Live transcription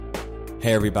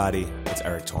Hey everybody, it's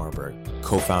Eric Torenberg,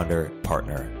 co-founder,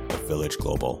 partner of Village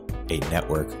Global, a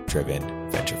network-driven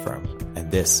venture firm.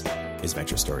 And this is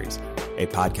Venture Stories, a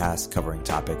podcast covering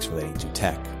topics relating to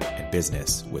tech and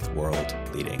business with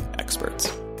world-leading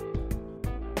experts.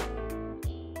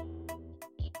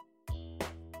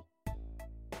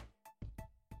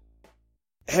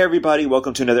 Hey everybody,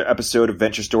 welcome to another episode of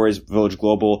Venture Stories Village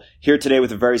Global. Here today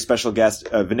with a very special guest,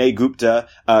 Vinay Gupta,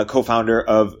 co-founder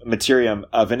of Materium.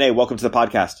 Vinay, welcome to the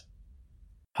podcast.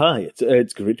 Hi,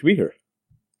 it's great to be here.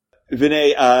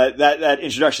 Vinay, that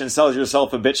introduction sells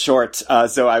yourself a bit short,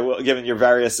 so I will, given your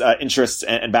various interests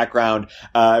and background,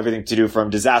 everything to do from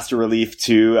disaster relief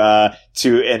to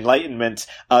enlightenment.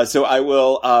 So I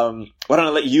will, why don't I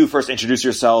let you first introduce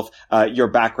yourself, your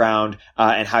background,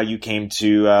 and how you came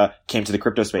to the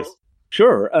crypto space.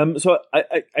 Sure. I'm CEO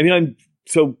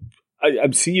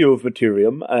of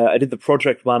Materium. I did the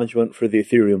project management for the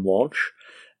Ethereum launch.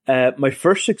 My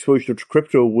first exposure to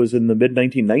crypto was in the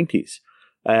mid-1990s.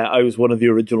 I was one of the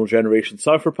original generation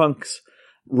cypherpunks,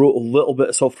 wrote a little bit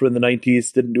of software in the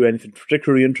 90s, didn't do anything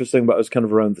particularly interesting, but I was kind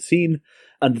of around the scene.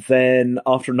 And then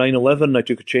after 9/11, I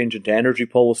took a change into energy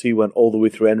policy, went all the way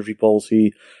through energy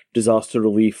policy, disaster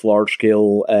relief,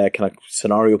 large-scale kind of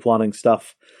scenario planning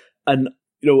stuff. And,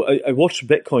 I watched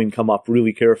Bitcoin come up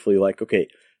really carefully, like, okay,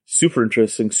 super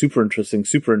interesting.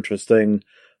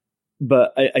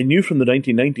 But I knew from the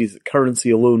 1990s that currency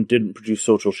alone didn't produce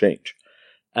social change.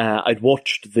 I'd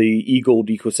watched the e-gold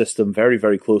ecosystem very,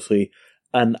 very closely,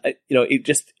 and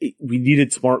we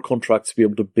needed smart contracts to be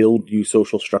able to build new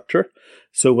social structure.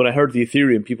 So when I heard the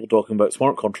Ethereum people talking about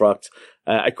smart contracts,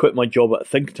 I quit my job at a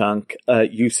think tank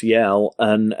at UCL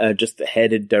and just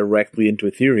headed directly into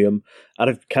Ethereum, and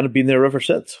I've kind of been there ever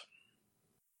since.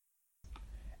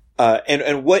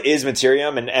 And what is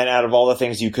Materium? And out of all the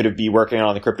things you could be working on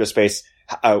in the crypto space,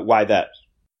 why that?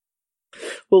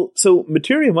 Well, so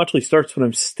Materium actually starts when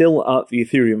I'm still at the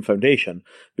Ethereum Foundation,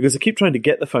 because I keep trying to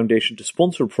get the foundation to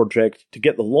sponsor a project to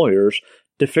get the lawyers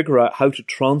to figure out how to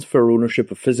transfer ownership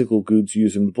of physical goods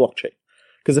using the blockchain.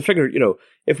 Because I figure,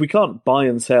 if we can't buy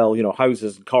and sell,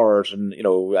 houses and cars and,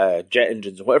 jet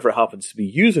engines and whatever it happens to be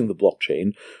using the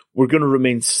blockchain, we're going to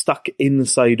remain stuck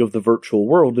inside of the virtual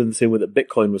world in the same way that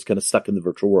Bitcoin was kind of stuck in the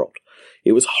virtual world.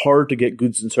 It was hard to get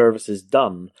goods and services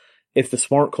done if the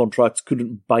smart contracts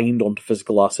couldn't bind onto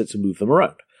physical assets and move them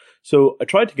around. So I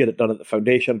tried to get it done at the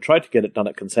foundation, tried to get it done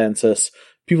at Consensus.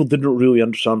 People didn't really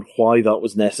understand why that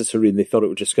was necessary, and they thought it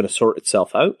was just going to sort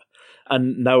itself out.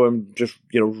 And now I'm just,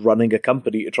 running a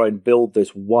company to try and build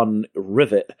this one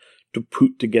rivet to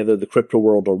put together the crypto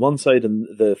world on one side and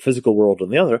the physical world on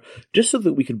the other, just so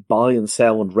that we could buy and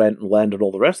sell and rent and lend and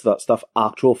all the rest of that stuff,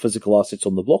 actual physical assets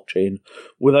on the blockchain,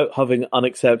 without having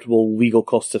unacceptable legal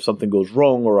costs if something goes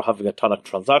wrong or having a ton of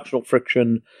transactional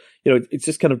friction. It's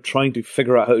just kind of trying to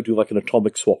figure out how to do like an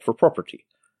atomic swap for property.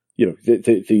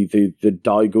 The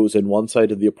die goes in one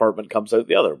side and the apartment comes out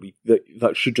the other.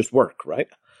 That should just work, right?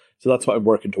 So that's what I'm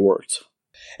working towards.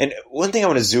 And one thing I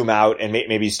want to zoom out and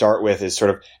maybe start with is sort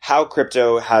of how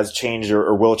crypto has changed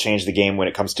or will change the game when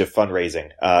it comes to fundraising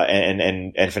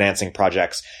and financing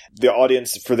projects. The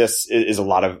audience for this is a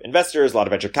lot of investors, a lot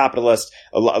of venture capitalists,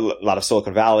 a lot of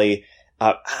Silicon Valley.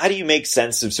 How do you make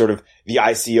sense of sort of the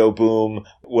ICO boom,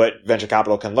 what venture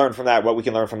capital can learn from that, what we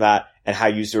can learn from that, and how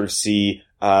you sort of see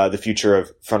the future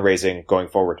of fundraising going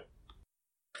forward?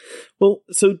 Well,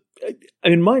 so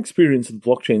my experience in the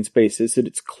blockchain space is that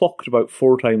it's clocked about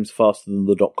 4 times faster than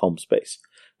the .com space.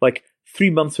 Like 3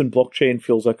 months in blockchain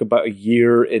feels like about a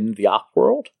year in the app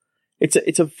world.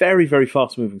 It's a very, very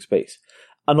fast moving space.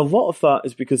 And a lot of that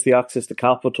is because the access to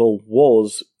capital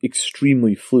was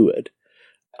extremely fluid.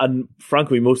 And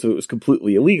frankly, most of it was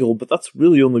completely illegal, but that's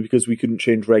really only because we couldn't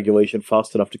change regulation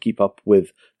fast enough to keep up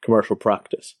with commercial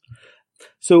practice.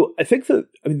 So I think that,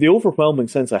 the overwhelming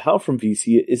sense I have from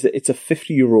VC is that it's a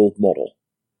 50-year-old model.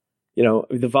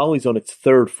 The Valley's on its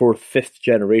 3rd, 4th, 5th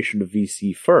generation of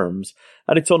VC firms,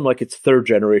 and it's on like its 3rd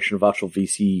generation of actual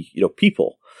VC,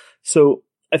 people. So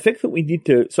I think that we need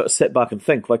to sort of sit back and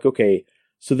think like, okay,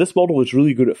 so this model is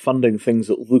really good at funding things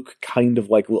that look kind of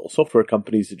like little software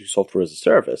companies that do software as a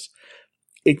service.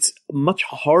 It's much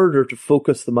harder to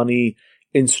focus the money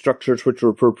in structures which are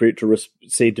appropriate to,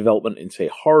 say, development in, say,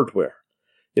 hardware.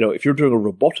 If you're doing a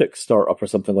robotics startup or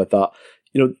something like that,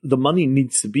 the money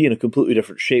needs to be in a completely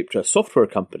different shape to a software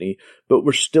company, but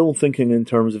we're still thinking in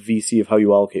terms of VC of how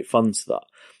you allocate funds to that.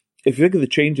 if you think of the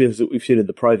changes that we've seen in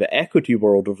the private equity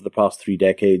world over the past 3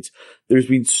 decades, there's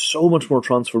been so much more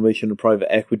transformation in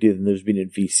private equity than there's been in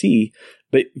VC,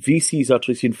 but VC's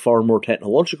actually seen far more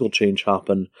technological change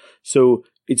happen. So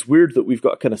it's weird that we've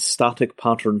got a kind of static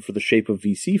pattern for the shape of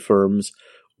VC firms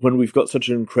when we've got such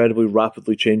an incredibly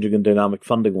rapidly changing and dynamic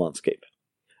funding landscape.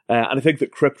 And I think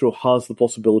that crypto has the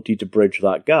possibility to bridge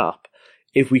that gap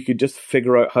if we could just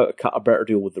figure out how to cut a better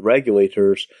deal with the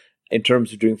regulators in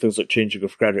terms of doing things like changing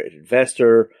of accredited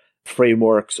investor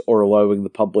frameworks or allowing the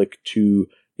public to,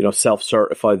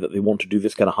 self-certify that they want to do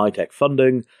this kind of high-tech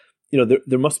funding.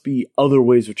 There must be other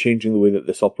ways of changing the way that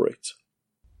this operates.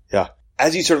 Yeah.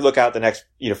 As you sort of look out the next,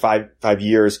 5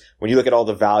 years, when you look at all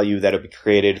the value that will be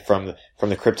created from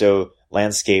the crypto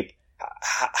landscape,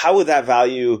 how would that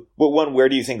value, one, where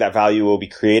do you think that value will be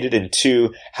created? And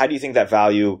two, how do you think that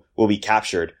value will be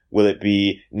captured? Will it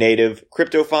be native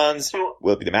crypto funds?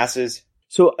 Will it be the masses?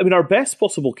 So, our best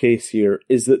possible case here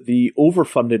is that the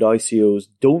overfunded ICOs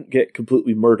don't get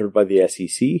completely murdered by the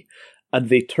SEC and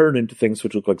they turn into things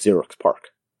which look like Xerox PARC.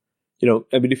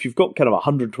 If you've got kind of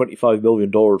 $125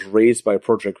 million raised by a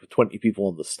project with 20 people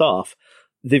on the staff,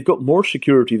 they've got more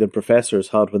security than professors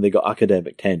had when they got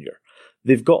academic tenure.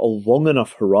 They've got a long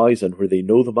enough horizon where they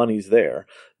know the money's there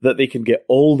that they can get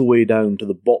all the way down to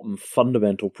the bottom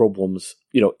fundamental problems,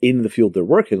 in the field they're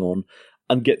working on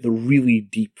and get the really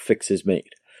deep fixes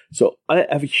made. So I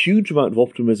have a huge amount of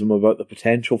optimism about the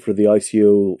potential for the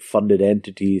ICO funded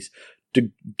entities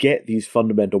to get these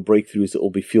fundamental breakthroughs that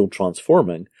will be field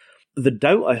transforming. The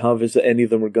doubt I have is that any of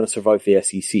them are going to survive the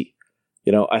SEC.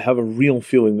 I have a real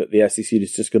feeling that the SEC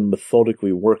is just going to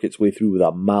methodically work its way through with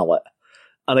a mallet.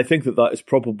 And I think that is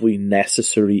probably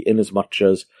necessary in as much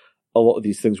as a lot of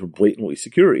these things were blatantly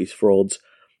securities frauds.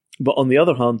 But on the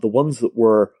other hand, the ones that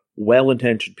were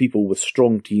well-intentioned people with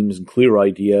strong teams and clear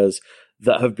ideas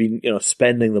that have been,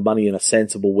 spending the money in a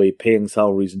sensible way, paying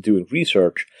salaries and doing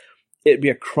research, it'd be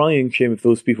a crying shame if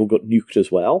those people got nuked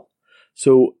as well.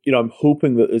 So, I'm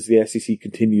hoping that as the SEC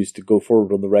continues to go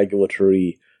forward on the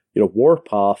regulatory,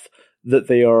 warpath, that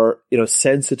they are,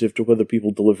 sensitive to whether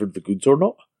people delivered the goods or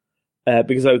not.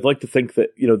 Because I would like to think that,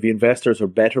 the investors are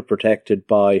better protected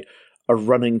by a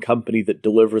running company that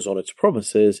delivers on its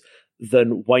promises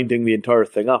than winding the entire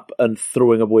thing up and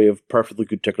throwing away of perfectly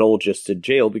good technologists in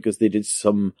jail because they did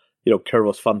some,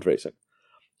 careless fundraising.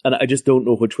 And I just don't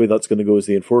know which way that's going to go as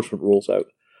the enforcement rolls out.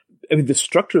 The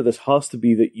structure of this has to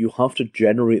be that you have to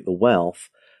generate the wealth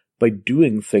by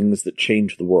doing things that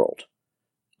change the world.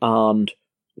 And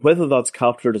whether that's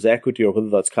captured as equity or whether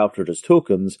that's captured as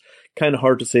tokens, kind of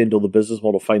hard to say until the business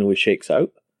model finally shakes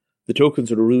out. The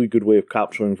tokens are a really good way of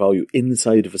capturing value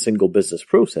inside of a single business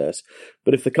process,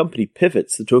 but if the company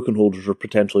pivots, the token holders are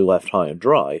potentially left high and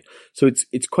dry. So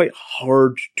it's quite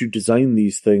hard to design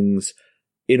these things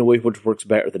in a way which works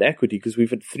better than equity because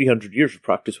we've had 300 years of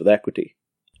practice with equity.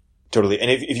 Totally.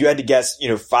 And if you had to guess,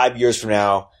 5 years from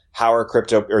now, how are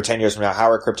crypto, or 10 years from now,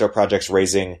 how are crypto projects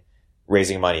raising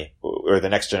money, or the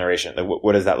next generation?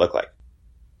 What does that look like?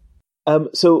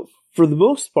 So for the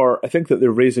most part, I think that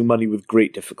they're raising money with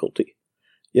great difficulty.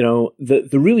 The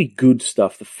really good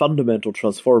stuff, the fundamental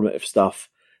transformative stuff,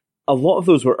 a lot of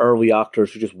those were early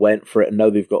actors who just went for it, and now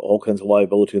they've got all kinds of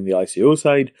liability on the ICO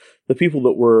side. The people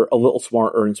that were a little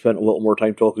smarter and spent a little more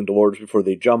time talking to lawyers before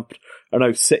they jumped are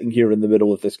now sitting here in the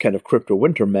middle of this kind of crypto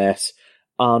winter mess,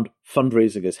 and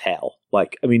fundraising is hell.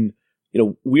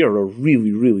 We are a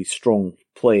really, really strong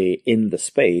play in the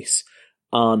space,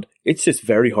 and it's just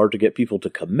very hard to get people to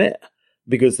commit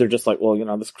because they're just like, well,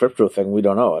 this crypto thing, we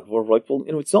don't know. And we're like, well,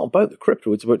 it's not about the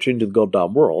crypto, it's about changing the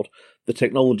goddamn world. The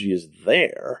technology is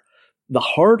there. The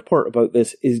hard part about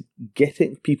this is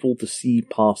getting people to see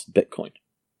past Bitcoin,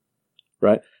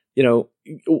 right?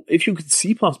 If you could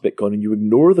see past Bitcoin and you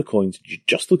ignore the coins, you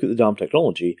just look at the damn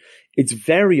technology, it's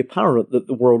very apparent that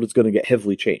the world is going to get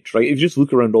heavily changed, right? If you just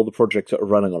look around all the projects that are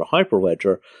running on a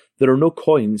Hyperledger, there are no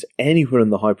coins anywhere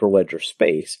in the Hyperledger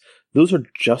space. Those are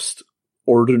just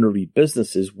ordinary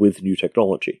businesses with new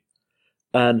technology.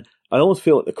 And I almost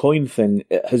feel like the coin thing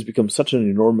has become such an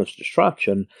enormous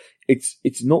distraction.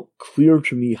 It's not clear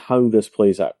to me how this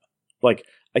plays out.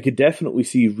 I could definitely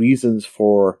see reasons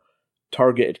for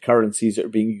targeted currencies that are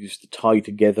being used to tie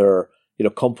together,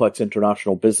 complex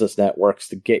international business networks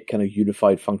to get kind of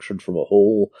unified function from a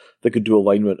whole that could do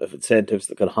alignment of incentives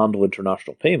that can handle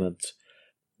international payments.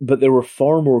 But there were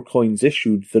far more coins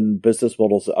issued than business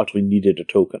models that actually needed a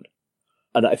token.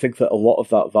 And I think that a lot of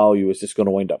that value is just going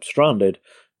to wind up stranded.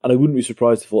 And I wouldn't be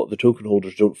surprised if a lot of the token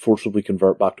holders don't forcibly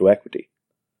convert back to equity.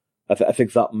 I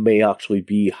think that may actually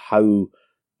be how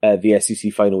the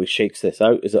SEC finally shakes this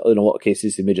out, is that in a lot of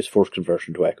cases they may just force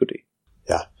conversion to equity.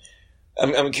 Yeah.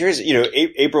 I'm curious,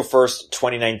 April 1st,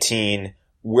 2019,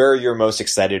 where you're most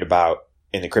excited about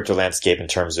in the crypto landscape in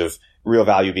terms of real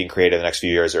value being created in the next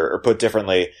few years, or put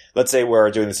differently, let's say we're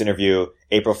doing this interview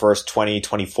April 1st,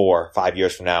 2024, 5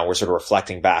 years from now. We're sort of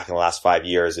reflecting back in the last 5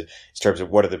 years in terms of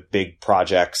what are the big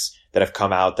projects that have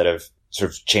come out that have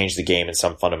sort of changed the game in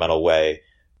some fundamental way,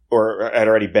 or had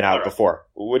already been out before.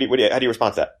 How do you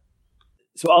respond to that?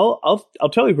 So I'll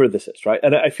tell you where this is, right?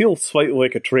 And I feel slightly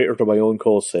like a traitor to my own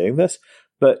cause saying this,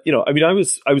 but I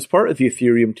was part of the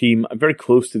Ethereum team. I'm very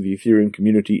close to the Ethereum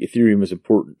community. Ethereum is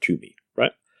important to me,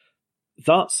 right?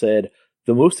 That said,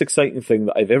 the most exciting thing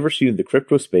that I've ever seen in the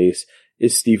crypto space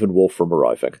is Stephen Wolfram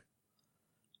arriving.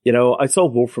 I saw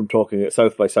Wolfram talking at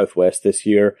South by Southwest this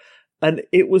year, and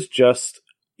it was just,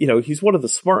 he's one of the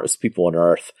smartest people on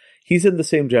earth. He's in the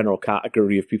same general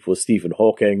category of people as Stephen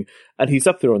Hawking, and he's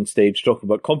up there on stage talking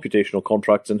about computational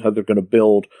contracts and how they're going to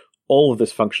build all of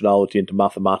this functionality into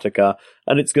Mathematica,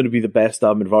 and it's going to be the best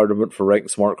damn environment for writing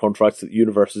smart contracts that the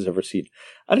universe has ever seen.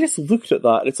 And I just looked at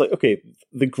that, and it's like, okay,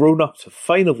 the grown-ups have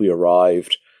finally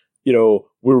arrived.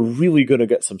 We're really going to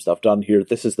get some stuff done here.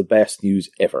 This is the best news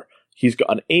ever. He's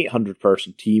got an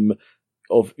 800-person team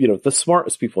of, the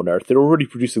smartest people on earth. They're already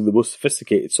producing the most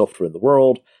sophisticated software in the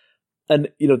world. And,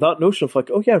 that notion of like,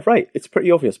 oh yeah, right, it's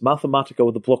pretty obvious. Mathematica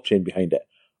with a blockchain behind it.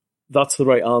 That's the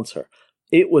right answer.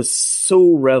 It was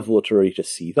so revelatory to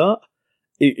see that.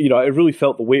 I really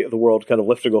felt the weight of the world kind of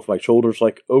lifting off my shoulders,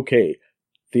 like, okay,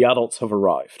 the adults have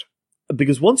arrived.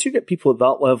 Because once you get people at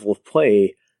that level of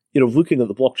play, looking at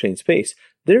the blockchain space,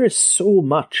 there is so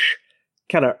much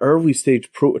kind of early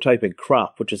stage prototyping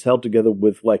crap, which is held together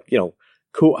with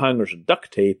coat hangers and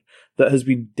duct tape, that has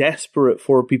been desperate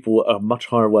for people at a much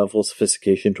higher level of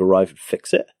sophistication to arrive and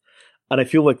fix it. And I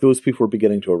feel like those people are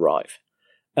beginning to arrive.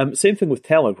 Same thing with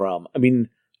Telegram. I mean,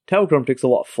 Telegram takes a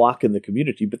lot of flack in the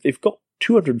community, but they've got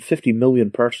 250 million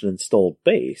person installed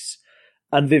base,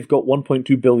 and they've got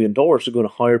 $1.2 billion to go and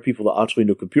hire people that actually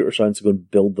know computer science to go and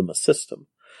build them a system.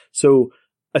 So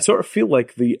I sort of feel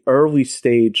like the early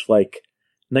stage,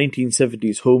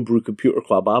 1970s homebrew computer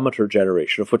club amateur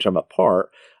generation, of which I'm a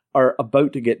part, are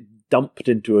about to get dumped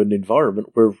into an environment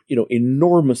where,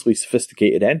 enormously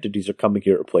sophisticated entities are coming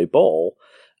here to play ball,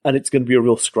 and it's going to be a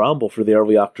real scramble for the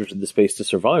early actors in the space to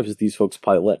survive as these folks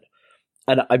pile in.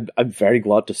 And I'm very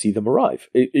glad to see them arrive.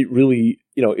 It really,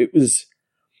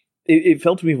 it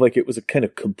felt to me like it was a kind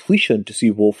of completion to see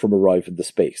Wolfram arrive in the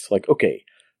space. Like, okay,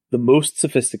 the most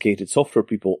sophisticated software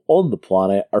people on the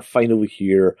planet are finally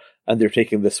here, and they're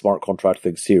taking this smart contract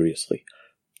thing seriously.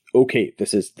 Okay,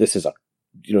 this is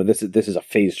a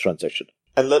phased transition.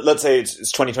 And let's say it's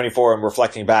 2024, and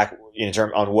reflecting back in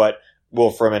terms on what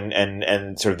Wolfram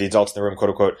and sort of the adults in the room,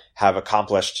 quote unquote, have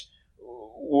accomplished.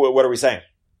 What are we saying?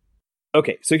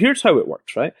 Okay, so here's how it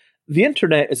works, right? The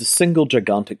internet is a single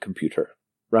gigantic computer,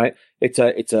 right? It's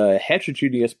a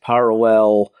heterogeneous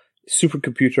parallel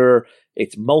supercomputer.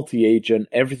 It's multi-agent.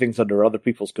 Everything's under other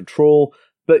people's control.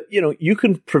 But, you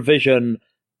can provision,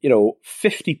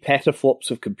 50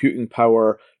 petaflops of computing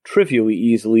power trivially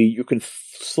easily. You can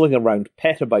sling around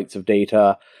petabytes of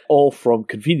data, all from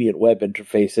convenient web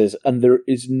interfaces, and there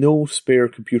is no spare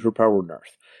computer power on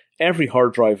Earth. Every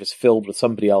hard drive is filled with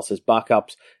somebody else's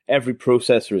backups. Every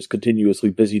processor is continuously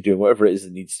busy doing whatever it is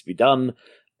that needs to be done.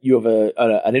 You have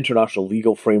an international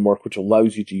legal framework which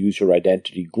allows you to use your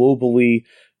identity globally.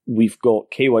 We've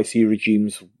got KYC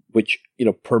regimes which,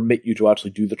 permit you to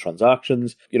actually do the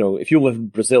transactions. If you live in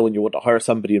Brazil and you want to hire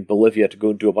somebody in Bolivia to go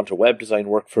and do a bunch of web design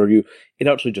work for you, it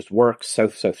actually just works.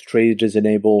 South-South trade is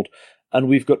enabled. And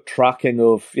we've got tracking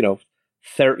of,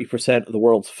 30% of the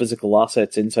world's physical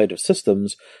assets inside of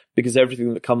systems, because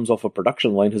everything that comes off a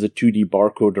production line has a 2D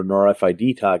barcode or an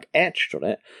RFID tag etched on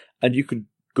it. And you could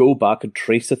go back and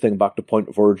trace the thing back to point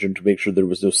of origin to make sure there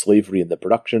was no slavery in the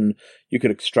production. You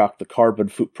can extract the carbon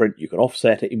footprint, you can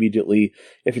offset it immediately.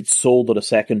 If it's sold on a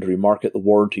secondary market, the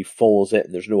warranty follows it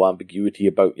and there's no ambiguity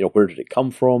about, where did it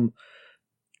come from.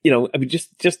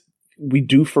 Just we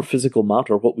do for physical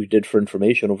matter what we did for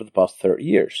information over the past 30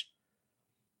 years.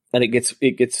 And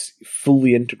it gets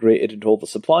fully integrated into all the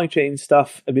supply chain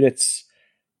stuff. I mean, it's,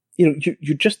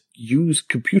 you just use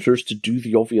computers to do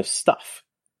the obvious stuff.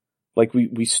 Like,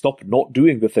 we stop not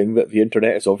doing the thing that the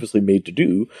internet is obviously made to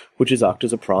do, which is act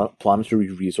as a planetary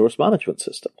resource management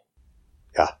system.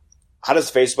 Yeah. How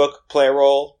does Facebook play a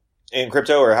role in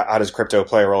crypto, or how does crypto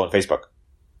play a role in Facebook?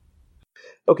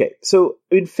 Okay, so,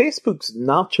 Facebook's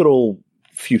natural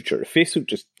future, if Facebook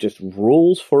just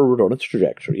rolls forward on its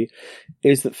trajectory,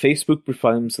 is that Facebook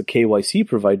becomes the KYC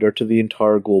provider to the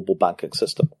entire global banking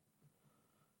system.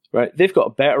 Right? They've got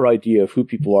a better idea of who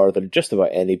people are than just about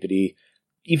anybody.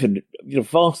 even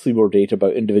vastly more data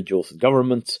about individuals and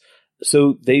governments.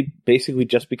 So they basically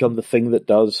just become the thing that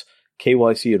does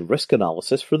KYC and risk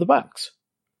analysis for the banks.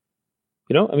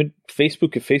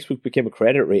 Facebook, if Facebook became a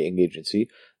credit rating agency,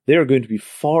 they are going to be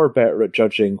far better at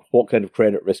judging what kind of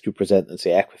credit risk you present than,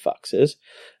 say, Equifax is.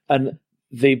 And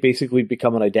they basically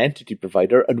become an identity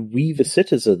provider, and we, the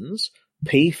citizens,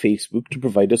 pay Facebook to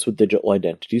provide us with digital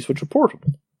identities which are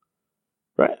portable.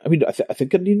 Right? I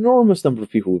think an enormous number of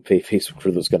people would pay Facebook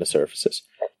for those kind of services.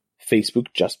 Facebook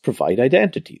just provide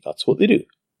identity. That's what they do.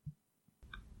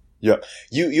 Yeah.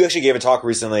 You actually gave a talk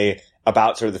recently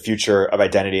about sort of the future of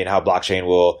identity and how blockchain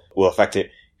will affect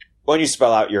it. Why don't you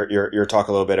spell out your talk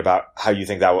a little bit about how you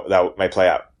think that might play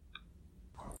out?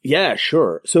 Yeah,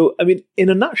 sure. So, in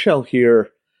a nutshell here,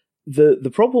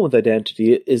 the problem with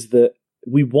identity is that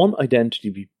we want identity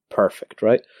to be perfect,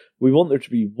 right? We want there to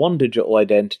be one digital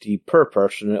identity per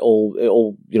person. It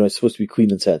all it's supposed to be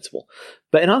clean and sensible.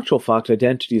 But in actual fact,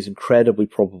 identity is incredibly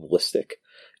probabilistic.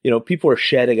 People are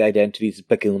shedding identities and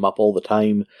picking them up all the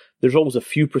time. There's always a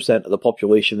few percent of the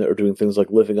population that are doing things like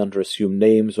living under assumed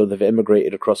names, or they've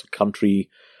immigrated across a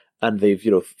country and they've,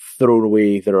 thrown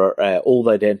away their old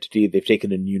identity. They've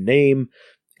taken a new name.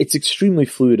 It's extremely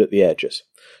fluid at the edges.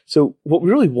 So what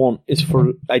we really want is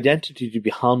for identity to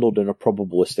be handled in a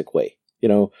probabilistic way.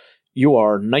 You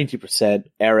are 90%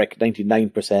 Eric,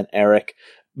 99% Eric.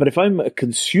 But if I'm a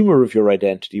consumer of your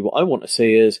identity, what I want to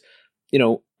say is,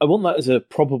 I want that as a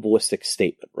probabilistic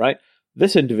statement, right?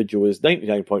 This individual is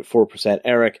 99.4%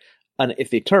 Eric, and if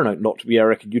they turn out not to be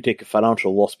Eric and you take a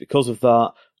financial loss because of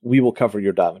that, we will cover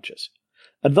your damages.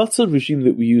 And that's a regime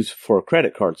that we use for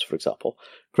credit cards, for example.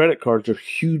 Credit cards are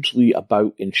hugely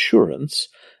about insurance,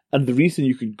 and the reason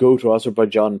you could go to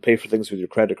Azerbaijan and pay for things with your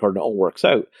credit card and it all works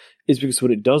out is because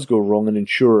when it does go wrong, an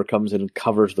insurer comes in and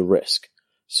covers the risk.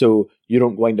 So you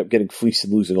don't wind up getting fleeced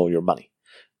and losing all your money.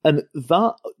 And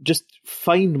that just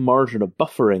fine margin of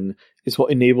buffering is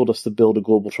what enabled us to build a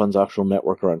global transactional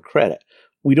network around credit.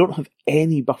 We don't have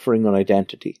any buffering on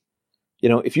identity.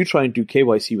 If you try and do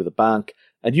KYC with a bank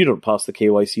and you don't pass the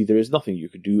KYC, there is nothing you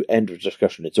could do. End of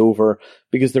discussion. It's over,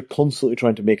 because they're constantly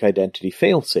trying to make identity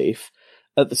fail safe.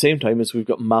 At the same time as we've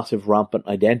got massive rampant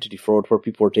identity fraud where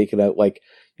people are taking out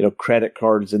credit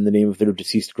cards in the name of their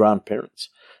deceased grandparents.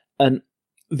 And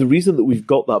the reason that we've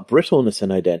got that brittleness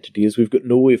in identity is we've got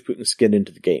no way of putting skin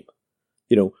into the game.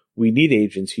 We need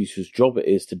agencies whose job it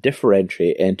is to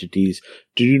differentiate entities,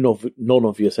 to do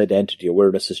non-obvious identity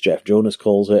awareness, as Jeff Jonas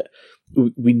calls it.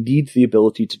 We need the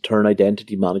ability to turn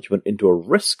identity management into a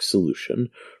risk solution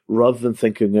rather than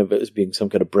thinking of it as being some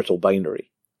kind of brittle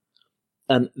binary.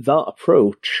 And that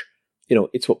approach,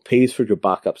 it's what pays for your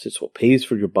backups, it's what pays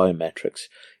for your biometrics,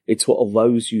 it's what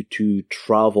allows you to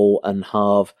travel and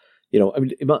have,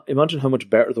 imagine how much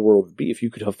better the world would be if you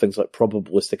could have things like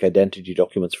probabilistic identity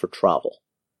documents for travel,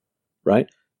 right?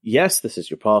 Yes, this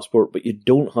is your passport, but you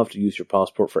don't have to use your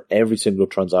passport for every single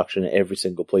transaction at every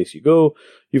single place you go.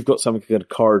 You've got some kind of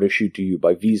card issued to you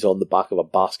by Visa on the back of a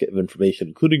basket of information,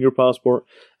 including your passport,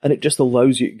 and it just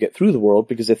allows you to get through the world,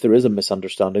 because if there is a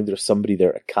misunderstanding, there's somebody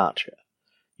there to catch it.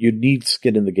 You need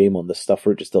skin in the game on this stuff,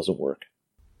 or it just doesn't work.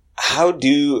 How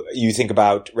do you think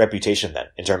about reputation then,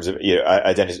 in terms of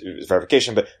identity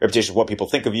verification, but reputation, what people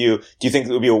think of you? Do you think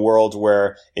there will be a world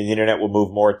where the internet will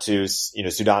move more to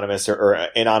pseudonymous or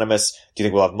anonymous? Do you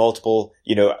think we'll have multiple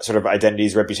sort of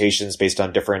identities, reputations based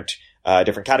on different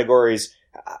categories?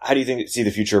 How do you see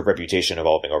the future of reputation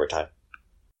evolving over time?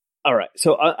 All right,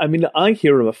 so I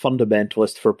hear of a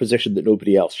fundamentalist for a position that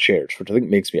nobody else shares, which I think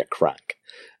makes me a crank.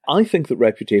 I think that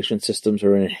reputation systems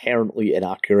are inherently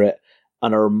inaccurate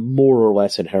and are more or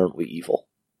less inherently evil.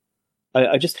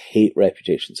 I just hate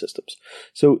reputation systems.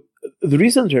 So the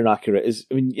reason they're inaccurate is,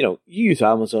 you use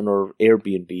Amazon or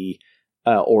Airbnb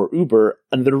or Uber,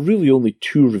 and there are really only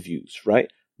two reviews,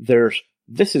 right? There's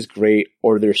 "this is great"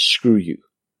 or there's "screw you."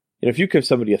 If you give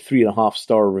somebody a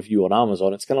 3.5-star review on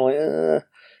Amazon, it's kind of like,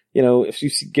 if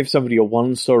you give somebody a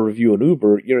 1-star review on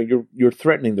Uber, you're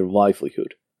threatening their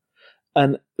livelihood.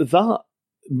 And that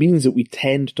means that we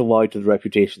tend to lie to the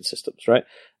reputation systems, right?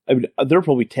 There are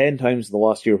probably 10 times in the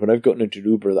last year when I've gotten into an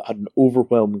Uber that had an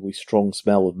overwhelmingly strong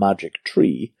smell of magic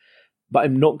tree, but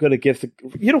I'm not going to give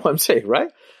you know what I'm saying,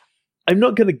 right? I'm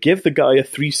not going to give the guy a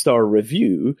 3-star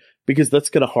review because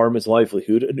that's going to harm his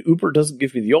livelihood, and Uber doesn't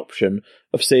give me the option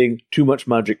of saying too much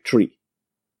magic tree,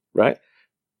 right?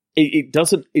 It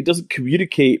doesn't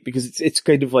communicate, because it's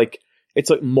kind of like, it's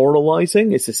like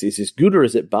moralizing. Is this good or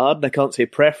is it bad? And I can't say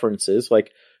preferences.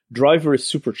 Like, driver is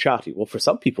super chatty. Well, for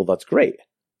some people, that's great.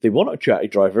 They want a chatty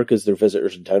driver because they're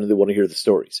visitors in town and they want to hear the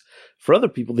stories. For other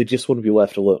people, they just want to be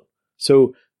left alone.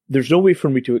 So there's no way for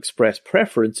me to express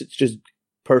preference. It's just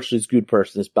person is good,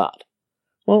 person is bad.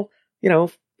 Well,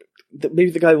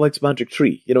 maybe the guy likes Magic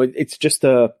Tree. It's just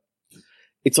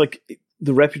it's like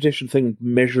the reputation thing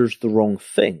measures the wrong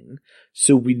thing,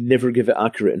 so we never give it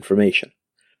accurate information.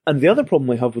 And the other problem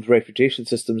I have with reputation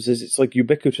systems is it's like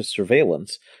ubiquitous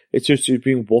surveillance. It's just you're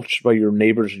being watched by your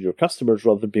neighbors and your customers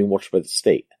rather than being watched by the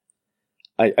state.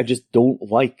 I just don't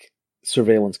like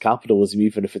surveillance capitalism,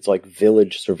 even if it's like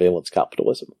village surveillance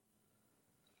capitalism.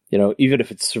 Even if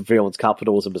it's surveillance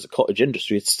capitalism as a cottage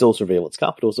industry, it's still surveillance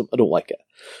capitalism. I don't like it.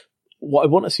 What I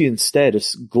want to see instead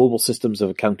is global systems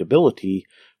of accountability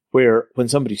where when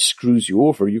somebody screws you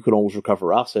over, you can always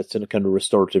recover assets in a kind of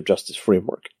restorative justice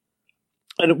framework.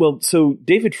 And so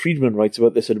David Friedman writes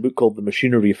about this in a book called The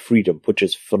Machinery of Freedom, which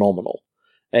is phenomenal.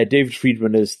 David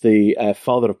Friedman is the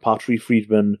father of Patri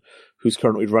Friedman, who's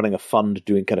currently running a fund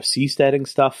doing kind of seasteading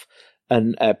stuff.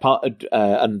 And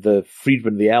the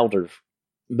Friedman, the elder,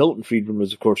 Milton Friedman,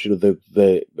 was, of course,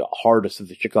 the hardest of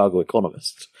the Chicago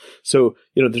economists. So,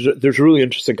 there's a really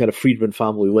interesting kind of Friedman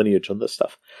family lineage on this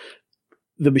stuff.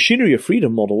 The Machinery of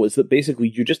Freedom model is that basically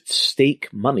you just stake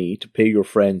money to pay your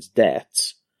friends'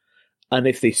 debts. And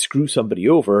if they screw somebody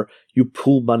over, you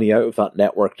pull money out of that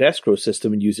networked escrow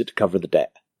system and use it to cover the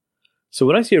debt. So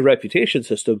when I see a reputation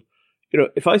system,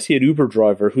 if I see an Uber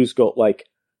driver who's got like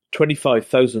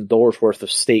 $25,000 worth of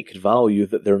staked value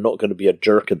that they're not going to be a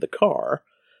jerk in the car,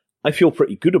 I feel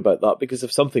pretty good about that because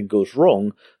if something goes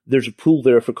wrong, there's a pool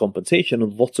there for compensation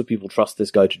and lots of people trust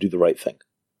this guy to do the right thing.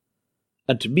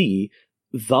 And to me,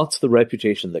 that's the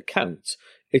reputation that counts.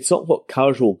 It's not what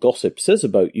casual gossip says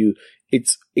about you.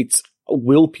 It's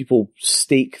will people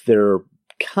stake their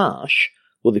cash?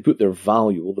 Will they put their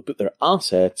value? Will they put their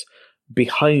assets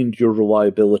behind your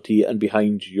reliability and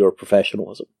behind your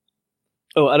professionalism?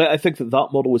 Oh, and I think that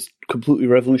model is completely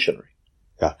revolutionary.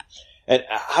 Yeah. And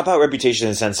how about reputation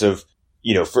in the sense of,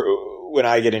 for when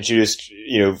I get introduced,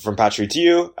 from Patri to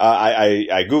you,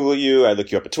 I Google you, I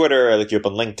look you up at Twitter, I look you up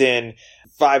on LinkedIn.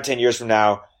 5-10 years from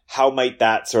now, how might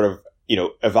that sort of,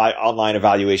 online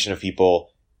evaluation of people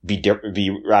be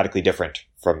radically different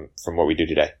from what we do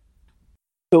today?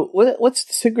 So let's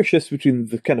distinguish this between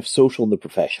the kind of social and the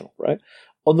professional, right?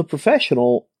 On the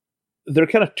professional, there are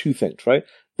kind of two things, right?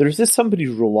 There's this somebody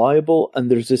reliable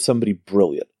and there's this somebody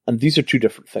brilliant. And these are two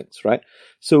different things, right?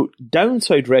 So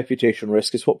downside reputation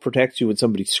risk is what protects you when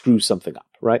somebody screws something up,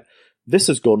 right? This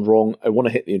has gone wrong. I want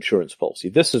to hit the insurance policy.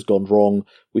 This has gone wrong.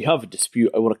 We have a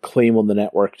dispute. I want to claim on the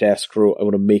network escrow. I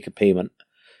want to make a payment.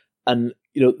 And,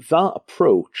 that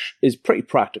approach is pretty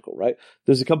practical, right?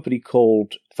 There's a company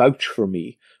called Vouch for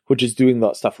Me, which is doing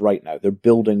that stuff right now. They're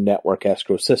building network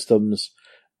escrow systems.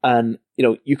 And,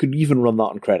 you could even run that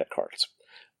on credit cards.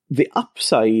 The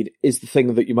upside is the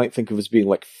thing that you might think of as being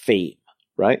like fame,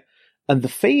 right? And the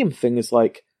fame thing is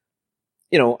like,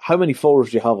 how many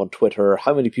followers do you have on Twitter?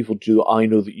 How many people do I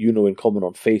know that you know in common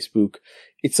on Facebook?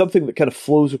 It's something that kind of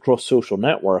flows across social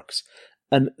networks.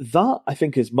 And that, I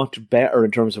think, is much better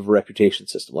in terms of a reputation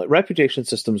system. Like, reputation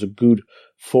systems are good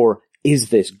for, is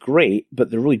this great? But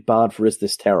they're really bad for, is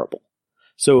this terrible?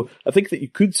 So I think that you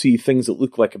could see things that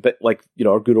look like a bit like,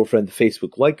 our good old friend, the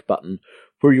Facebook like button,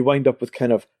 where you wind up with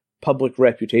kind of public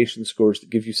reputation scores that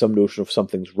give you some notion of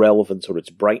something's relevance or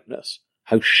its brightness.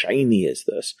 How shiny is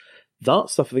this? That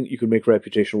stuff I think you can make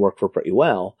reputation work for pretty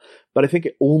well, but I think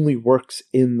it only works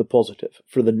in the positive.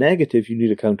 For the negative, you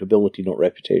need accountability, not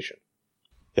reputation.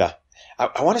 Yeah.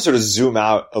 I want to sort of zoom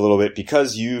out a little bit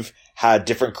because you've had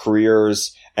different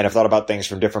careers and have thought about things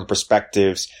from different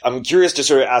perspectives. I'm curious to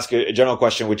sort of ask a general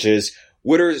question, which is,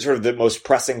 what are sort of the most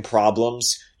pressing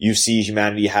problems you see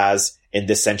humanity has in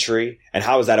this century, and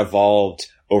how has that evolved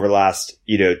over the last,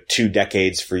 2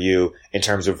 decades for you in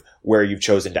terms of where you've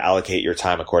chosen to allocate your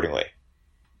time accordingly?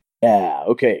 Yeah,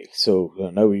 okay. So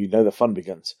now the fun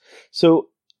begins. So,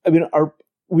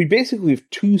 we basically have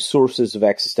two sources of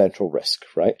existential risk,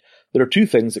 right? There are two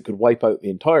things that could wipe out the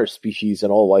entire species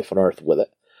and all life on Earth with it.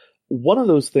 One of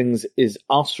those things is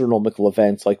astronomical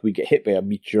events like we get hit by a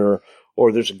meteor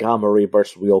or there's a gamma ray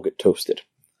burst and we all get toasted.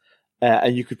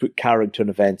 And you could put Carrington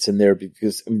events in there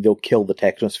because they'll kill the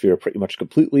technosphere pretty much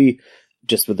completely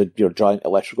just with the giant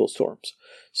electrical storms.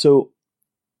 So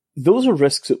those are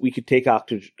risks that we could take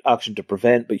action to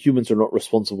prevent, but humans are not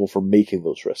responsible for making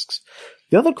those risks.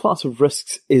 The other class of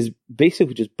risks is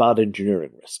basically just bad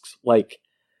engineering risks, like,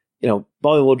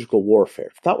 biological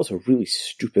warfare. That was a really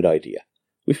stupid idea.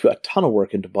 We've put a ton of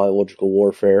work into biological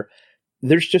warfare.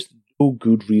 There's just no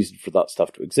good reason for that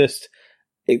stuff to exist.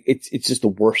 It's just the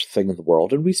worst thing in the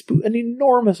world, and we put an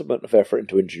enormous amount of effort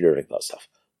into engineering that stuff.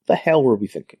 The hell were we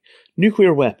thinking?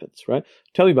 Nuclear weapons, right?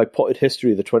 Tell you my potted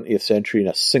history of the 20th century in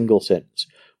a single sentence.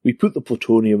 We put the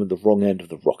plutonium in the wrong end of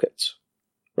the rockets,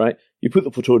 right? You put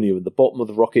the plutonium in the bottom of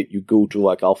the rocket, you go to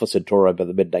like Alpha Centauri by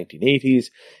the mid-1980s.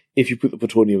 If you put the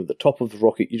plutonium at the top of the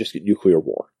rocket, you just get nuclear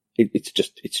war. It's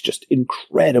just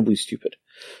incredibly stupid.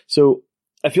 So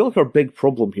I feel like our big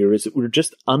problem here is that we're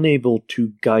just unable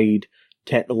to guide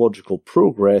technological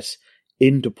progress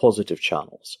into positive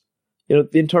channels. You know,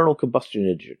 the internal combustion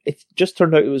engine, it just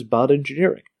turned out it was bad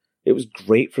engineering. It was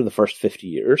great for the first 50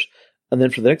 years, and then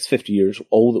for the next 50 years,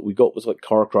 all that we got was like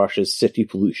car crashes, city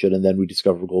pollution, and then we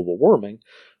discovered global warming.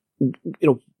 You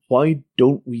know, why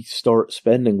don't we start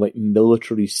spending like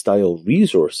military-style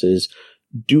resources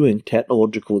doing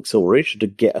technological acceleration to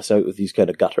get us out of these kind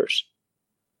of gutters?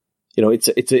 You know, it's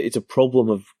a problem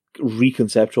of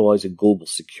reconceptualizing global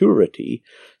security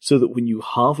so that when you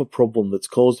have a problem that's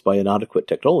caused by inadequate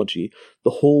technology, the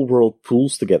whole world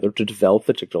pulls together to develop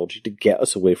the technology to get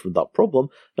us away from that problem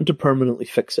and to permanently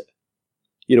fix it.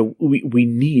 You know, we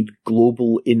need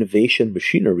global innovation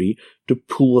machinery to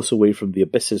pull us away from the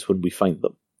abysses when we find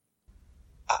them.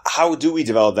 How do we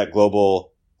develop that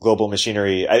global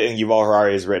machinery? I think Yuval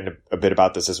Harari has written a bit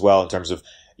about this as well in terms of,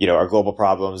 you know, our global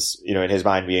problems, you know, in his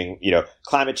mind being, you know,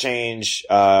 climate change,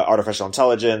 artificial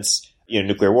intelligence, you know,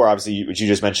 nuclear war, obviously, which you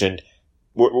just mentioned.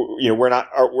 We're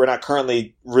not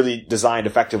currently really designed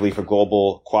effectively for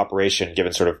global cooperation,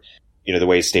 given sort of, you know, the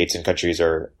way states and countries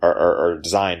are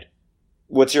designed.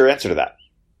 What's your answer to that?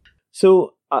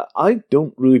 So I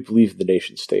don't really believe in the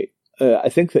nation state. I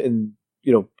think that in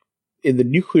the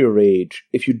nuclear age,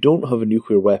 if you don't have a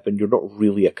nuclear weapon, you're not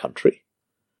really a country.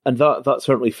 And that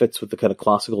certainly fits with the kind of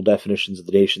classical definitions of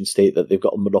the nation state, that they've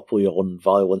got a monopoly on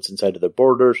violence inside of their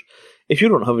borders. If you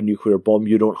don't have a nuclear bomb,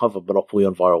 you don't have a monopoly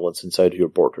on violence inside of your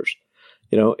borders.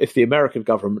 You know, if the American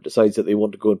government decides that they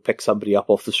want to go and pick somebody up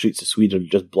off the streets of Sweden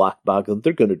and just black bag them,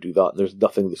 they're going to do that, and there's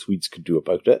nothing the Swedes can do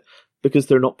about it, because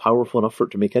they're not powerful enough for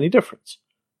it to make any difference.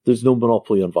 There's no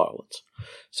monopoly on violence.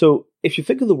 So if you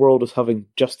think of the world as having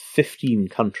just 15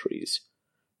 countries,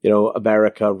 you know,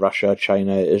 America, Russia,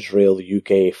 China, Israel,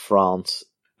 the UK, France,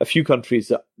 a few countries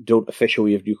that don't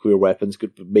officially have nuclear weapons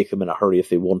could make them in a hurry if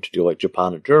they want to do, like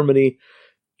Japan and Germany.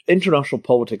 International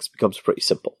politics becomes pretty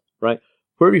simple, right?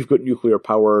 Where you've got nuclear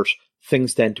powers,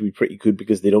 things tend to be pretty good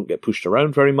because they don't get pushed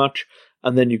around very much.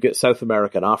 And then you get South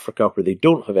America and Africa, where they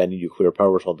don't have any nuclear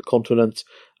powers on the continents,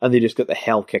 and they just get the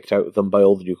hell kicked out of them by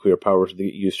all the nuclear powers they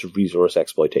get used for resource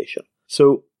exploitation.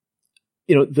 So,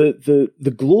 you know,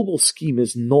 the global scheme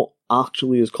is not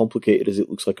actually as complicated as it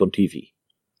looks like on TV,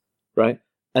 right?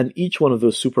 And each one of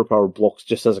those superpower blocks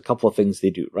just has a couple of things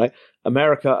they do, right?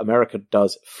 America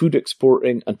does food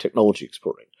exporting and technology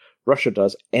exporting. Russia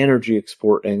does energy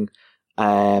exporting.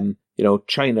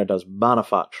 China does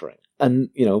manufacturing.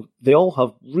 And, you know, they all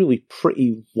have really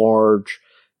pretty large,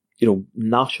 you know,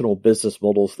 national business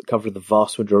models that cover the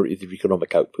vast majority of their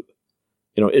economic output.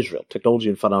 You know, Israel, technology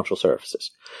and financial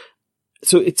services.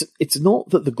 So it's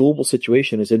not that the global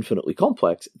situation is infinitely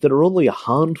complex. There are only a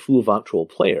handful of actual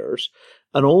players,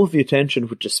 and all of the attention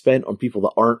which is spent on people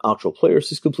that aren't actual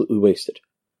players is completely wasted,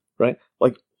 right?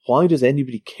 Like, why does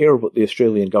anybody care what the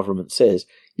Australian government says?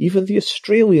 Even the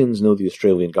Australians know the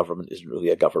Australian government isn't really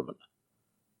a government.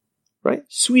 Right?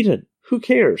 Sweden, who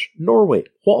cares? Norway,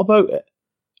 what about it?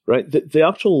 Right? The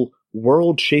actual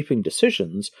world-shaping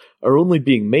decisions are only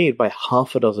being made by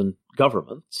half a dozen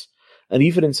governments, and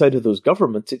even inside of those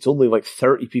governments, it's only like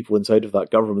 30 people inside of that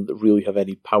government that really have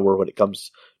any power when it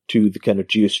comes to the kind of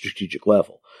geostrategic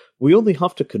level. We only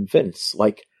have to convince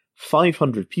like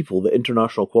 500 people that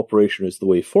international cooperation is the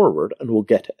way forward, and we'll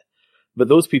get it. But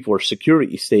those people are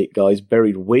security state guys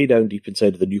buried way down deep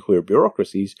inside of the nuclear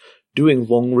bureaucracies doing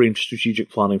long-range strategic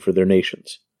planning for their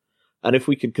nations. And if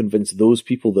we can convince those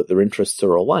people that their interests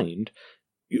are aligned,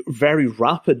 very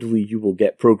rapidly you will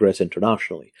get progress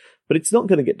internationally. But it's not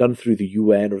going to get done through the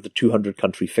UN or the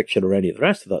 200-country fiction or any of the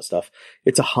rest of that stuff.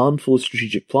 It's a handful of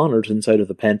strategic planners inside of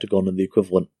the Pentagon and the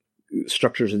equivalent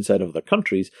structures inside of other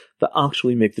countries that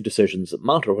actually make the decisions that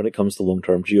matter when it comes to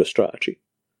long-term geostrategy.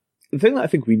 The thing that I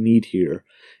think we need here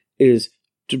is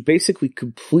to basically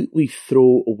completely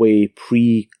throw away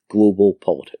pre-global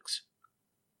politics.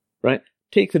 Right?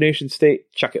 Take the nation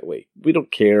state, chuck it away. We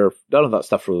don't care. None of that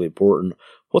stuff's really important.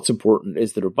 What's important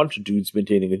is there are a bunch of dudes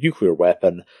maintaining a nuclear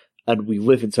weapon, and we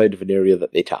live inside of an area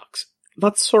that they tax.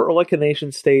 That's sort of like a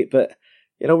nation state, but,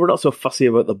 you know, we're not so fussy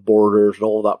about the borders and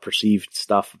all of that perceived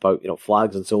stuff about, you know,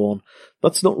 flags and so on.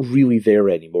 That's not really there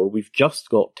anymore. We've just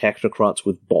got technocrats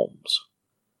with bombs.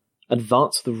 And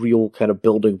that's the real kind of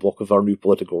building block of our new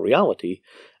political reality.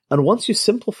 And once you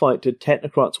simplify it to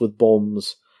technocrats with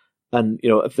bombs And,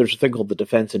 if there's a thing called the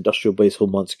Defense Industrial Base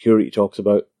Homeland Security talks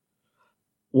about,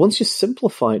 once you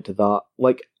simplify it to that,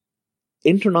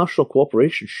 international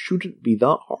cooperation shouldn't be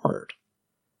that hard.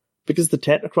 Because the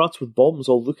technocrats with bombs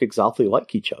all look exactly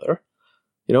like each other.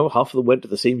 Half of them went to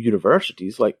the same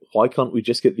universities. Why can't we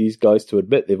just get these guys to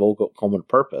admit they've all got common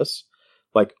purpose?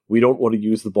 We don't want to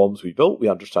use the bombs we built. We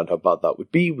understand how bad that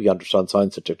would be. We understand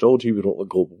science and technology. We don't like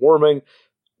global warming.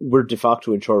 We're de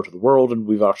facto in charge of the world, and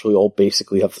we've actually all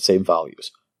basically have the same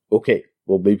values. Okay,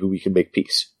 well, maybe we can make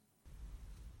peace.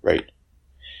 Right.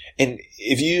 And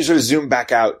if you sort of zoom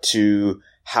back out to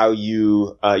how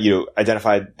you,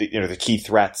 identified the key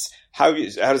threats, how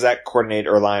does that coordinate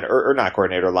or align, or not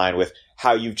coordinate or align with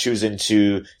how you've chosen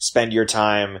to spend your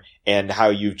time and how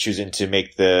you've chosen to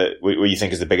make what you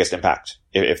think is the biggest impact,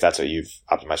 if that's what you've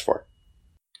optimized for?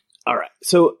 All right.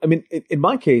 So, in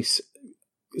my case,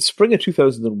 spring of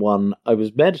 2001, I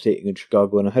was meditating in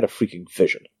Chicago and I had a freaking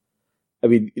vision.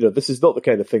 This is not the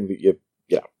kind of thing that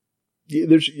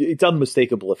it's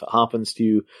unmistakable if it happens to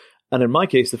you. And in my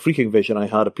case, the freaking vision I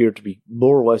had appeared to be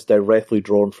more or less directly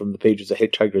drawn from the pages of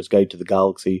Hitchhiker's Guide to the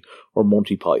Galaxy or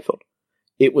Monty Python.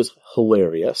 It was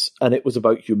hilarious, and it was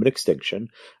about human extinction,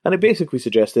 and it basically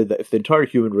suggested that if the entire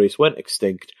human race went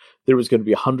extinct, there was going to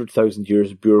be 100,000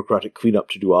 years of bureaucratic cleanup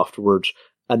to do afterwards,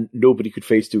 and nobody could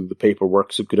face doing the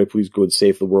paperwork, so could I please go and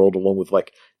save the world along with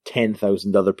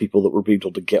 10,000 other people that were being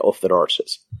told to get off their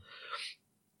arses.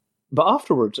 But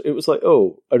afterwards, it was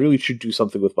I really should do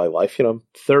something with my life. I'm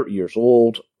 30 years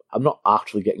old. I'm not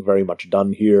actually getting very much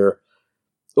done here.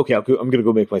 Okay, I'm going to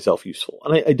go make myself useful.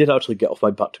 And I did actually get off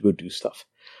my butt to go do stuff.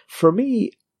 For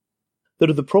me, there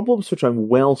are the problems which I'm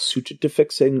well suited to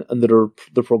fixing, and there are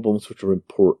the problems which are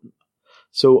important.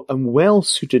 So I'm well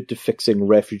suited to fixing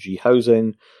refugee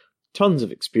housing, tons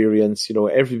of experience.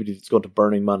 Everybody that's gone to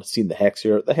Burning Man has seen the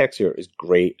Hexier. The Hexier is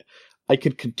great. I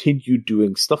could continue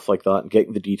doing stuff like that and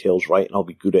getting the details right, and I'll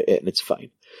be good at it, and it's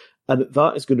fine. And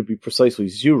that is going to be precisely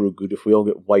zero good if we all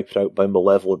get wiped out by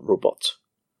malevolent robots.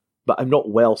 But I'm not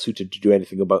well suited to do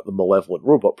anything about the malevolent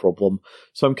robot problem,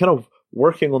 so I'm kind of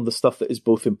working on the stuff that is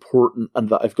both important and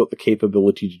that I've got the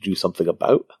capability to do something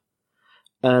about.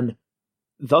 And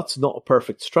that's not a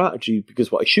perfect strategy,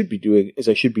 because what I should be doing is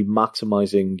I should be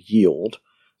maximizing yield.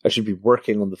 I should be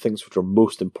working on the things which are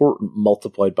most important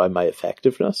multiplied by my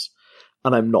effectiveness.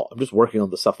 And I'm not. I'm just working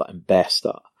on the stuff that I'm best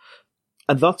at.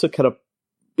 And that's a kind of,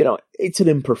 it's an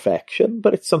imperfection,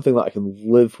 but it's something that I can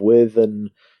live with. And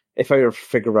if I ever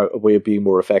figure out a way of being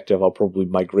more effective, I'll probably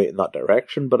migrate in that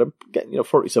direction. But I'm getting,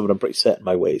 47, I'm pretty set in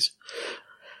my ways.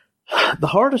 The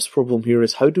hardest problem here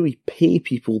is how do we pay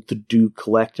people to do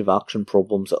collective action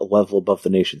problems at a level above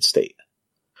the nation state?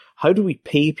 How do we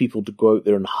pay people to go out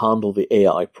there and handle the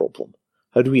AI problem?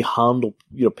 How do we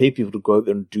pay people to go out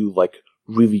there and do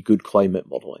really good climate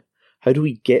modeling? How do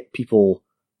we get people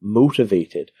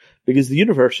motivated? Because the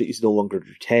universities no longer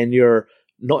do tenure.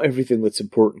 Not everything that's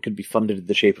important can be funded in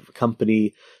the shape of a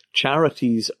company.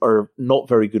 Charities are not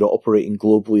very good at operating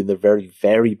globally, and they're very,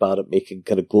 very bad at making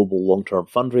kind of global long-term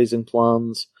fundraising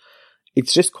plans.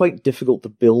 It's just quite difficult to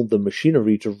build the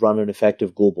machinery to run an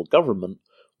effective global government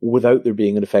without there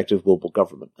being an effective global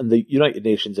government. And the United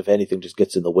Nations, if anything, just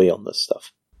gets in the way on this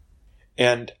stuff.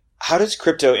 And how does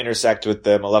crypto intersect with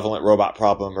the malevolent robot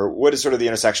problem, or what is sort of the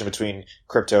intersection between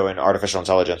crypto and artificial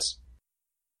intelligence?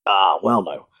 Well,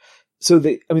 no. So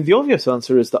the obvious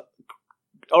answer is that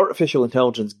artificial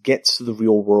intelligence gets to the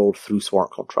real world through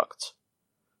smart contracts.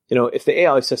 If the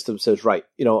AI system says, right,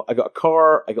 I got a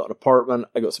car, I got an apartment,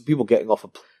 I got some people getting off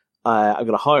I'm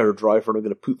going to hire a driver and I'm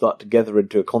going to put that together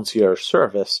into a concierge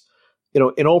service, in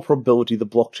all probability, the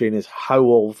blockchain is how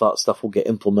all of that stuff will get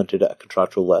implemented at a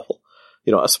contractual level.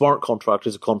 A smart contract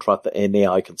is a contract that an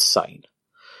AI can sign.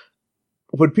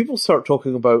 When people start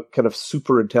talking about kind of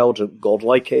super intelligent,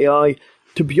 godlike AI,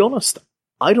 to be honest,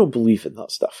 I don't believe in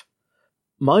that stuff.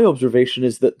 My observation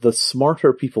is that the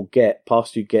smarter people get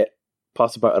past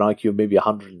about an IQ of maybe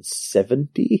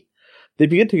 170, they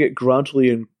begin to get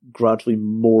gradually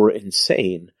more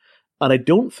insane. And I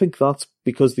don't think that's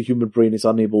because the human brain is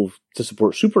unable to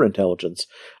support superintelligence.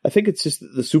 I think it's just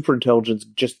that the superintelligence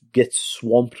just gets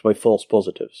swamped by false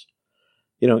positives.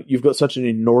 You've got such an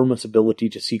enormous ability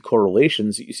to see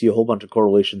correlations that you see a whole bunch of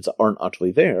correlations that aren't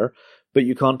actually there, but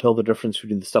you can't tell the difference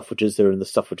between the stuff which is there and the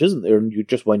stuff which isn't there, and you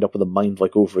just wind up with a mind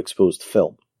like overexposed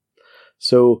film.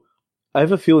 So I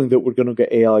have a feeling that we're going to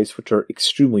get AIs which are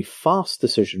extremely fast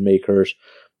decision makers,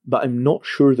 but I'm not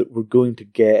sure that we're going to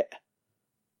get,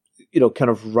 kind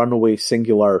of runaway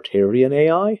singularitarian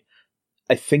AI.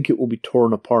 I think it will be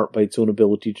torn apart by its own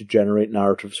ability to generate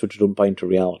narratives which don't bind to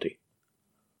reality.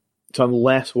 So I'm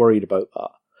less worried about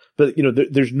that. But,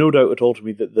 there's no doubt at all to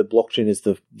me that the blockchain is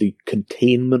the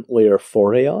containment layer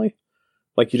for AI.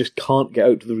 Like, you just can't get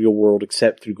out to the real world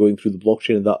except through going through the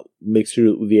blockchain, and that makes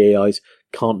sure that the AIs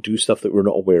can't do stuff that we're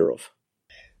not aware of.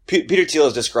 Peter Thiel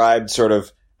has described sort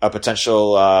of a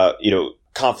potential,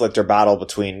 conflict or battle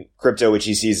between crypto, which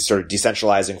he sees as sort of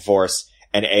decentralizing force,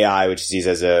 and AI, which he sees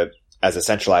as a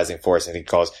centralizing force. I think he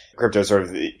calls crypto sort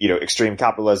of, extreme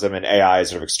capitalism, and AI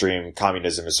sort of extreme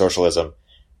communism and socialism.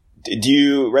 Do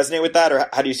you resonate with that, or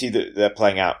how do you see that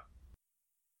playing out?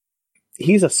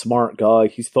 He's a smart guy.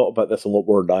 He's thought about this a lot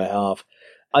more than I have.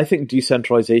 I think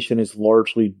decentralization is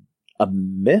largely a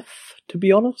myth, to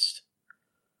be honest.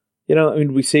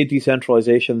 We say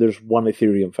decentralization, there's one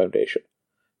Ethereum Foundation.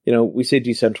 We say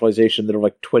decentralization, there are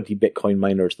like 20 Bitcoin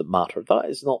miners that matter. That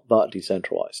is not that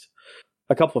decentralized.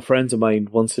 A couple of friends of mine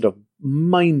once did a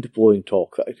mind-blowing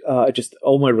talk.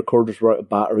 All my recorders were out of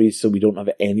batteries, so we don't have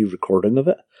any recording of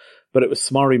it. But it was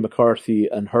Smari McCarthy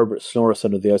and Herbert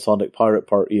Snorrison of the Icelandic Pirate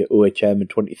Party at OHM in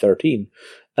 2013.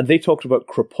 And they talked about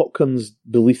Kropotkin's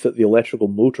belief that the electrical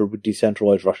motor would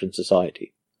decentralize Russian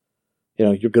society.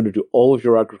 You're going to do all of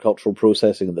your agricultural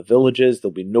processing in the villages.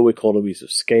 There'll be no economies of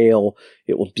scale.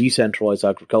 It will decentralize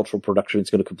agricultural production. It's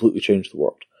going to completely change the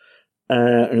world.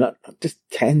 And that just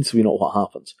tends to be not what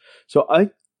happens. So I,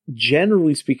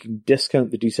 generally speaking, discount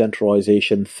the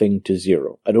decentralization thing to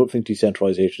zero. I don't think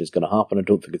decentralization is going to happen. I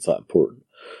don't think it's that important.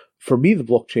 For me, the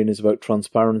blockchain is about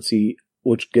transparency,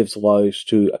 which gives rise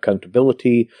to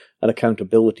accountability, and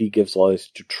accountability gives rise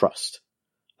to trust.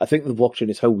 I think the blockchain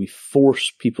is how we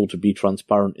force people to be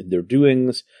transparent in their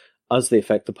doings as they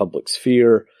affect the public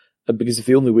sphere. Because if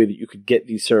the only way that you could get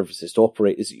these services to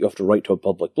operate is that you have to write to a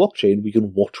public blockchain, we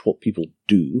can watch what people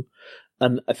do.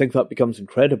 And I think that becomes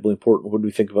incredibly important when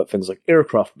we think about things like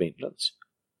aircraft maintenance.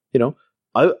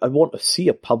 I want to see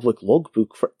a public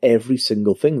logbook for every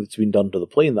single thing that's been done to the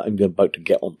plane that I'm about to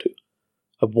get onto.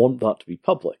 I want that to be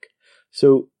public.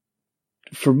 So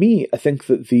for me, I think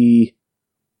that the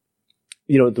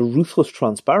ruthless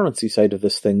transparency side of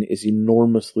this thing is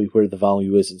enormously where the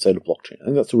value is inside a blockchain. I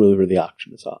think that's really where the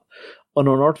action is at. On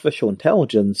artificial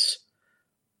intelligence,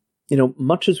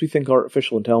 much as we think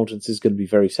artificial intelligence is going to be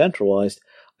very centralized,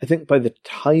 I think by the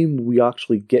time we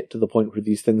actually get to the point where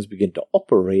these things begin to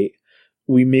operate,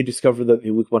 we may discover that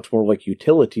they look much more like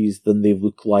utilities than they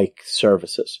look like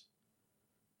services.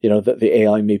 That the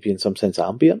AI may be in some sense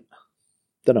ambient.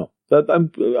 Don't know.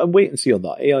 I'm wait and see on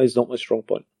that. AI is not my strong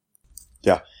point.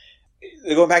 Yeah.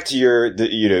 Going back to your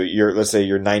let's say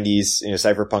your 90s,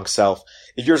 cypherpunk self,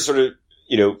 if you're sort of,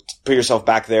 put yourself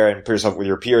back there and put yourself with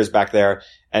your peers back there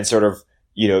and sort of,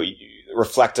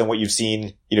 reflect on what you've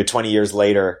seen, 20 years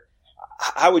later,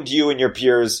 how would you and your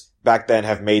peers back then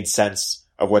have made sense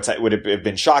of would it have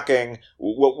been shocking?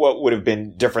 What would have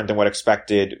been different than what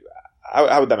expected?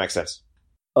 How would that make sense?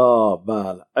 Oh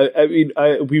man.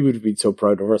 We would have been so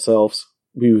proud of ourselves.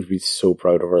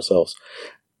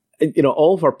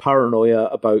 All of our paranoia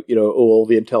about, all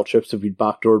the Intel chips have been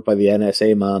backdoored by the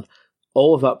NSA, man.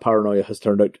 All of that paranoia has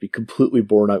turned out to be completely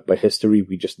borne out by history.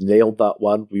 We just nailed that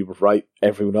one. We were right.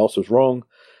 Everyone else was wrong.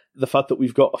 The fact that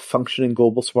we've got a functioning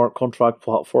global smart contract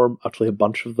platform, actually a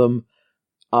bunch of them,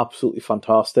 absolutely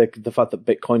fantastic. The fact that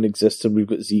Bitcoin exists and we've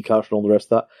got Zcash and all the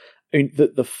rest of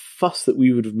that. The fuss that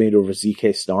we would have made over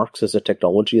ZK snarks as a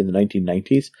technology in the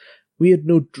 1990s, we had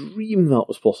no dream that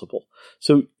was possible.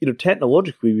 So,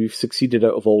 technologically, we've succeeded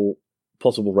out of all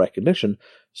possible recognition.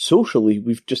 Socially,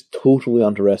 we've just totally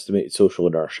underestimated social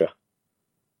inertia.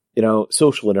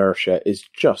 Social inertia is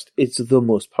it's the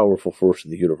most powerful force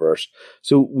in the universe.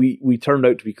 So we turned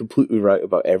out to be completely right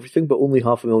about everything, but only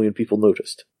 500,000 people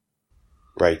noticed.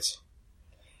 Right.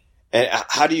 And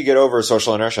how do you get over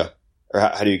social inertia? Or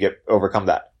how do you overcome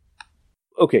that?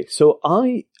 Okay, so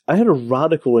I had a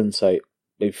radical insight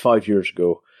maybe 5 years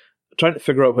ago, trying to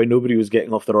figure out why nobody was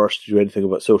getting off their arse to do anything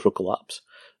about social collapse.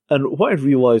 And what I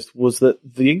realized was that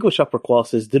the English upper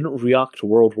classes didn't react to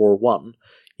World War I,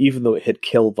 even though it had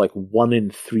killed like 1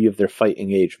 in 3 of their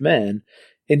fighting age men,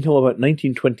 until about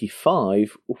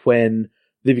 1925, when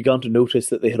they began to notice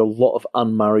that they had a lot of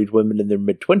unmarried women in their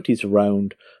mid-20s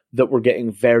around that were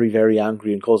getting very, very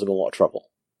angry and causing a lot of trouble.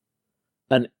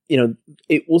 And,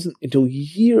 it wasn't until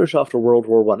years after World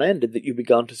War I ended that you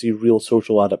began to see real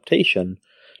social adaptation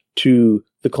to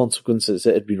the consequences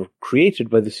that had been created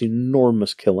by this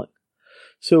enormous killing.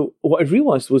 So what I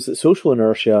realized was that social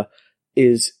inertia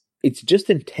it's just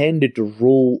intended to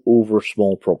roll over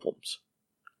small problems.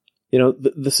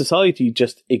 The society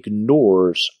just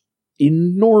ignores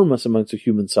enormous amounts of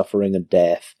human suffering and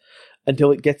death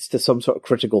until it gets to some sort of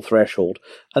critical threshold,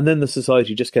 and then the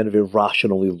society just kind of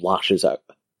irrationally lashes out.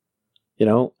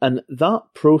 And that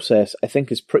process, I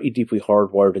think, is pretty deeply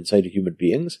hardwired inside of human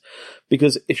beings,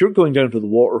 because if you're going down to the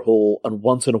water hole and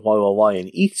once in a while a lion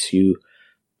eats you,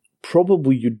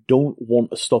 probably you don't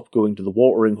want to stop going to the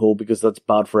watering hole because that's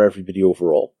bad for everybody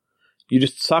overall. You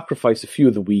just sacrifice a few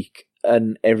of the week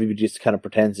and everybody just kind of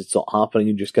pretends it's not happening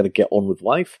and just kind of get on with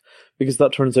life, because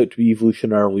that turns out to be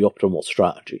evolutionarily optimal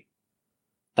strategy.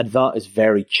 And that is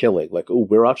very chilling. Like, oh,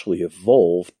 we're actually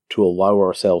evolved to allow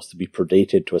ourselves to be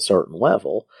predated to a certain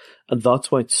level. And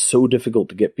that's why it's so difficult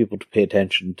to get people to pay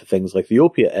attention to things like the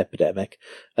opiate epidemic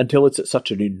until it's at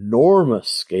such an enormous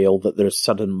scale that there's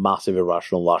sudden massive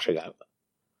irrational lashing out.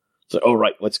 It's like, oh,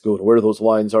 right, let's go to where those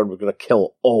lions are and we're going to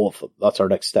kill all of them. That's our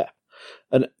next step.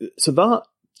 And so that,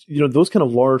 those kind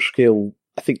of large scale,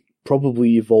 I think,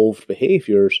 probably evolved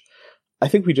behaviors, I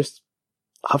think we just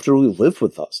have to really live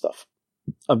with that stuff.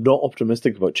 I'm not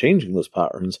optimistic about changing those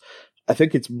patterns. I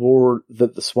think it's more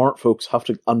that the smart folks have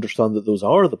to understand that those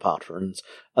are the patterns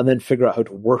and then figure out how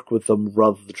to work with them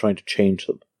rather than trying to change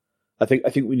them. I think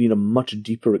we need a much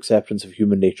deeper acceptance of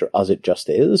human nature as it just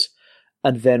is,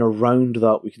 and then around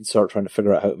that we can start trying to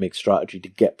figure out how to make strategy to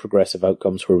get progressive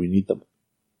outcomes where we need them.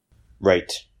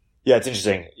 Right. Yeah, it's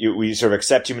interesting. We sort of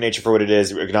accept human nature for what it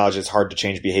is, we acknowledge it's hard to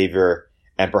change behavior,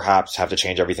 and perhaps have to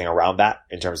change everything around that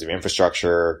in terms of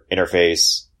infrastructure,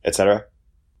 interface, etc.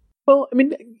 Well, I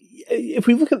mean, if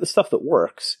we look at the stuff that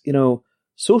works,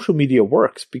 social media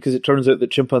works because it turns out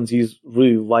that chimpanzees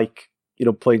really like,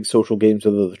 playing social games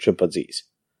with other chimpanzees.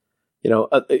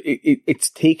 It's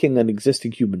taking an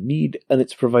existing human need and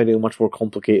it's providing a much more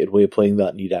complicated way of playing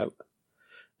that need out.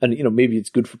 And, maybe it's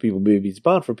good for people, maybe it's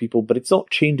bad for people, but it's not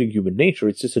changing human nature.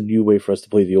 It's just a new way for us to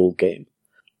play the old game.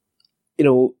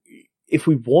 If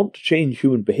we want to change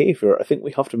human behavior, I think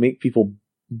we have to make people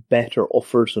better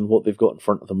offers than what they've got in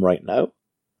front of them right now.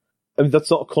 I mean,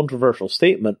 that's not a controversial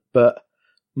statement, but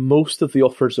most of the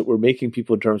offers that we're making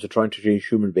people in terms of trying to change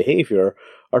human behavior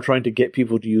are trying to get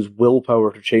people to use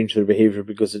willpower to change their behavior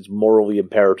because it's morally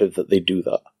imperative that they do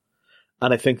that.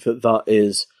 And I think that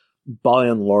is, by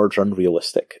and large,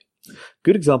 unrealistic.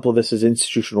 Good example of this is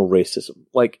institutional racism.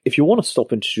 Like, if you want to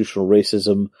stop institutional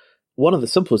racism, one of the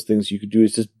simplest things you could do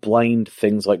is just blind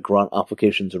things like grant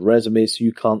applications and resumes so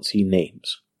you can't see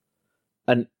names.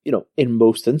 And, in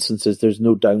most instances, there's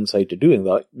no downside to doing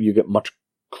that. You get much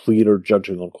clearer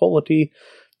judging on quality.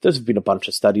 There's been a bunch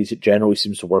of studies. It generally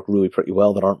seems to work really pretty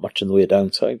well. There aren't much in the way of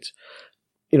downsides.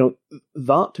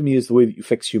 That to me is the way that you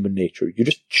fix human nature. You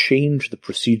just change the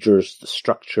procedures, the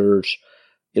structures,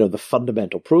 the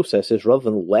fundamental processes, rather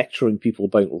than lecturing people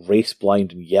about race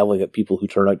blind and yelling at people who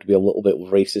turn out to be a little bit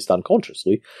racist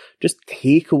unconsciously. Just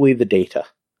take away the data.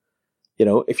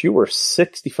 If you were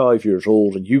 65 years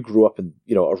old and you grew up in,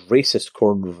 a racist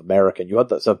corner of America and you had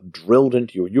that stuff drilled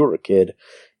into you when you were a kid,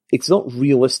 it's not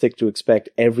realistic to expect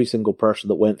every single person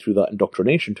that went through that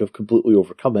indoctrination to have completely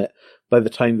overcome it by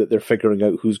the time that they're figuring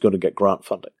out who's going to get grant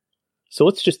funding. So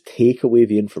let's just take away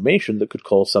the information that could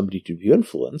cause somebody to be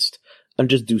influenced and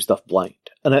just do stuff blind.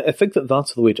 And I think that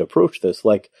that's the way to approach this.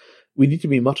 Like, we need to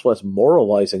be much less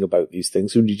moralizing about these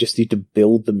things, and we just need to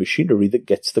build the machinery that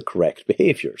gets the correct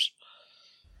behaviors.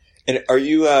 And are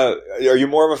you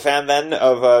more of a fan then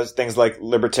of things like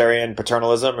libertarian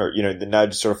paternalism, or the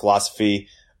nudge sort of philosophy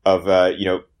of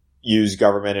use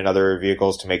government and other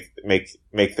vehicles to make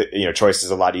the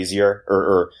choices a lot easier,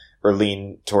 or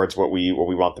lean towards what we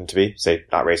want them to be, say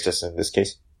not racist in this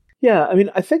case? Yeah, I mean,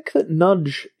 I think that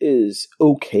nudge is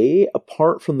okay,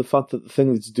 apart from the fact that the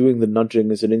thing that's doing the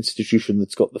nudging is an institution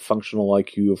that's got the functional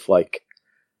IQ of, like,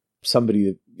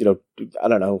 somebody, I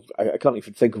don't know, I can't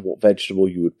even think of what vegetable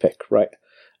you would pick, right?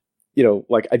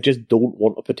 I just don't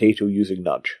want a potato using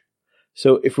nudge.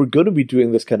 So if we're going to be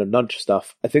doing this kind of nudge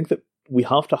stuff, I think that we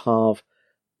have to have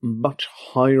much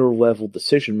higher level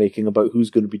decision making about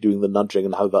who's going to be doing the nudging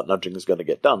and how that nudging is going to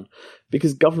get done,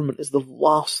 because government is the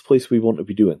last place we want to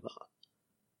be doing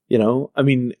that. I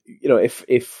mean,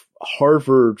 if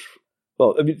Harvard,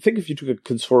 think if you took a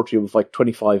consortium of like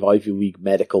 25 Ivy League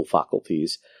medical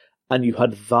faculties and you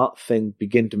had that thing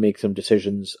begin to make some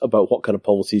decisions about what kind of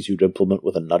policies you'd implement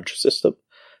with a nudge system,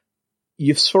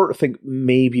 you sort of think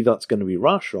maybe that's going to be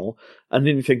rational, and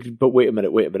then you think, but wait a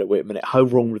minute, how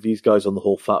wrong were these guys on the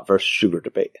whole fat versus sugar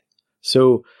debate?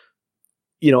 So,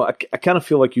 I kind of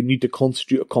feel like you need to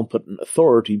constitute a competent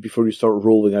authority before you start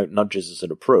rolling out nudges as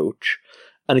an approach,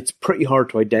 and it's pretty hard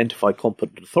to identify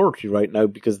competent authority right now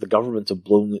because the governments have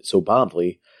blown it so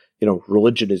badly.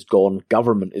 Religion is gone,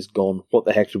 government is gone, what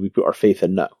the heck do we put our faith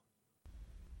in now?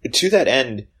 To that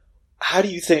end, how do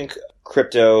you think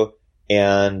crypto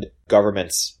and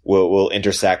governments will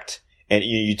intersect? And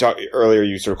you talked earlier,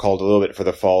 you sort of called a little bit for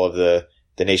the fall of the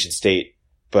the nation state,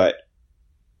 but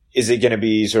is it going to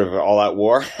be sort of an all-out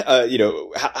war? How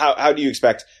do you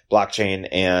expect blockchain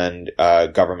and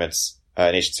governments,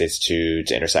 nation states to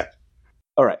intersect?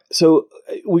 All right, so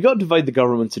we got to divide the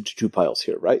governments into two piles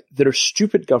here, right? There are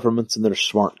stupid governments and there are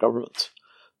smart governments.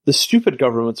 The stupid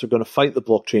governments are going to fight the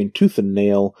blockchain tooth and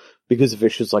nail because of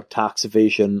issues like tax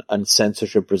evasion and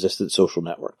censorship-resistant social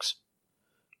networks,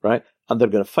 right? And they're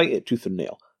going to fight it tooth and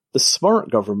nail. The smart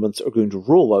governments are going to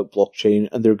roll out blockchain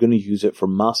and they're going to use it for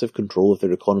massive control of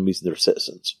their economies and their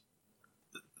citizens.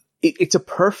 It's a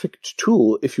perfect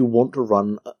tool if you want to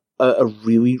run a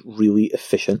really, really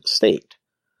efficient state.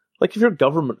 Like if you're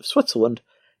government of Switzerland,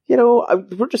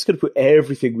 we're just going to put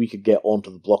everything we could get onto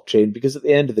the blockchain because at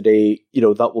the end of the day,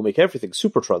 that will make everything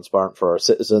super transparent for our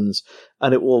citizens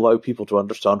and it will allow people to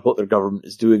understand what their government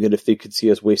is doing, and if they can see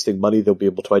us wasting money, they'll be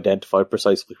able to identify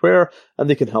precisely where and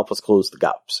they can help us close the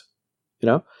gaps.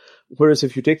 Whereas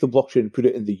if you take the blockchain and put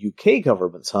it in the UK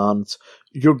government's hands,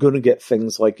 you're going to get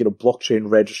things like, blockchain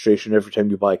registration every time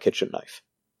you buy a kitchen knife.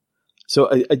 So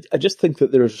I just think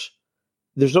that there's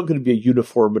not going to be a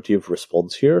uniformity of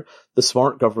response here. The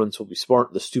smart governments will be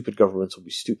smart, the stupid governments will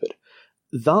be stupid.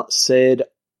 That said,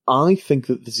 I think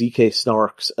that the ZK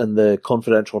snarks and the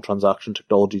confidential transaction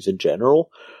technologies in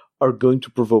general are going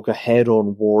to provoke a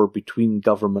head-on war between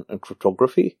government and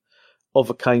cryptography of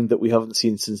a kind that we haven't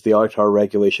seen since the ITAR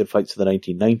regulation fights in the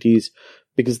 1990s,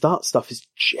 because that stuff is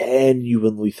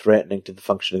genuinely threatening to the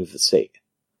functioning of the state.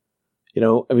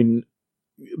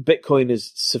 Bitcoin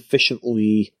is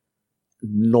sufficiently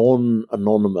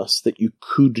non-anonymous that you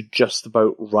could just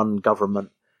about run government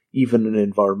even in an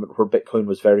environment where Bitcoin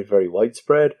was very, very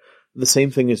widespread. The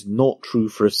same thing is not true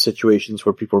for situations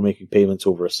where people are making payments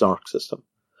over a SNARK system.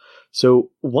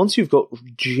 So once you've got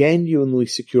genuinely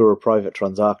secure private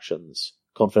transactions,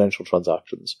 confidential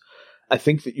transactions, I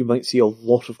think that you might see a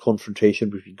lot of confrontation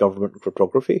between government and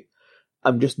cryptography.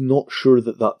 I'm just not sure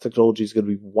that technology is going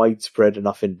to be widespread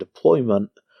enough in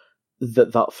deployment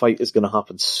that fight is going to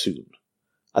happen soon.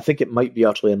 I think it might be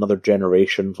actually another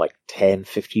generation, like 10,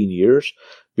 15 years,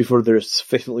 before there's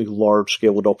sufficiently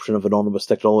large-scale adoption of anonymous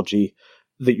technology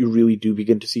that you really do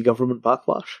begin to see government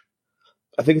backlash.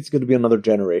 I think it's going to be another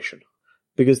generation,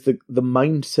 because the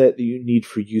mindset that you need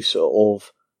for use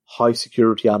of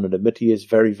high-security anonymity is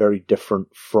very, very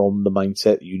different from the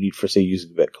mindset that you need for, say,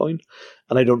 using Bitcoin,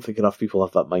 and I don't think enough people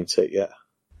have that mindset yet.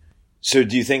 So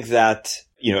do you think that,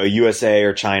 a USA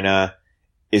or China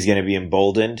is going to be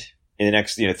emboldened in the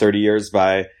next, 30 years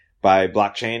by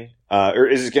blockchain? Or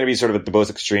is it going to be sort of at the both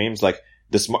extremes? Like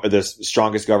the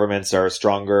strongest governments are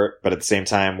stronger, but at the same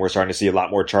time, we're starting to see a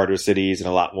lot more charter cities and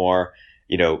a lot more,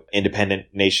 independent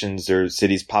nations or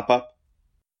cities pop up?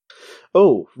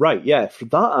 Oh, right. Yeah. From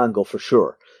that angle, for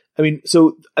sure.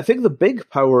 So I think the big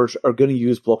powers are going to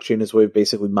use blockchain as a way of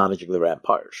basically managing their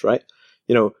empires, right?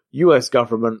 US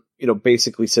government,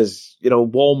 basically says,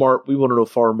 Walmart, we want to know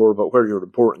far more about where you're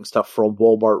importing stuff from.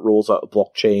 Walmart rolls out a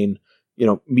blockchain,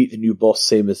 meet the new boss,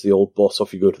 same as the old boss,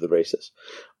 off you go to the races.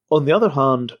 On the other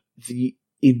hand, the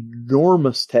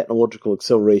enormous technological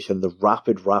acceleration, the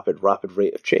rapid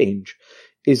rate of change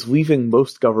is leaving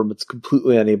most governments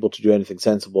completely unable to do anything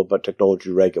sensible about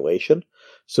technology regulation.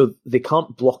 So they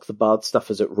can't block the bad stuff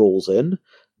as it rolls in,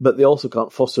 but they also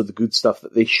can't foster the good stuff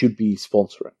that they should be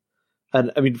sponsoring.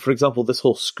 And for example, this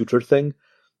whole scooter thing,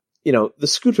 the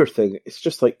scooter thing, it's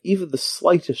just like even the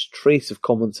slightest trace of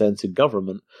common sense in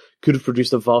government could have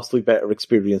produced a vastly better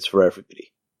experience for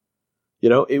everybody.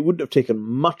 It wouldn't have taken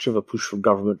much of a push from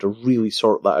government to really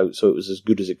sort that out so it was as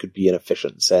good as it could be and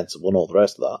efficient and sensible and all the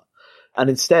rest of that. And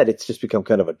instead, it's just become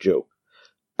kind of a joke.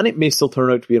 And it may still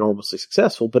turn out to be enormously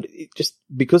successful, but it just,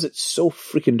 because it's so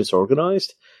freaking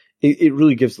disorganized, it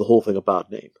really gives the whole thing a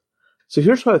bad name. So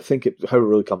here's how I think how it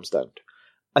really comes down.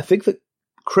 I think that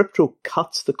crypto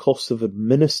cuts the cost of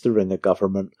administering a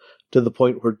government to the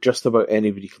point where just about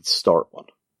anybody can start one.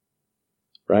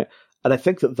 Right? And I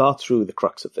think that that's really the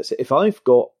crux of this. If I've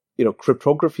got,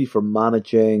 cryptography for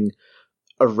managing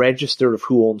a register of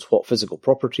who owns what physical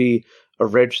property, a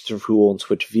register of who owns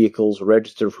which vehicles, a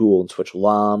register of who owns which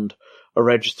land, a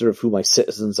register of who my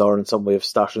citizens are in some way of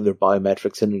stashing their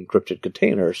biometrics in encrypted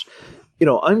containers,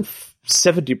 I'm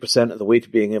 70% of the way to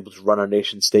being able to run a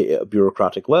nation state at a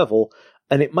bureaucratic level,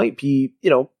 and it might be,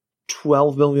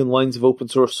 12 million lines of open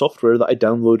source software that I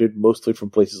downloaded mostly from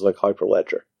places like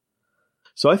Hyperledger.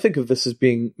 So I think of this as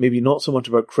being maybe not so much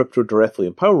about crypto directly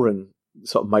empowering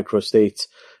sort of microstates,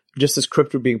 just as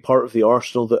crypto being part of the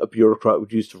arsenal that a bureaucrat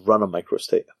would use to run a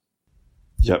microstate.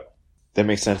 Yep, that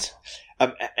makes sense.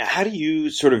 How do you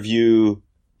sort of view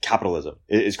capitalism?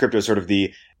 Is crypto sort of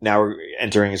now we're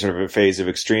entering sort of a phase of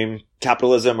extreme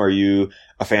capitalism? Are you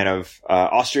a fan of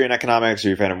Austrian economics? Are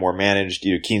you a fan of more managed,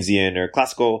 Keynesian or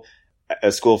classical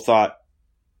school of thought?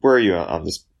 Where are you on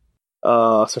this?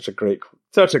 Such a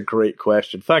great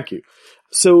question. Thank you.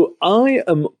 So I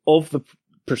am of the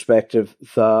perspective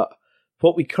that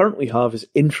what we currently have is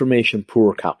information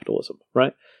poor capitalism,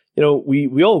 right?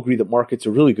 We all agree that markets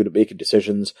are really good at making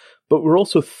decisions, but we're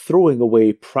also throwing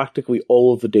away practically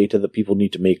all of the data that people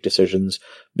need to make decisions,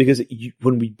 because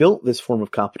when we built this form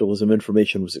of capitalism,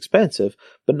 information was expensive,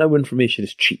 but now information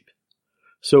is cheap.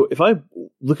 So if I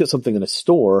look at something in a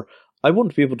store, I want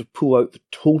to be able to pull out the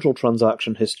total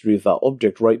transaction history of that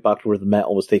object right back to where the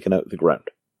metal was taken out of the ground,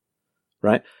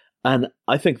 right? And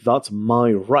I think that's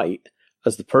my right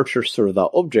as the purchaser of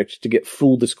that object to get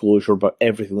full disclosure about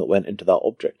everything that went into that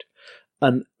object.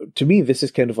 And to me, this is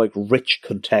kind of like rich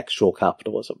contextual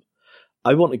capitalism.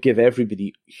 I want to give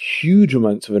everybody huge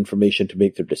amounts of information to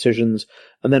make their decisions,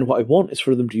 and then what I want is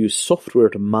for them to use software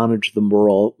to manage the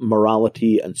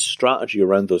morality and strategy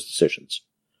around those decisions.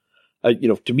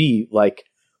 To me,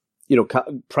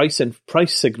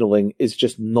 price signaling is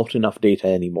just not enough data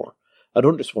anymore. I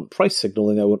don't just want price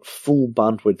signaling, I want full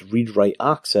bandwidth read-write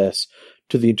access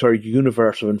to the entire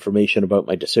universe of information about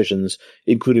my decisions,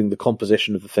 including the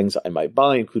composition of the things that I might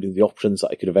buy, including the options that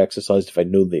I could have exercised if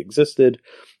I'd known they existed.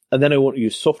 And then I want to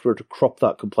use software to crop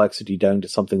that complexity down to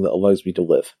something that allows me to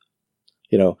live.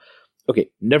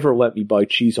 Never let me buy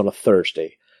cheese on a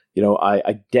Thursday.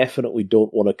 I definitely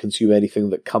don't want to consume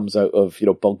anything that comes out of,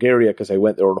 Bulgaria because I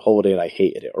went there on holiday and I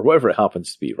hated it, or whatever it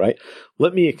happens to be, right?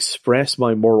 Let me express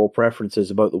my moral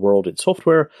preferences about the world in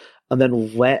software, and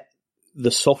then let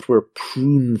the software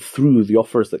prune through the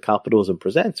offers that capitalism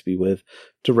presents me with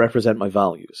to represent my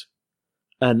values.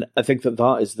 And I think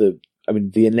that is the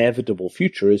inevitable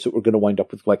future is that we're going to wind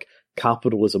up with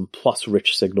capitalism plus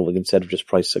rich signaling instead of just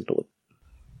price signaling.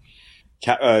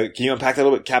 Can you unpack that a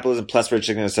little bit? Capitalism plus rich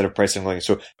signaling instead of price signaling.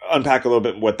 So unpack a little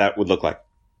bit what that would look like.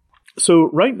 So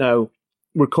right now,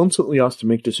 we're constantly asked to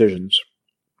make decisions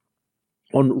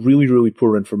on really, really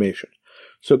poor information.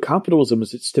 So capitalism,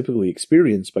 as it's typically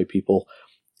experienced by people,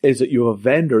 is that you have a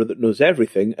vendor that knows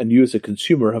everything, and you as a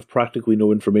consumer have practically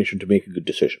no information to make a good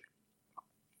decision.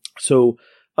 So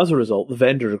as a result, the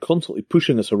vendors are constantly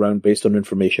pushing us around based on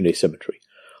information asymmetry.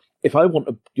 If I want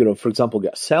to, for example,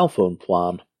 get a cell phone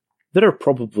plan, there are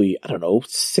probably,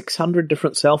 600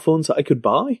 different cell phones that I could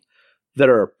buy.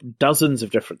 There are dozens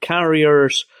of different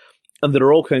carriers, and there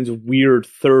are all kinds of weird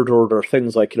third-order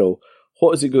things like,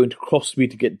 what is it going to cost me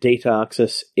to get data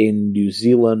access in New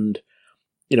Zealand,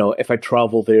 if I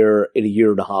travel there in a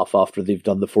year and a half after they've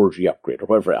done the 4G upgrade, or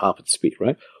whatever it happens to be,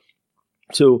 right?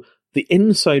 So the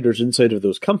insiders inside of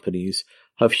those companies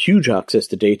have huge access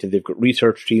to data. They've got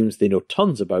research teams. They know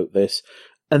tons about this.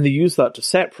 And they use that to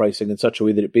set pricing in such a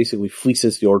way that it basically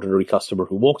fleeces the ordinary customer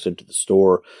who walks into the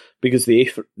store, because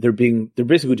they're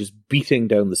basically just beating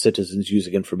down the citizens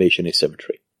using information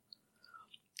asymmetry.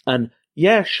 And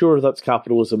yeah, sure, that's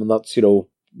capitalism, and that's,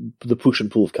 the push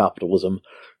and pull of capitalism,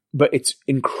 but it's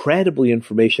incredibly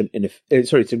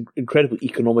it's incredibly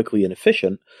economically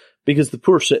inefficient, because the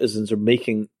poor citizens are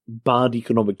making bad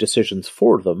economic decisions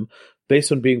for them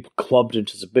based on being clubbed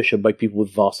into submission by people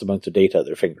with vast amounts of data at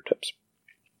their fingertips.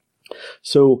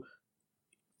 So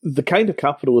the kind of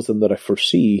capitalism that I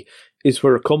foresee is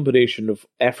where a combination of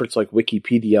efforts like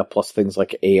Wikipedia plus things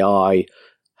like AI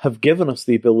have given us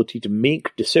the ability to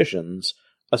make decisions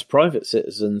as private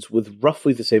citizens with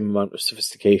roughly the same amount of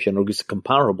sophistication, or at least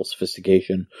comparable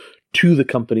sophistication, to the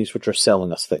companies which are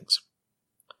selling us things.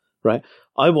 Right?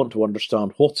 I want to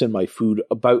understand what's in my food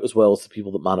about as well as the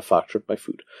people that manufactured my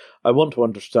food. I want to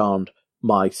understand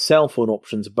my cell phone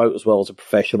options about as well as a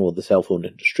professional in the cell phone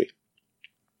industry.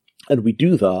 And we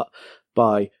do that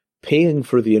by paying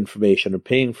for the information and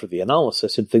paying for the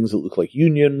analysis in things that look like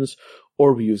unions,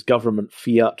 or we use government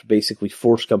fiat to basically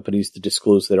force companies to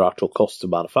disclose their actual costs of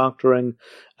manufacturing.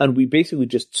 And we basically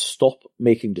just stop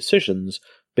making decisions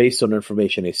based on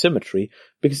information asymmetry,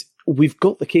 because we've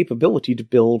got the capability to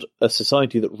build a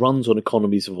society that runs on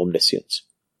economies of omniscience.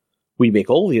 We make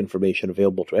all the information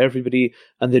available to everybody,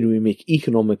 and then we make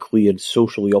economically and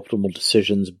socially optimal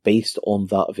decisions based on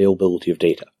that availability of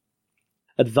data.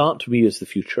 And that, to me, is the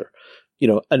future.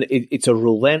 And it's a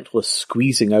relentless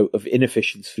squeezing out of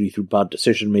inefficiency through bad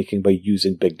decision-making by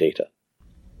using big data.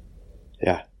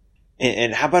 Yeah.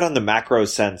 And how about on the macro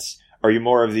sense? Are you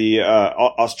more of the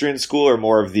Austrian school, or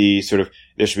more of the sort of,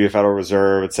 there should be a Federal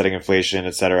Reserve, it's setting inflation,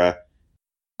 etc.?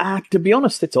 To be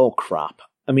honest, it's all crap.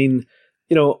 I mean,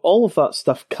 all of that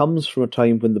stuff comes from a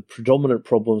time when the predominant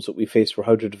problems that we faced were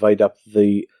how to divide up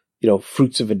the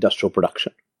fruits of industrial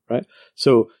production, right?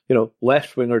 So,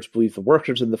 left-wingers believe the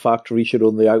workers in the factory should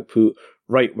own the output.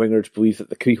 Right-wingers believe that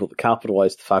the people that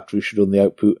capitalise the factory should own the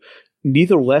output.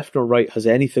 Neither left nor right has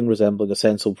anything resembling a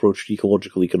sensible approach to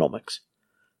ecological economics.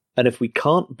 And if we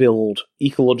can't build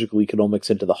ecological economics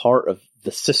into the heart of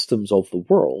the systems of the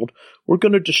world, we're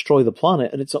going to destroy the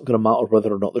planet, and it's not going to matter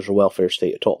whether or not there's a welfare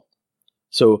state at all.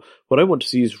 So what I want to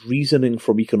see is reasoning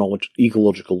from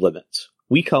ecological limits.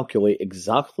 We calculate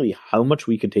exactly how much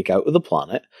we can take out of the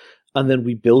planet, and then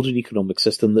we build an economic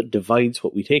system that divides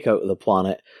what we take out of the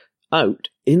planet out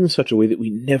in such a way that we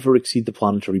never exceed the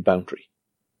planetary boundary.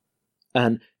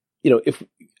 And,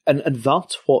 and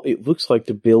that's what it looks like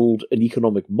to build an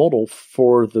economic model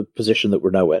for the position that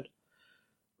we're now in.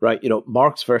 Right?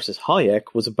 Marx versus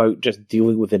Hayek was about just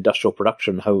dealing with industrial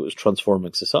production, how it was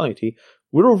transforming society.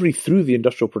 We're already through the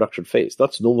industrial production phase.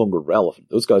 That's no longer relevant.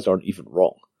 Those guys aren't even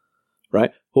wrong.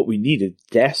 Right? What we needed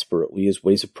desperately is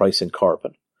ways of pricing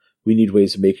carbon. We need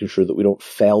ways of making sure that we don't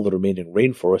fell the remaining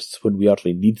rainforests when we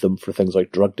actually need them for things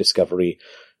like drug discovery,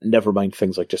 never mind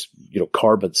things like just,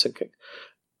 carbon sinking.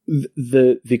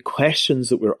 The questions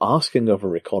that we're asking of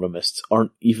our economists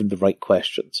aren't even the right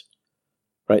questions.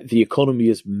 Right? The economy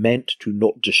is meant to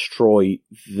not destroy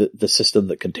the system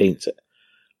that contains it.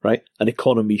 Right? An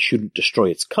economy shouldn't destroy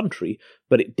its country,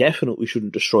 but it definitely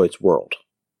shouldn't destroy its world.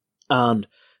 And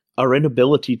our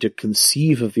inability to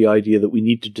conceive of the idea that we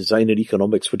need to design an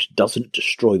economics which doesn't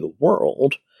destroy the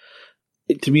world,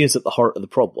 it, to me, is at the heart of the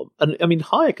problem. And I mean,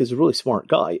 Hayek is a really smart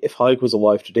guy. If Hayek was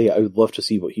alive today, I would love to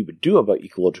see what he would do about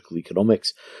ecological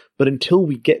economics. But until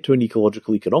we get to an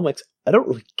ecological economics, I don't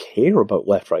really care about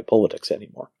left-right politics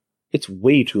anymore. It's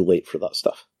way too late for that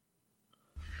stuff.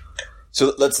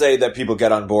 So let's say that people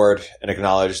get on board and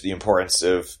acknowledge the importance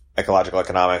of ecological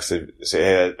economics, and say,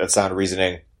 hey, that's sound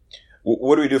reasoning.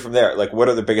 What do we do from there? Like, what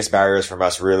are the biggest barriers from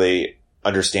us really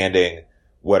understanding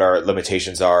what our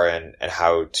limitations are and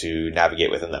how to navigate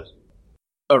within them?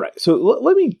 All right. So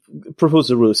let me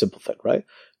propose a really simple thing, right?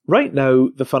 Right now,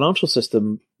 the financial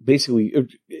system basically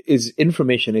is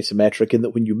information asymmetric in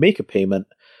that when you make a payment,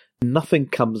 nothing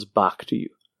comes back to you.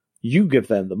 You give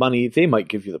them the money, they might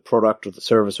give you the product or the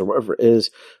service or whatever it is,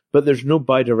 but there's no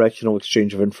bidirectional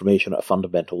exchange of information at a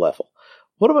fundamental level.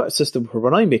 What about a system where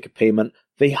when I make a payment,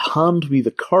 they hand me the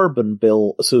carbon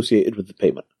bill associated with the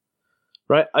payment?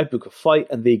 Right? I book a flight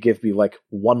and they give me like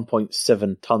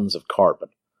 1.7 tons of carbon.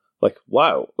 Like,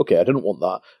 wow, okay, I didn't want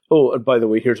that. Oh, and by the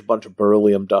way, here's a bunch of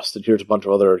beryllium dust and here's a bunch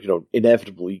of other,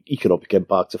 inevitably economic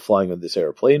impacts of flying on this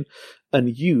airplane.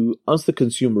 And you, as the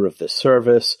consumer of this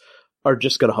service, are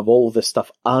just going to have all of this stuff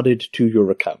added to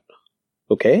your account.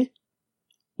 Okay?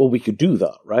 Well, we could do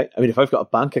that, right? I mean, if I've got a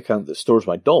bank account that stores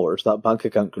my dollars, that bank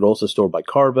account could also store my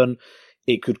carbon.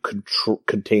 It could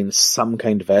contain some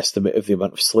kind of estimate of the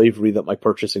amount of slavery that my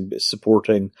purchasing is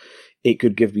supporting. It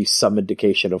could give me some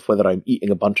indication of whether I'm eating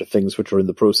a bunch of things which are in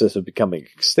the process of becoming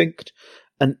extinct.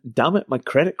 And damn it, my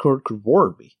credit card could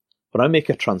warn me. When I make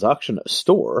a transaction at a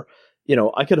store,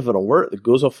 I could have an alert that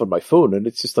goes off on my phone and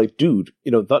it's just like, dude,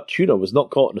 that tuna was not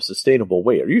caught in a sustainable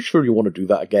way. Are you sure you want to do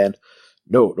that again?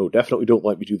 No, definitely don't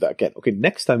let me do that again. Okay,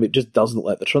 next time it just doesn't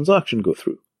let the transaction go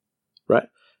through. Right?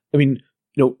 I mean,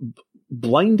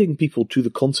 blinding people to the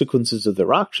consequences of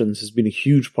their actions has been a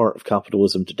huge part of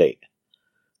capitalism to date.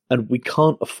 And we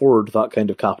can't afford that kind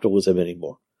of capitalism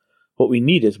anymore. What we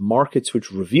need is markets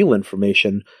which reveal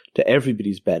information to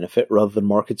everybody's benefit rather than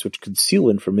markets which conceal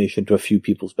information to a few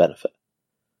people's benefit.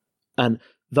 And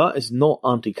that is not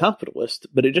anti-capitalist,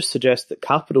 but it just suggests that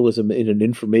capitalism in an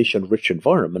information-rich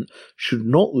environment should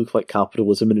not look like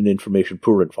capitalism in an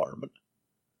information-poor environment.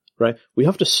 Right? We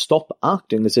have to stop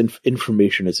acting as if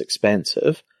information is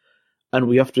expensive, and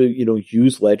we have to,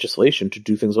 use legislation to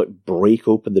do things like break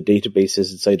open the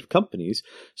databases inside of companies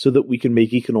so that we can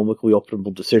make economically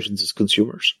optimal decisions as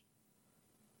consumers.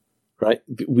 Right?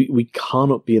 We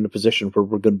cannot be in a position where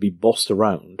we're going to be bossed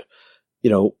around,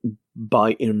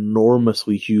 by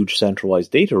enormously huge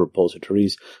centralized data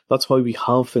repositories. That's why we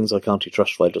have things like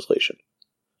antitrust legislation.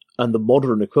 And the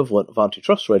modern equivalent of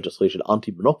antitrust legislation,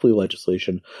 anti-monopoly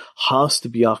legislation, has to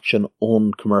be action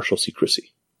on commercial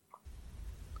secrecy.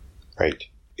 Right.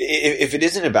 If it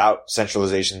isn't about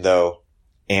centralization, though,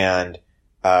 and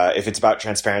if it's about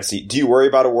transparency, do you worry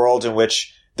about a world in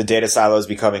which the data silos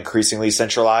become increasingly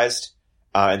centralized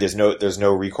and there's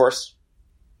no recourse?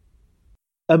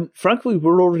 Frankly,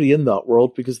 we're already in that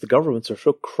world because the governments are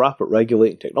so crap at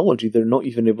regulating technology, they're not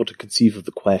even able to conceive of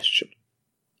the question.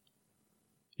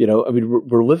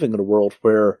 We're living in a world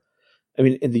where,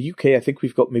 in the UK, I think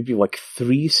we've got maybe like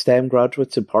 3 STEM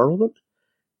graduates in Parliament.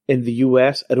 In the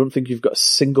US, I don't think you've got a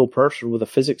single person with a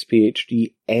physics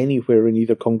PhD anywhere in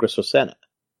either Congress or Senate.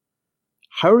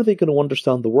 How are they going to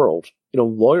understand the world?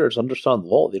 Lawyers understand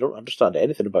law. They don't understand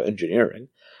anything about engineering.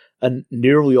 And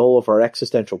nearly all of our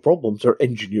existential problems are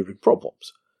engineering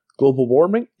problems. Global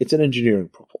warming, it's an engineering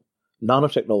problem.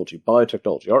 Nanotechnology,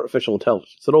 biotechnology, artificial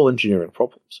intelligence, they're all engineering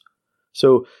problems.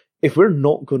 So if we're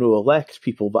not going to elect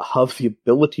people that have the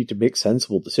ability to make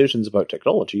sensible decisions about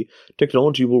technology,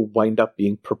 technology will wind up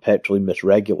being perpetually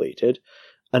misregulated,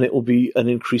 and it will be an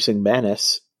increasing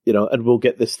menace, and we'll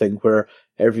get this thing where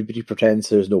everybody pretends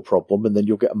there's no problem, and then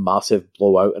you'll get a massive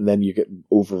blowout, and then you get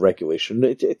over-regulation.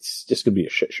 It's just going to be a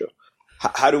shit show.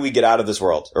 How do we get out of this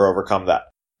world or overcome that?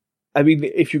 I mean,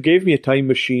 if you gave me a time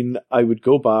machine, I would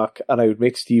go back and I would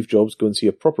make Steve Jobs go and see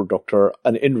a proper doctor,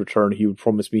 and in return, he would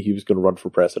promise me he was going to run for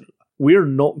president. We're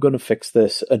not going to fix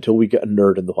this until we get a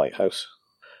nerd in the White House.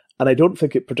 And I don't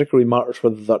think it particularly matters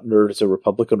whether that nerd is a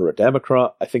Republican or a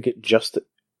Democrat. I think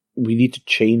we need to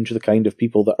change the kind of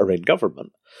people that are in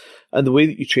government. And the way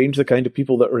that you change the kind of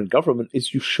people that are in government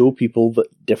is you show people that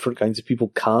different kinds of people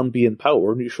can be in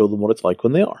power, and you show them what it's like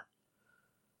when they are.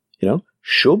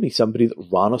 Show me somebody that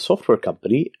ran a software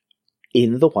company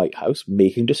in the White House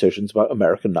making decisions about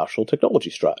American national technology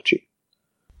strategy.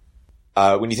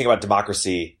 When you think about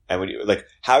democracy, and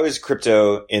how is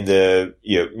crypto in the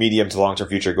medium to long term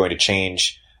future going to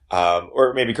change?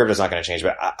 Or maybe crypto's not going to change,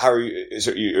 but how are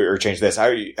you, or change this? How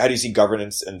do you see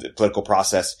governance and the political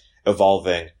process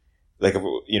evolving?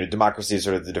 Democracy is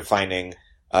sort of the defining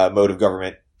mode of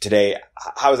government today.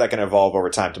 How is that going to evolve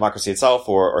over time? Democracy itself,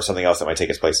 or something else that might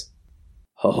take its place?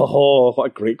 Oh, what a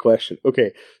great question.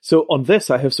 Okay, so on this,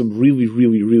 I have some really,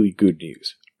 really, really good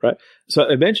news, right? So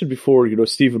I mentioned before,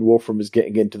 Stephen Wolfram is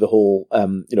getting into the whole,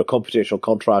 computational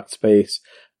contract space,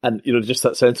 and, just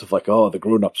that sense of the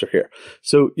grown-ups are here.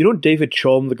 So, David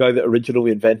Chaum, the guy that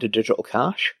originally invented digital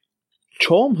cash?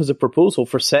 Chaum has a proposal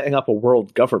for setting up a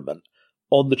world government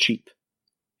on the cheap.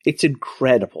 It's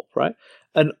incredible, right?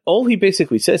 And all he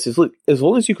basically says is, look, as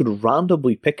long as you could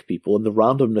randomly pick people, and the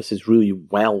randomness is really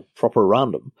proper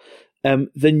random,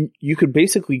 then you could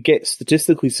basically get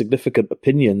statistically significant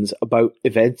opinions about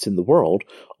events in the world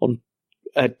on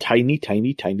tiny,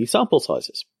 tiny, tiny sample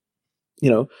sizes.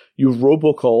 You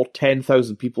robocall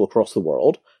 10,000 people across the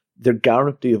world. They're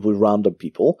guaranteedly random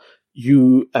people.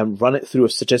 You run it through a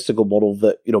statistical model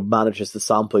that, manages the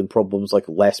sampling problems, like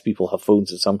less people have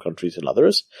phones in some countries than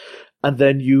others. And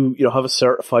then you have a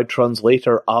certified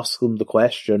translator ask them the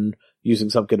question using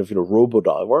some kind of,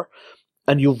 robo-dialer,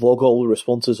 and you log all the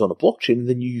responses on a blockchain, and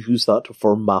then you use that to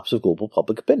form maps of global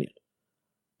public opinion.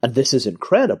 And this is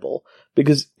incredible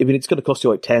because, it's going to cost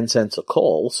you 10 cents a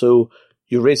call. So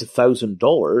you raise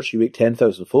 $1,000, you make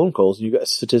 10,000 phone calls, and you get a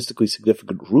statistically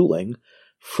significant ruling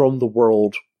from the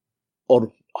world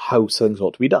on how things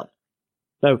ought to be done.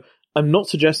 Now, I'm not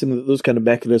suggesting that those kind of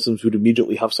mechanisms would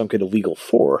immediately have some kind of legal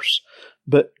force,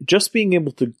 but just being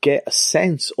able to get a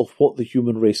sense of what the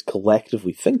human race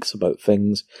collectively thinks about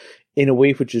things in a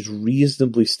way which is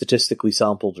reasonably statistically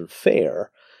sampled and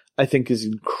fair, I think is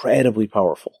incredibly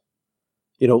powerful.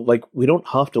 We don't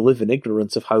have to live in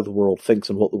ignorance of how the world thinks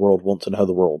and what the world wants and how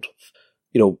the world,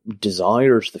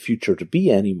 desires the future to be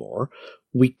anymore.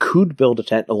 We could build a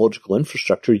technological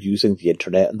infrastructure using the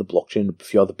internet and the blockchain and a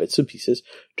few other bits and pieces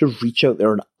to reach out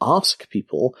there and ask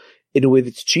people in a way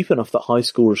that's cheap enough that high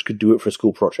schoolers could do it for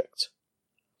school projects.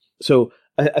 So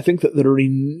I think that there are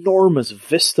enormous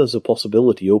vistas of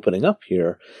possibility opening up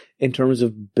here in terms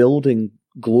of building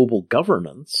global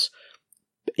governance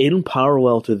in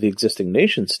parallel to the existing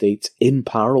nation states, in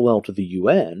parallel to the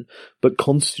UN, but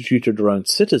constituted around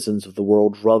citizens of the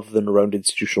world rather than around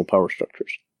institutional power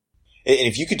structures. And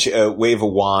if you could wave a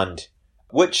wand,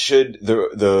 what should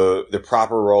the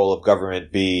proper role of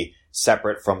government be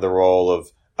separate from the role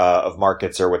of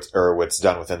markets or what's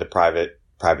done within the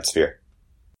private sphere?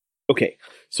 Okay,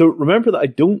 so remember that I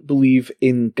don't believe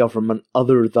in government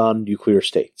other than nuclear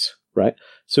states, right?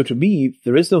 So to me,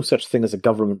 there is no such thing as a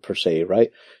government per se,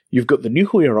 right? You've got the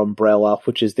nuclear umbrella,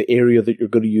 which is the area that you're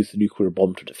going to use the nuclear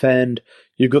bomb to defend.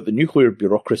 You've got the nuclear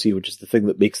bureaucracy, which is the thing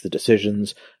that makes the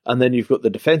decisions. And then you've got the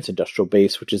defense industrial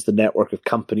base, which is the network of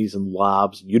companies and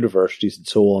labs and universities and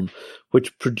so on,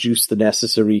 which produce the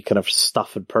necessary kind of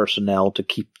stuff and personnel to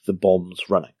keep the bombs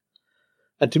running.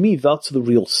 And to me, that's the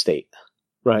real state,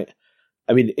 right?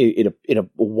 I mean, in a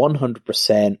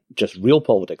 100% just real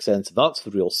politics sense, that's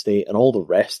the real state, and all the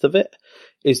rest of it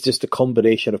is just a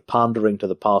combination of pandering to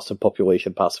the past and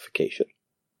population pacification.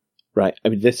 Right? I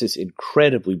mean, this is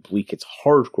incredibly bleak. It's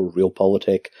hardcore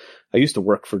realpolitik. I used to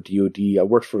work for DoD. I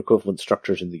worked for equivalent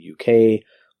structures in the UK.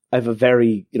 I have a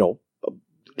very,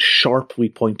 sharply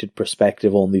pointed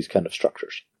perspective on these kind of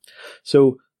structures.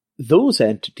 So those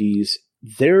entities,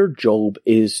 their job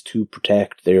is to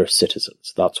protect their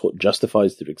citizens. That's what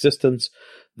justifies their existence.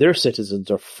 Their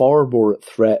citizens are far more at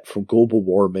threat from global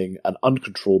warming and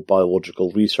uncontrolled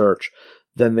biological research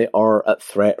than they are at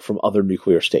threat from other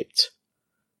nuclear states,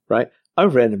 right?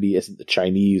 Our enemy isn't the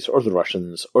Chinese or the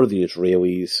Russians or the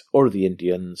Israelis or the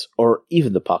Indians or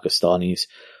even the Pakistanis,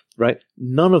 right?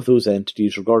 None of those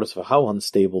entities, regardless of how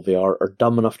unstable they are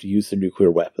dumb enough to use their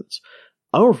nuclear weapons.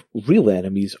 Our real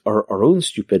enemies are our own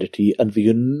stupidity and the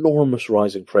enormous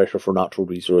rising pressure for natural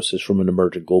resources from an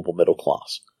emerging global middle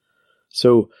class.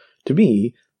 So, to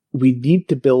me, we need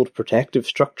to build protective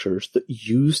structures that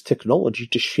use technology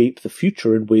to shape the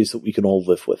future in ways that we can all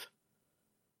live with.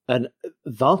 And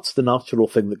that's the natural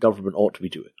thing that government ought to be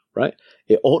doing, right?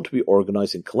 It ought to be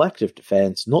organising collective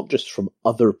defence, not just from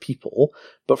other people,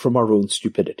 but from our own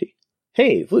stupidity.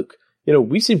 Hey, look,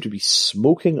 we seem to be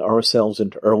smoking ourselves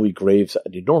into early graves at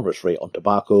an enormous rate on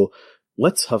tobacco.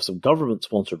 Let's have some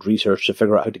government-sponsored research to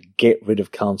figure out how to get rid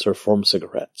of cancer from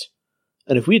cigarettes.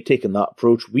 And if we had taken that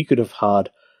approach, we could have had,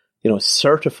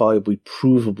 certifiably,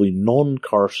 provably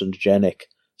non-carcinogenic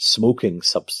smoking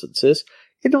substances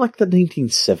in like the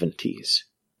 1970s.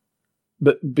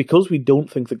 But because we don't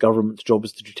think the government's job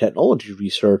is to do technology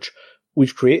research,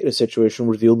 we've created a situation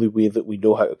where the only way that we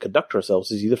know how to conduct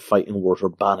ourselves is either fighting wars or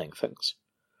banning things.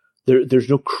 There's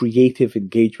no creative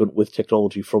engagement with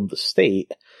technology from the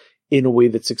state in a way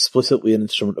that's explicitly an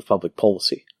instrument of public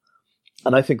policy.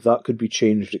 And I think that could be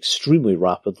changed extremely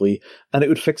rapidly, and it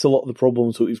would fix a lot of the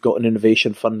problems that we've got in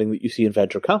innovation funding that you see in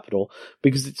venture capital,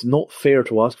 because it's not fair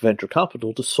to ask venture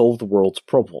capital to solve the world's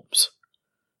problems.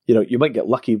 You might get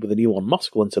lucky with an Elon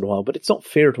Musk once in a while, but it's not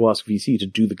fair to ask VC to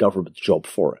do the government's job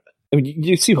for it. I mean,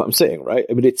 you see what I'm saying, right?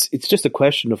 I mean, it's just a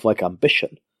question of,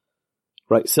 ambition,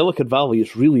 right? Silicon Valley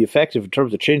is really effective in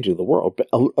terms of changing the world, but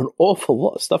an awful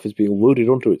lot of stuff is being loaded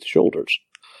onto its shoulders.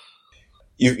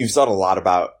 You've thought a lot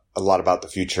about the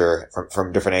future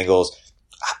from different angles.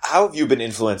 How have you been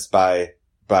influenced by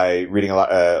reading a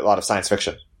lot of science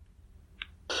fiction?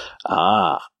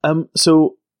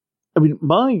 So, I mean,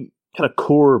 my kind of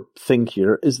core thing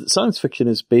here is that science fiction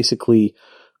is basically,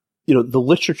 the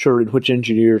literature in which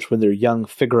engineers, when they're young,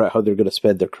 figure out how they're going to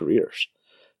spend their careers.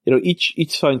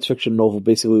 Each science fiction novel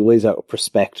basically lays out a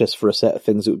prospectus for a set of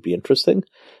things that would be interesting,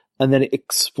 and then it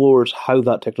explores how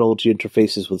that technology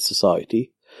interfaces with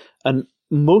society. And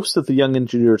most of the young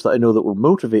engineers that I know that were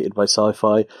motivated by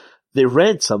sci-fi, they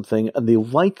read something and they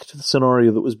liked the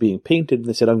scenario that was being painted, and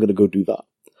they said, I'm going to go do that.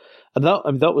 And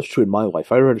that was true in my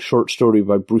life. I read a short story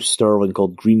by Bruce Sterling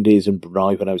called Green Days in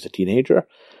Brunei when I was a teenager.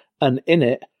 And in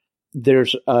it,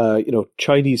 there's a,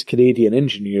 Chinese-Canadian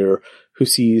engineer who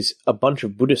sees a bunch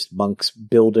of Buddhist monks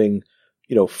building,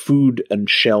 food and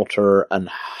shelter and,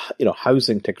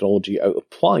 housing technology out of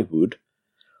plywood,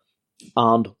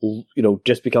 and,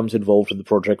 just becomes involved in the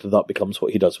project, and that becomes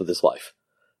what he does with his life.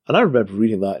 And I remember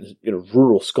reading that in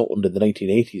rural Scotland in the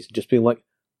 1980s and just being like,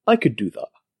 I could do that.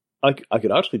 I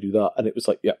could actually do that. And it was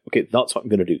like, yeah, okay, that's what I'm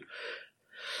going to do.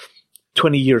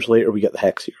 20 years later, we get the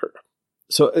Hexier.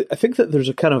 So I think that there's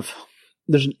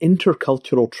an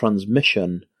intercultural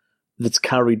transmission that's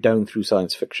carried down through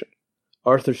science fiction.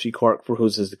 Arthur C. Clarke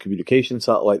proposes the communication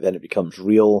satellite, then it becomes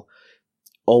real.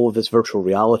 All of this virtual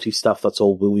reality stuff, that's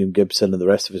all William Gibson and the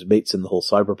rest of his mates in the whole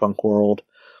cyberpunk world.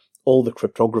 All the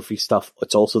cryptography stuff,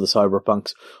 it's also the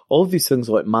cyberpunks. All of these things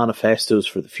are like manifestos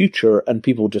for the future, and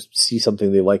people just see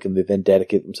something they like and they then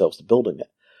dedicate themselves to building it.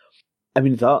 I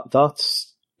mean,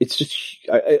 it's just,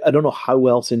 I don't know how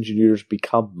else engineers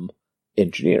become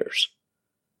engineers.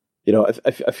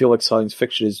 I feel like science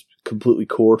fiction is completely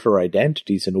core to our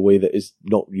identities in a way that is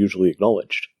not usually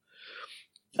acknowledged.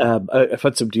 I've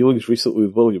had some dealings recently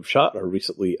with William Shatner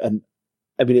recently, and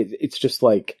I mean, it's just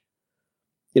like,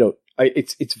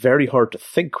 it's very hard to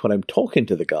think when I'm talking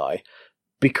to the guy,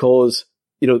 because,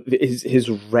 his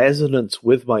resonance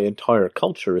with my entire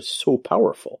culture is so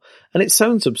powerful. And it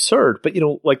sounds absurd, but,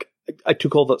 I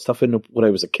took all that stuff in when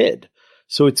I was a kid.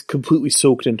 So it's completely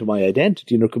soaked into my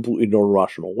identity in a completely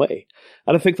non-rational way.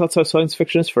 And I think that's how science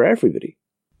fiction is for everybody.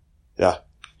 Yeah.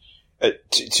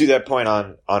 To that point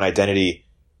on identity,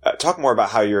 talk more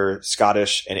about how your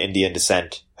Scottish and Indian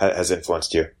descent has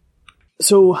influenced you.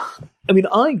 So, I mean,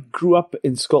 I grew up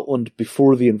in Scotland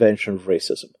before the invention of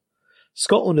racism.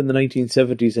 Scotland in the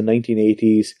 1970s and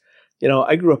 1980s,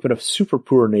 I grew up in a super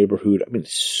poor neighborhood. I mean,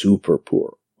 super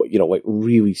poor, like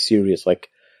really serious, like,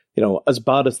 as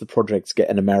bad as the projects get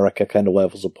in America kind of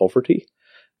levels of poverty.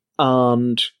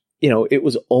 And, it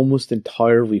was almost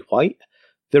entirely white.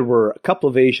 There were a couple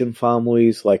of Asian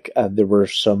families, there were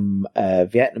some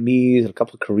Vietnamese, a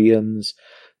couple of Koreans.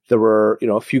 There were,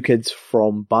 a few kids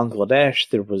from Bangladesh.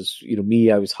 There was,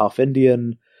 me, I was half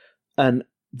Indian. And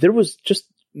there was just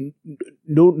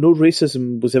no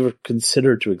racism was ever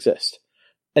considered to exist.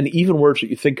 And even words that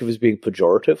you think of as being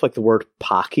pejorative, like the word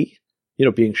Paki,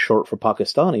 being short for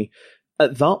Pakistani,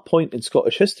 at that point in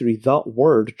Scottish history, that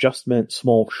word just meant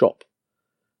small shop.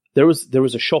 There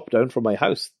was a shop down from my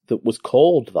house that was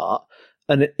called that,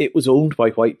 and it was owned by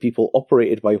white people,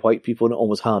 operated by white people, and it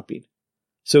always had been.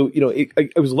 So,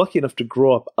 I was lucky enough to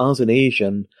grow up as an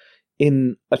Asian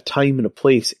in a time and a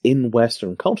place in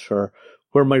Western culture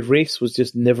where my race was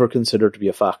just never considered to be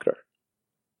a factor.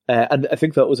 And I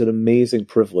think that was an amazing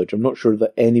privilege. I'm not sure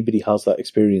that anybody has that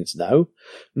experience now.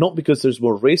 Not because there's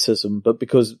more racism, but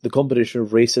because the combination of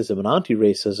racism and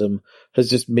anti-racism has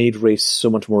just made race so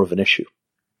much more of an issue.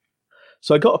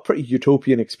 So I got a pretty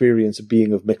utopian experience of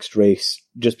being of mixed race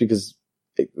just because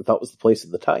that was the place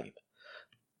at the time.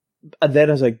 And then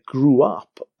as I grew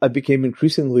up, I became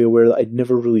increasingly aware that I'd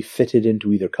never really fitted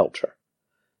into either culture.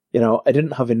 I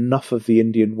didn't have enough of the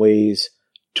Indian ways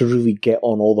to really get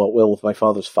on all that well with my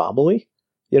father's family.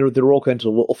 There were all kinds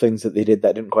of little things that they did that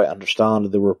I didn't quite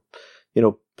understand. There were,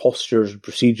 postures and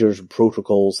procedures and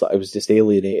protocols that I was just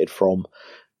alienated from.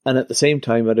 And at the same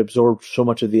time, I'd absorbed so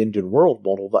much of the Indian world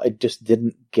model that I just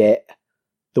didn't get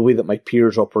the way that my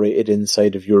peers operated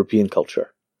inside of European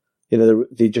culture.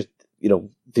 They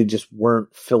just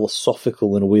weren't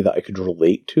philosophical in a way that I could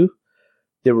relate to.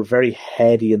 They were very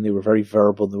heady and they were very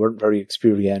verbal and they weren't very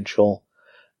experiential.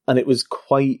 And it was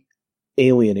quite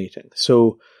alienating.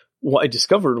 So what I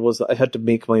discovered was that I had to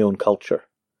make my own culture.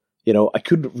 I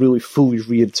couldn't really fully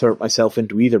reinsert myself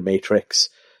into either matrix.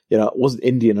 I wasn't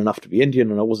Indian enough to be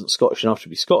Indian and I wasn't Scottish enough to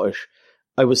be Scottish.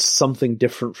 I was something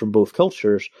different from both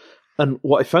cultures. And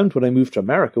what I found when I moved to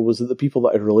America was that the people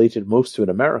that I related most to in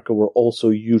America were also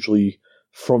usually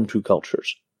from two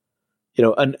cultures.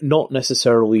 And not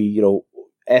necessarily,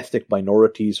 ethnic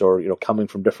minorities or, coming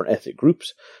from different ethnic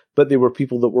groups, but they were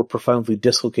people that were profoundly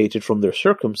dislocated from their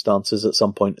circumstances at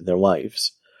some point in their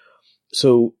lives.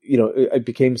 So, I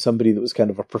became somebody that was kind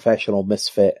of a professional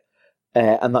misfit,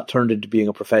 and that turned into being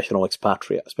a professional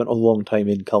expatriate. I spent a long time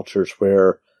in cultures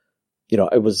where,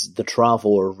 I was the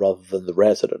traveler rather than the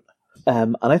resident.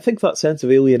 And I think that sense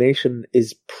of alienation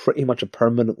is pretty much a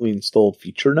permanently installed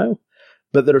feature now,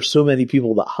 but there are so many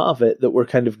people that have it that we're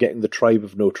kind of getting the tribe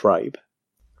of no tribe.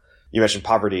 You mentioned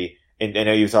poverty, and I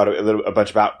know you thought a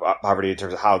bunch about poverty in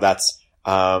terms of how that's,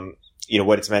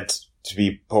 what it's meant to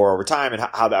be poor over time, and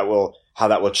how that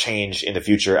will change in the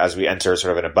future as we enter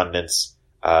sort of an abundance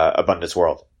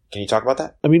world. Can you talk about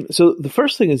that? I mean, so the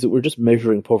first thing is that we're just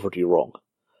measuring poverty wrong.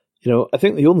 I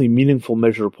think the only meaningful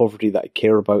measure of poverty that I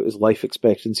care about is life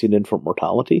expectancy and infant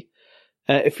mortality.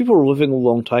 If people are living a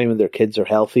long time and their kids are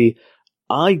healthy,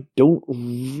 I don't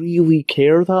really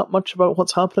care that much about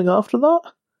what's happening after that.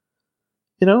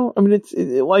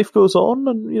 Life goes on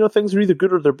and, things are either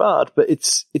good or they're bad, but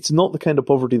it's not the kind of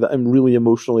poverty that I'm really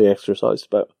emotionally exercised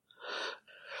about.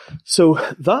 So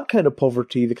that kind of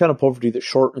poverty, the kind of poverty that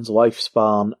shortens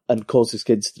lifespan and causes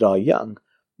kids to die young,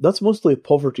 that's mostly a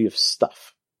poverty of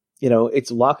stuff. It's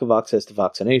lack of access to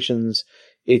vaccinations,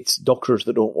 it's doctors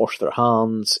that don't wash their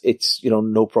hands, it's,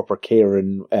 no proper care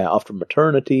after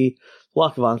maternity,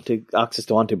 lack of access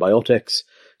to antibiotics,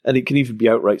 and it can even be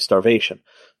outright starvation.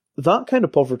 That kind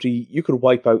of poverty you could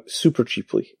wipe out super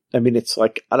cheaply. I mean, it's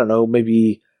like, I don't know,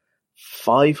 maybe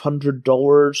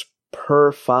 $500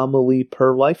 per family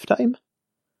per lifetime.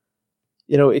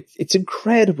 It's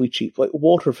incredibly cheap. Like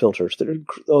water filters,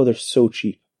 they're so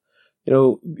cheap.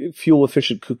 Fuel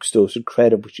efficient cook stoves,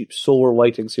 incredibly cheap. Solar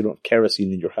lighting so you don't have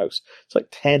kerosene in your house. It's like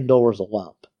 $10 a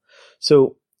lamp.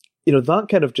 So, that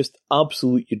kind of just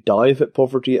absolute you die of it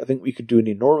poverty, I think we could do an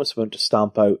enormous amount to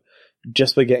stamp out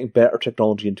just by getting better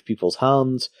technology into people's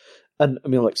hands. And I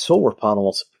mean, like solar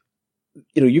panels,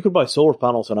 you could buy solar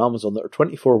panels on Amazon that are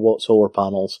 24-watt solar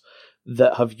panels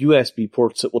that have USB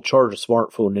ports that will charge a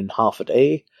smartphone in half a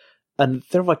day, and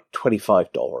they're like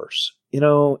 $25.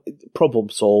 Problem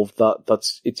solved.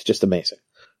 It's just amazing.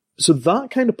 So that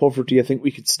kind of poverty, I think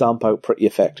we could stamp out pretty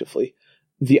effectively.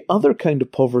 The other kind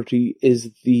of poverty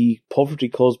is the poverty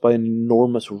caused by an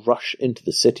enormous rush into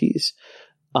the cities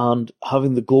and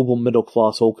having the global middle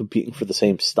class all competing for the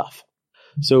same stuff.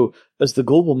 So as the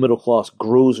global middle class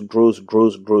grows and grows and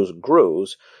grows and grows and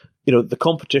grows, the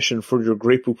competition for your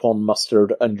Grey Poupon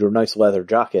mustard and your nice leather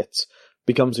jackets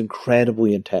becomes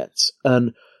incredibly intense.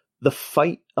 And the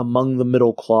fight among the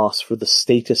middle class for the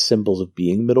status symbols of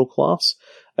being middle class,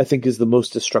 I think, is the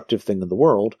most destructive thing in the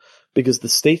world, because the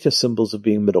status symbols of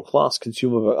being middle class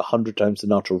consume about 100 times the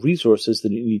natural resources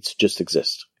that it needs to just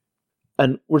exist.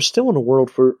 And we're still in a world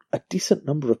where a decent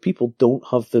number of people don't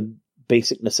have the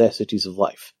basic necessities of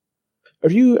life. Are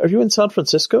you in San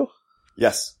Francisco?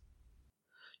 Yes.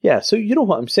 Yeah, so you know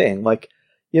what I'm saying. Like,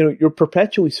 you know, you're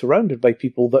perpetually surrounded by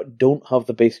people that don't have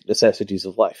the basic necessities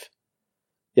of life.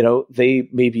 You know, they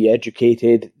may be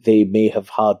educated, they may have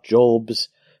had jobs,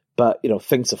 but, you know,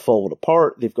 things have fallen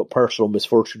apart, they've got personal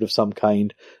misfortune of some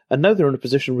kind, and now they're in a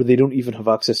position where they don't even have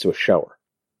access to a shower.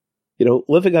 You know,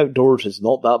 living outdoors is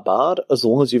not that bad as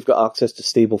long as you've got access to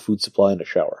stable food supply and a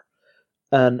shower.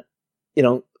 And, you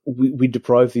know, we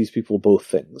deprive these people of both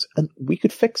things, and we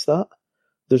could fix that.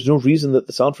 There's no reason that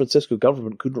the San Francisco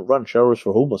government couldn't run showers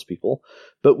for homeless people,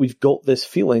 but we've got this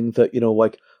feeling that, you know,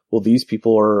 like, well, these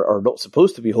people are not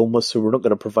supposed to be homeless, so we're not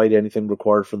going to provide anything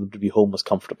required for them to be homeless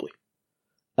comfortably.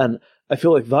 And I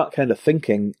feel like that kind of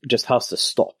thinking just has to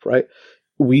stop, right?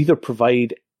 We either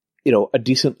provide, you know, a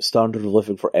decent standard of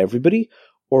living for everybody,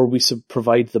 or we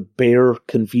provide the bare,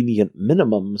 convenient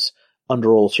minimums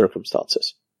under all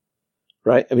circumstances,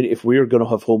 right? I mean, if we're going to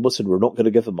have homeless and we're not going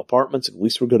to give them apartments, at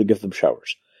least we're going to give them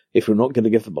showers. If we're not going to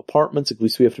give them apartments, at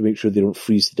least we have to make sure they don't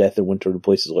freeze to death in winter in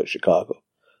places like Chicago.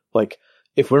 Like,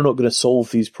 if we're not going to solve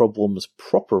these problems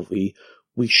properly,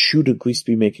 we should at least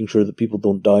be making sure that people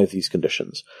don't die of these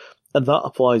conditions. And that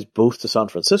applies both to San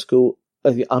Francisco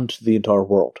and to the entire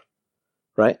world,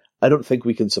 right? I don't think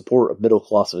we can support a middle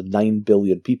class of 9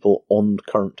 billion people on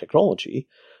current technology,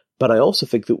 but I also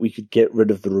think that we could get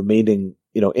rid of the remaining,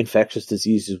 you know, infectious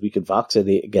diseases we could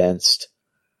vaccinate against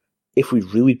if we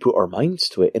really put our minds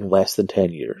to it in less than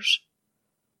 10 years.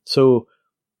 So,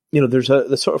 you know, there's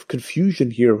sort of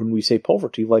confusion here when we say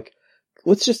poverty. Like,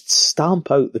 let's just stamp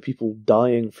out the people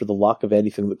dying for the lack of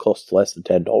anything that costs less than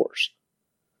 $10.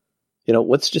 You know,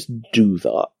 let's just do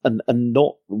that and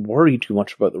not worry too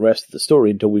much about the rest of the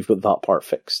story until we've got that part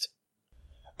fixed.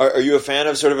 Are you a fan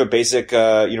of sort of a basic,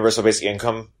 universal basic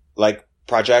income like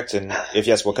project? And if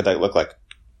yes, what could that look like?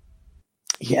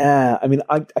 Yeah, I mean,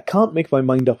 I can't make my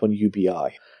mind up on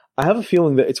UBI. I have a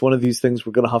feeling that it's one of these things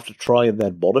we're going to have to try and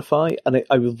then modify, and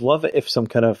I would love it if some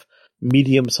kind of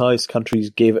medium-sized countries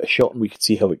gave it a shot and we could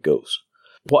see how it goes.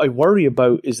 What I worry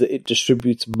about is that it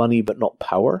distributes money but not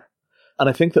power, and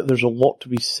I think that there's a lot to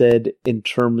be said in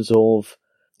terms of,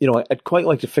 you know, I'd quite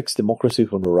like to fix democracy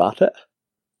when we're at it.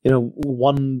 You know,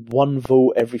 one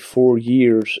vote every 4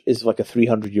 years is like a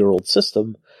 300-year-old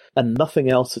system, and nothing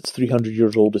else that's 300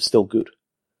 years old is still good.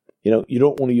 You know, you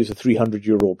don't want to use a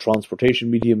 300-year-old transportation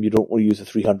medium. You don't want to use a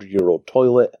 300-year-old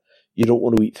toilet. You don't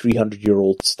want to eat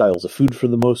 300-year-old styles of food for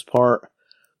the most part.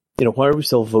 You know, why are we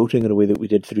still voting in a way that we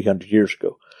did 300 years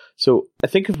ago? So I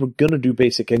think if we're going to do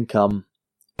basic income,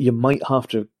 you might have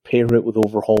to pair it with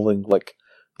overhauling, like,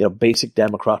 you know, basic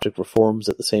democratic reforms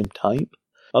at the same time.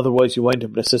 Otherwise, you wind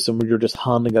up in a system where you're just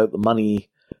handing out the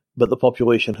money, but the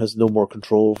population has no more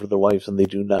control over their lives than they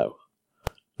do now.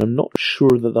 I'm not sure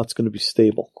that that's going to be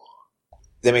stable.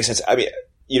 That makes sense. I mean,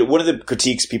 you know, one of the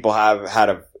critiques people have had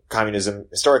of communism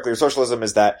historically or socialism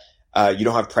is that you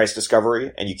don't have price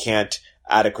discovery and you can't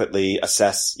adequately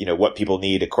assess, you know, what people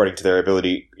need according to their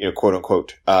ability, you know, quote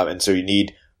unquote. And so you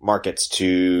need markets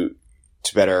to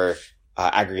better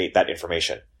aggregate that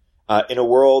information. In a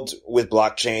world with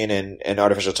blockchain and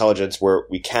artificial intelligence where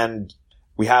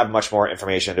we have much more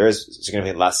information, there is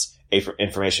significantly less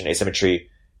information asymmetry.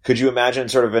 Could you imagine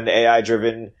sort of an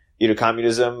AI-driven, you know,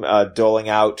 communism, doling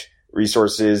out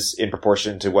resources in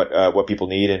proportion to what people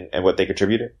need and what they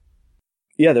contribute?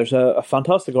 Yeah, there's a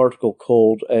fantastic article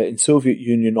called In Soviet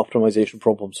Union Optimization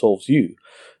Problem Solves You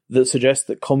that suggests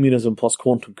that communism plus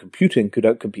quantum computing could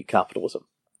outcompete capitalism.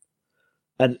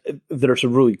 And there are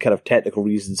some really kind of technical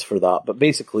reasons for that, but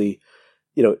basically,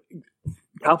 you know,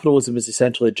 capitalism is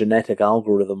essentially a genetic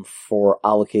algorithm for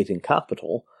allocating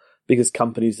capital, because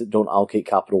companies that don't allocate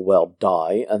capital well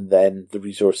die, and then the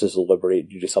resources will liberate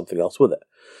and you do something else with it.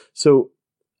 So,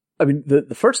 I mean,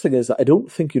 the first thing is that I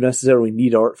don't think you necessarily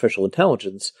need artificial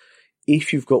intelligence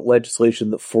if you've got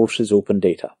legislation that forces open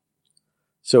data.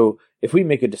 So, if we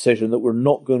make a decision that we're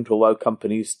not going to allow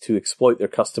companies to exploit their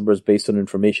customers based on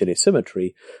information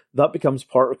asymmetry, that becomes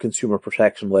part of consumer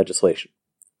protection legislation.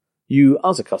 You,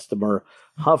 as a customer,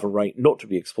 have a right not to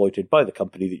be exploited by the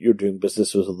company that you're doing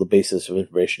business with on the basis of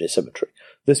information asymmetry.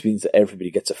 This means that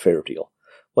everybody gets a fair deal.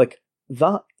 Like,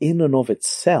 that in and of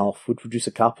itself would produce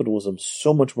a capitalism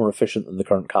so much more efficient than the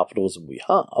current capitalism we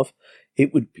have.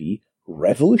 It would be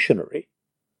revolutionary.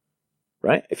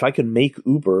 Right? If I can make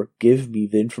Uber give me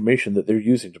the information that they're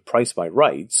using to price my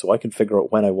rides so I can figure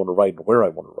out when I want to ride and where I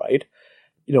want to ride,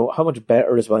 you know, how much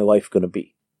better is my life going to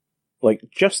be? Like,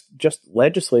 just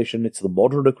legislation, it's the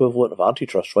modern equivalent of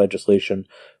antitrust legislation,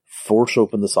 force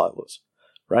open the silos,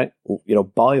 right? You know,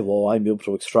 by law, I'm able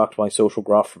to extract my social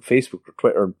graph from Facebook or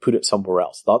Twitter and put it somewhere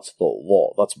else. That's the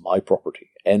law. That's my property.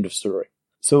 End of story.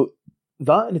 So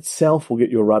that in itself will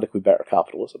get you a radically better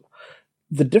capitalism.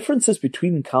 The differences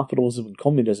between capitalism and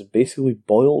communism basically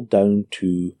boil down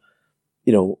to,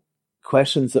 you know,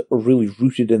 questions that are really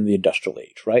rooted in the industrial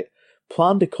age, right?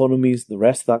 Planned economies, the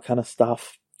rest of that kind of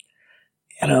stuff.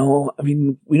 You know, I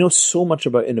mean, we know so much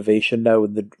about innovation now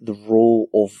and the role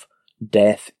of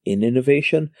death in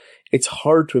innovation. It's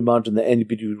hard to imagine that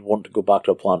anybody would want to go back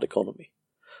to a planned economy.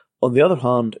 On the other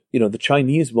hand, you know, the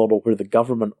Chinese model where the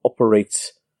government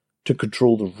operates to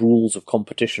control the rules of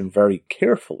competition very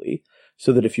carefully,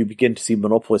 so that if you begin to see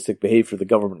monopolistic behavior, the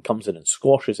government comes in and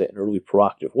squashes it in a really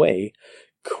proactive way,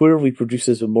 clearly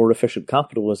produces a more efficient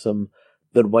capitalism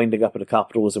than winding up in a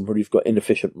capitalism where you've got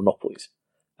inefficient monopolies.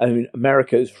 I mean,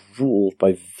 America is ruled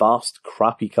by vast,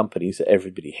 crappy companies that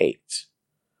everybody hates.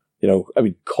 You know, I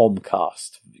mean,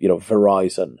 Comcast, you know,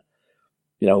 Verizon,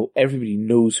 you know, everybody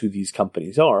knows who these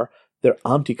companies are. They're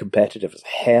anti-competitive as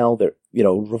hell. They're, you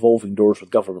know, revolving doors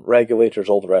with government regulators,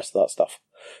 all the rest of that stuff.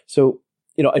 So,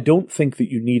 you know, I don't think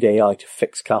that you need AI to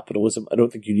fix capitalism. I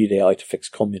don't think you need AI to fix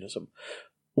communism.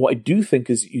 What I do think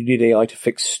is you need AI to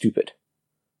fix stupid.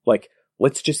 Like,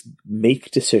 let's just make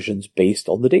decisions based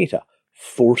on the data.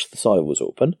 Force the silos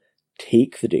open,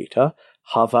 take the data,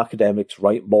 have academics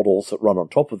write models that run on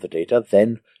top of the data,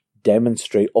 then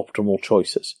demonstrate optimal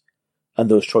choices. And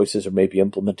those choices are maybe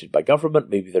implemented by government,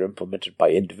 maybe they're implemented by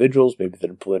individuals, maybe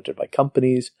they're implemented by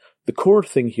companies. The core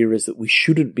thing here is that we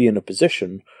shouldn't be in a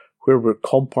position where we're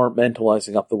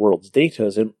compartmentalizing up the world's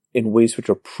data in ways which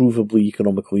are provably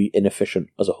economically inefficient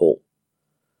as a whole.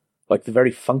 Like, the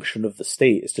very function of the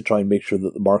state is to try and make sure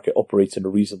that the market operates in a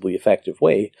reasonably effective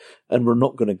way, and we're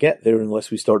not going to get there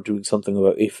unless we start doing something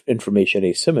about information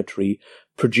asymmetry,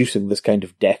 producing this kind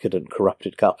of decadent,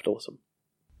 corrupted capitalism.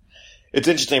 It's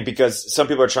interesting because some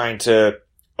people are trying to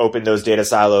open those data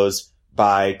silos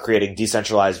by creating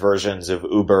decentralized versions of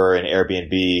Uber and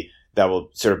Airbnb that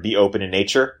will sort of be open in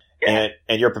nature, and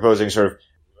you're proposing sort of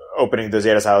opening those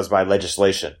data silos by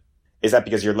legislation. Is that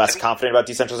because you're less confident about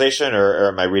decentralization, or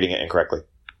am I reading it incorrectly?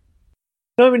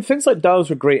 No, I mean, things like DAOs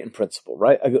are great in principle,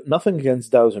 right? I got nothing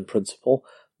against DAOs in principle,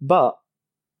 but,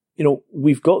 you know,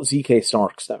 we've got ZK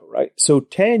Snarks now, right? So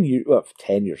 5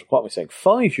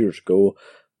 years ago,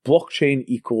 blockchain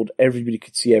equaled everybody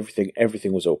could see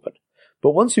everything was open.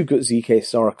 But once you've got ZK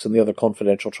Snarks and the other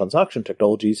confidential transaction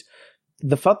technologies,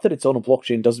 the fact that it's on a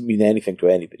blockchain doesn't mean anything to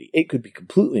anybody. It could be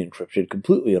completely encrypted,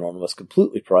 completely anonymous,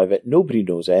 completely private, nobody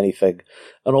knows anything,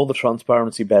 and all the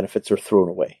transparency benefits are thrown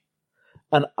away.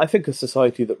 And I think a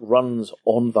society that runs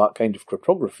on that kind of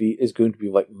cryptography is going to be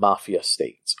like mafia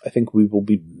states. I think we will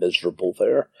be miserable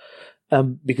there,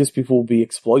 because people will be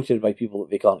exploited by people that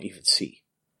they can't even see.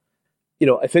 You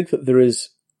know, I think that there is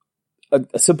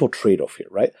a simple trade-off here,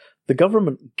 right? The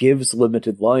government gives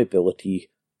limited liability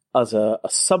as a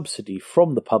subsidy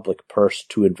from the public purse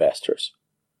to investors.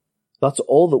 That's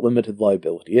all that limited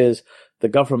liability is. The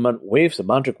government waves a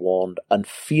magic wand and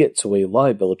fiats away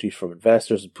liability from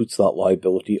investors and puts that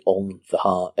liability in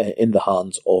the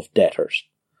hands of debtors.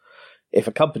 If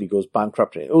a company goes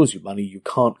bankrupt and it owes you money, you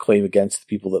can't claim against the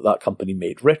people that company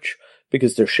made rich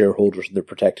because they're shareholders and they're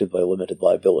protected by limited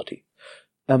liability.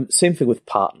 Same thing with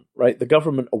patent, right? The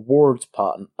government awards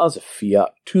patent as a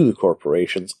fiat to the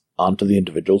corporations and to the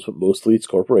individuals, but mostly it's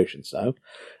corporations now.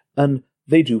 And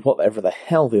they do whatever the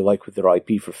hell they like with their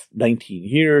IP for 19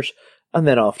 years, and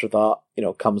then after that, you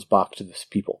know, comes back to the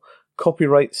people.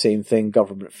 Copyright, same thing,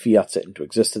 government fiats it into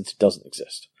existence, it doesn't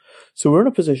exist. So we're in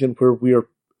a position where we are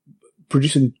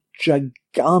producing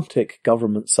gigantic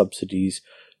government subsidies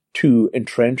to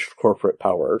entrenched corporate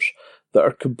powers that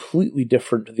are completely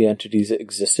different to the entities that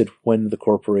existed when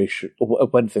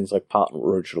things like patent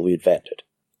were originally invented.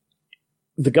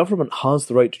 The government has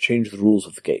the right to change the rules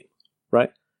of the game,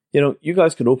 right? You know, you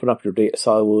guys can open up your data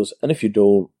silos, and if you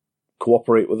don't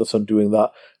cooperate with us on doing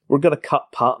that, we're going to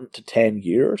cut patent to 10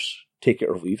 years, take it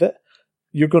or leave it.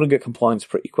 You're going to get compliance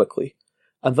pretty quickly.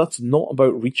 And that's not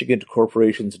about reaching into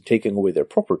corporations and taking away their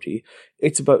property.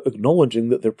 It's about acknowledging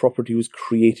that their property was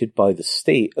created by the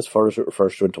state as far as it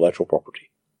refers to intellectual property.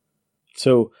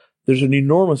 So there's an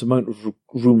enormous amount of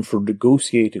room for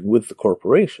negotiating with the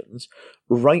corporations,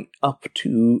 right up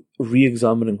to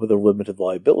re-examining whether limited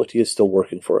liability is still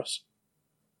working for us.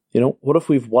 You know, what if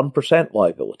we've 1%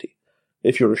 liability?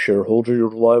 If you're a shareholder,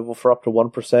 you're liable for up to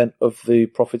 1% of the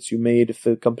profits you made if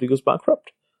the company goes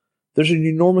bankrupt. there's an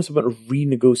enormous amount of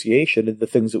renegotiation in the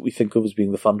things that we think of as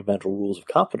being the fundamental rules of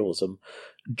capitalism,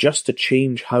 just to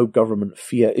change how government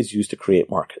fiat is used to create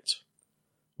markets.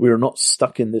 We are not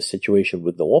stuck in this situation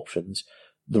with no options.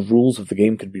 The rules of the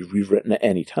game can be rewritten at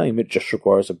any time. It just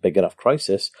requires a big enough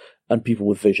crisis and people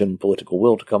with vision and political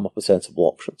will to come up with sensible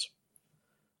options.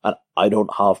 And I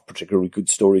don't have particularly good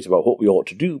stories about what we ought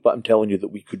to do, but I'm telling you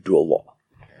that we could do a lot.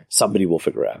 Somebody will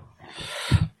figure it out.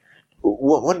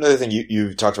 One other thing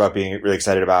you've talked about being really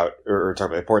excited about, or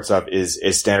talking about the importance of, is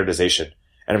standardization.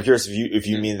 And I'm curious if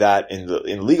you mean that in the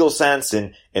legal sense,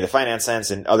 in the finance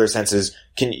sense, in other senses.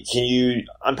 Can you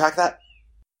unpack that?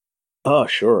 Oh,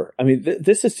 sure. I mean,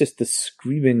 this is just the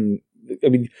screaming. I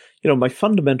mean, my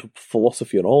fundamental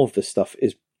philosophy on all of this stuff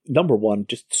is, number one,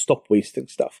 just stop wasting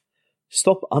stuff.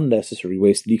 Stop unnecessary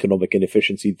waste and economic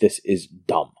inefficiency. This is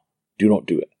dumb. Do not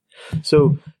do it.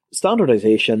 So,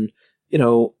 standardization,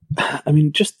 I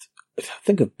mean, just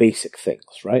think of basic things,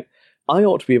 right? I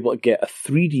ought to be able to get a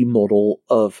 3D model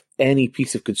of any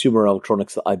piece of consumer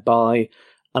electronics that I buy,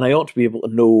 and I ought to be able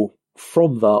to know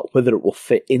from that whether it will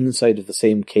fit inside of the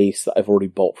same case that I've already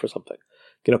bought for something.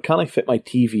 Can I fit my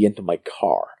TV into my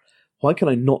car? Why can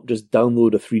I not just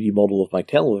download a 3D model of my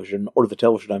television or the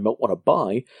television I might want to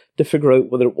buy to figure out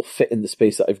whether it will fit in the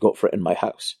space that I've got for it in my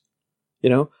house?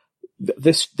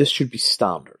 This should be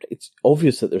standard. It's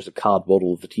obvious that there's a CAD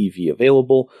model of the TV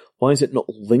available. Why is it not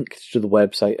linked to the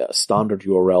website at a standard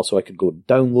URL so I can go and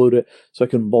download it, so I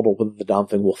can model whether the damn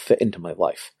thing will fit into my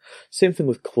life? Same thing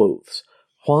with clothes.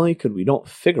 Why could we not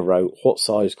figure out what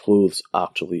size clothes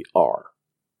actually are?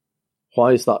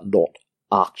 Why is that not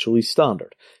actually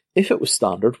standard? If it was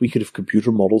standard, we could have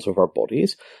computer models of our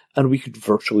bodies, and we could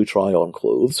virtually try on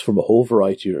clothes from a whole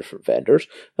variety of different vendors,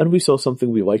 and we saw something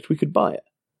we liked, we could buy it.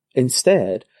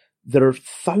 Instead, there are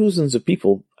thousands of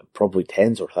people, probably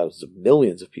tens or thousands of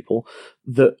millions of people,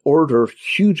 that order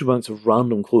huge amounts of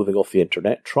random clothing off the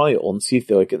internet, try it on, see if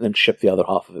they like it, and then ship the other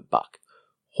half of it back.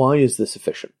 Why is this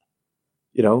efficient?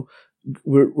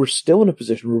 We're still in a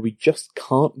position where we just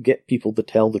can't get people to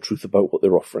tell the truth about what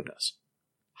they're offering us.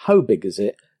 How big is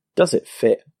it? Does it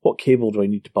fit? What cable do I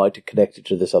need to buy to connect it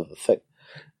to this other thing?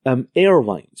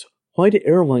 Airlines. Why do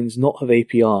airlines not have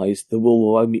APIs that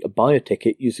will allow me to buy a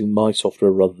ticket using my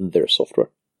software rather than their software?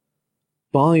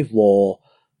 By law,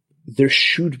 there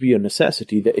should be a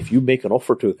necessity that if you make an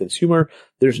offer to a consumer,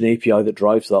 there's an API that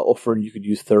drives that offer and you could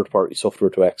use third-party software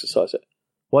to exercise it.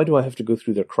 Why do I have to go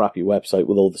through their crappy website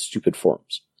with all the stupid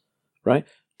forms? Right?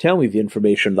 Tell me the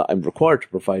information that I'm required to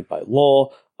provide by law.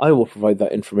 I will provide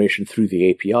that information through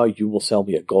the API. You will sell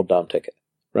me a goddamn ticket.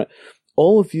 Right?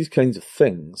 All of these kinds of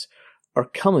things are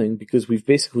coming because we've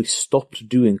basically stopped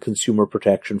doing consumer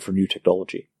protection for new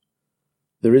technology.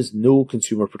 There is no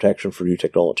consumer protection for new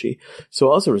technology.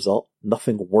 So as a result,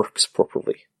 nothing works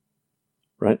properly.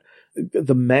 Right?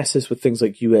 The messes with things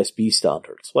like USB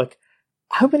standards. Like,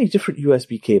 how many different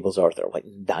USB cables are there? Like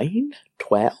 9?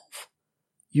 12?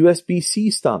 USB-C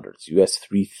standards. US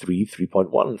 3.3,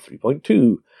 3.1, and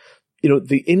 3.2.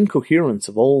 The incoherence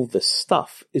of all this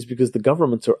stuff is because the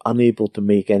governments are unable to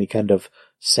make any kind of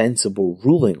sensible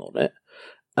ruling on it,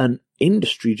 and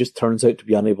industry just turns out to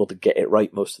be unable to get it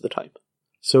right most of the time.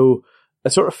 So I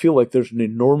sort of feel like there's an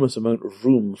enormous amount of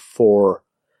room for,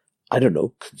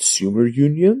 consumer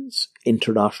unions,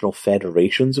 international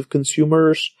federations of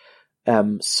consumers,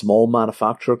 small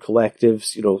manufacturer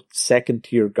collectives,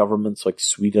 second-tier governments like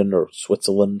Sweden or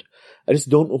Switzerland. I just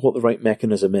don't know what the right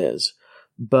mechanism is.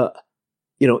 But,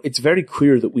 it's very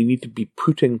clear that we need to be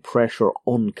putting pressure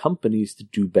on companies to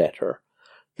do better,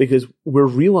 because we're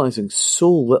realizing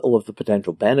so little of the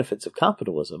potential benefits of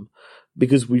capitalism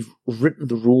because we've written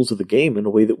the rules of the game in a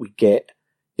way that we get,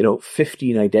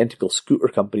 15 identical scooter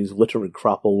companies littering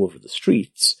crap all over the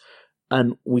streets,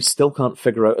 and we still can't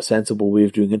figure out a sensible way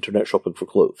of doing internet shopping for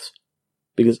clothes.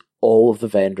 Because all of the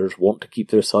vendors want to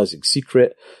keep their sizing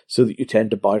secret, so that you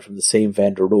tend to buy from the same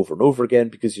vendor over and over again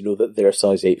because you know that their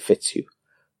size 8 fits you.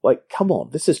 Like, come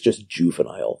on, this is just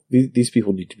juvenile. These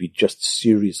people need to be just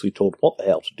seriously told what the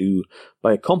hell to do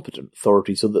by a competent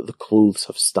authority so that the clothes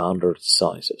have standard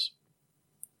sizes.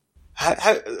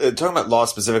 Talking about law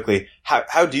specifically,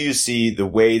 how do you see the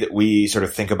way that we sort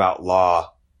of think about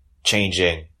law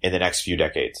changing in the next few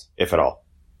decades, if at all?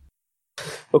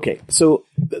 Okay, so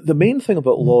the main thing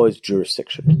about law is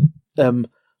jurisdiction.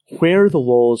 Where the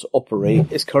laws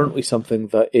operate is currently something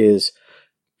that is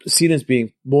seen as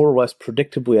being more or less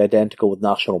predictably identical with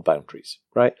national boundaries,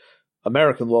 right?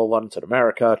 American law runs in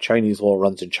America, Chinese law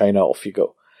runs in China, off you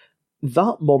go.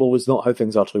 That model is not how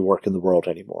things actually work in the world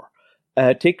anymore.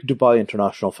 Take Dubai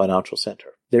International Financial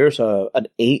Center. There's an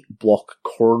 8-block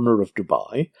corner of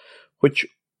Dubai, which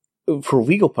for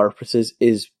legal purposes,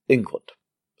 is England.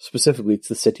 Specifically, it's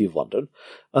the City of London.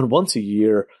 And once a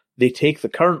year, they take the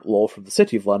current law from the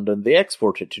City of London, they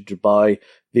export it to Dubai,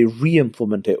 they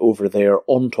re-implement it over there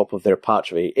on top of their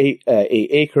patch of 8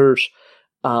 acres,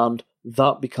 and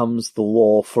that becomes the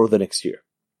law for the next year.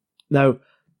 Now,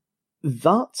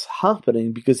 that's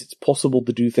happening because it's possible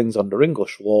to do things under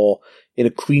English law in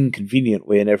a clean, convenient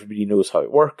way, and everybody knows how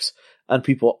it works, and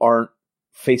people aren't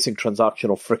facing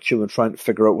transactional friction and trying to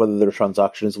figure out whether their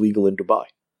transaction is legal in Dubai.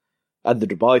 And the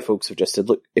Dubai folks have just said,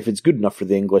 look, if it's good enough for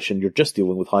the English and you're just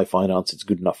dealing with high finance, it's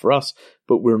good enough for us,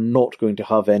 but we're not going to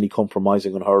have any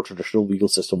compromising on how our traditional legal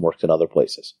system works in other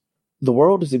places. The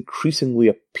world is increasingly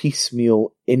a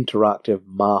piecemeal, interactive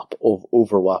map of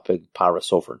overlapping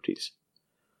para-sovereignties.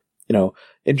 You know,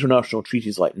 international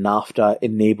treaties like NAFTA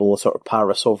enable a sort of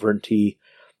para-sovereignty,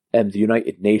 and the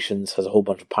United Nations has a whole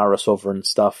bunch of para-sovereign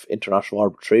stuff. International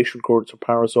arbitration courts are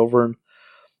para-sovereign.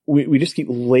 We just keep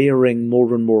layering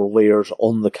more and more layers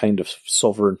on the kind of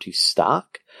sovereignty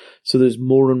stack. So there's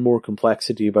more and more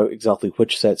complexity about exactly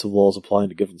which sets of laws apply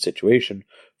in a given situation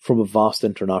from a vast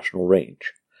international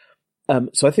range.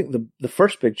 So I think the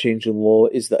first big change in law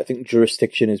is that I think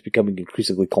jurisdiction is becoming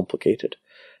increasingly complicated.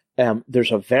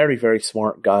 There's a very, very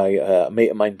smart guy, a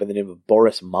mate of mine by the name of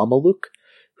Boris Mameluk,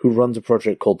 who runs a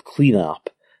project called CleanApp.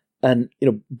 And,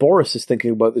 you know, Boris is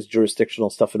thinking about this jurisdictional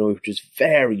stuff in a way which is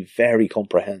very, very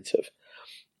comprehensive.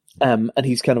 And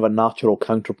he's kind of a natural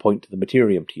counterpoint to the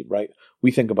Materium team, right?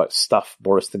 We think about stuff,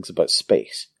 Boris thinks about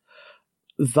space.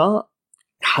 That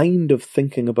kind of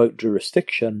thinking about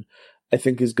jurisdiction, I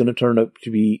think, is going to turn out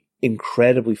to be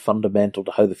incredibly fundamental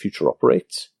to how the future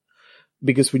operates.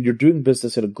 Because when you're doing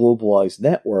business in a globalized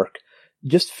network,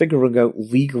 just figuring out,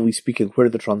 legally speaking, where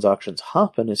the transactions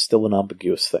happen is still an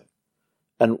ambiguous thing.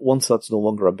 And once that's no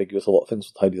longer ambiguous, a lot of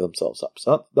things will tidy themselves up.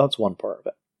 So that's one part of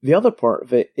it. The other part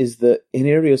of it is that in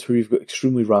areas where you've got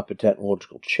extremely rapid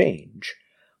technological change,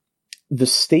 the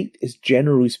state is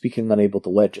generally speaking unable to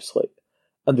legislate.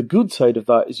 And the good side of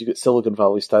that is you get Silicon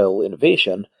Valley style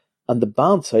innovation, and the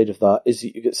bad side of that is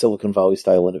that you get Silicon Valley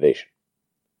style innovation.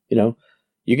 You know,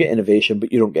 you get innovation,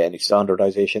 but you don't get any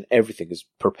standardization. Everything is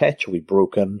perpetually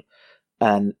broken,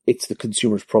 and it's the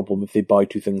consumer's problem if they buy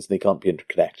two things and they can't be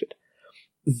interconnected.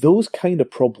 Those kind of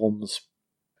problems,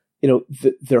 you know,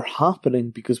 they're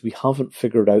happening because we haven't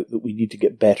figured out that we need to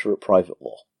get better at private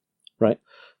law, right?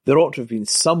 There ought to have been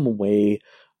some way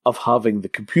of having the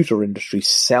computer industry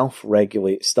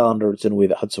self-regulate standards in a way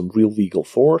that had some real legal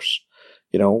force,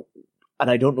 you know, and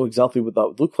I don't know exactly what that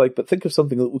would look like, but think of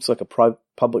something that looks like a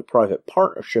public-private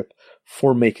partnership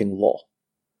for making law.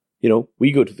 You know,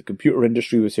 we go to the computer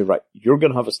industry, we say, right, you're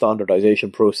going to have a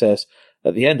standardization process.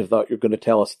 At the end of that, you're going to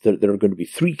tell us that there are going to be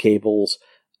 3 cables,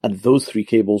 and those 3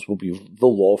 cables will be the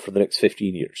law for the next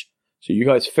 15 years. So you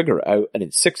guys figure it out, and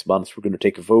in 6 months, we're going to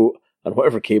take a vote, and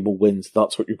whatever cable wins,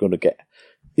 that's what you're going to get.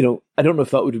 You know, I don't know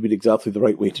if that would have been exactly the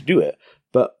right way to do it,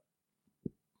 but,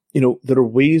 you know, there are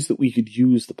ways that we could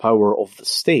use the power of the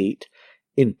state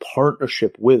in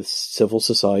partnership with civil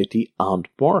society and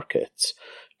markets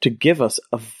to give us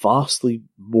a vastly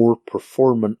more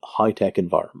performant high-tech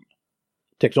environment.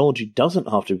 Technology doesn't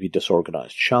have to be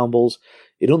disorganized shambles.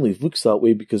 It only looks that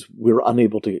way because we're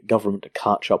unable to get government to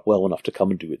catch up well enough to come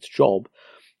and do its job.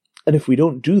 And if we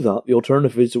don't do that, the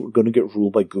alternative is that we're going to get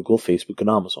ruled by Google, Facebook, and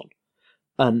Amazon.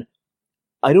 And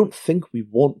I don't think we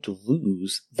want to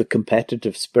lose the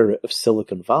competitive spirit of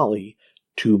Silicon Valley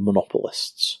to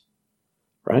monopolists,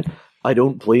 right? I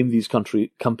don't blame these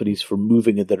companies for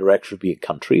moving in the direction of being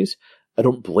countries. I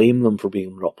don't blame them for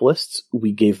being monopolists.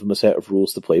 We gave them a set of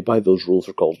rules to play by. Those rules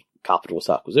are called capitalist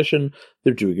acquisition.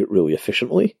 They're doing it really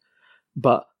efficiently.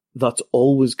 But that's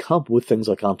always come with things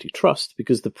like antitrust,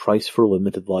 because the price for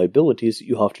limited liability is that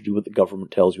you have to do what the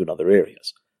government tells you in other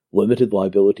areas. Limited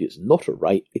liability is not a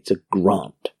right, it's a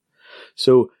grant.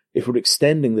 So if we're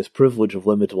extending this privilege of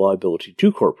limited liability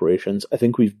to corporations, I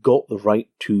think we've got the right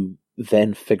to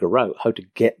then figure out how to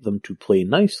get them to play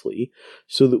nicely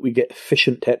so that we get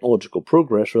efficient technological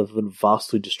progress rather than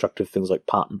vastly destructive things like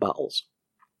patent battles.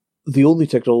 The only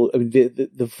technology, I mean,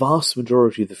 the vast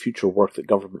majority of the future work that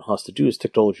government has to do is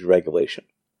technology regulation.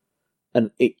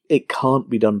 And it can't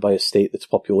be done by a state that's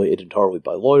populated entirely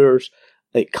by lawyers.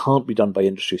 It can't be done by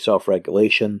industry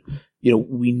self-regulation. You know,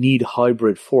 we need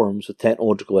hybrid forms with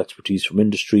technological expertise from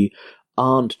industry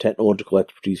and technological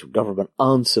expertise from government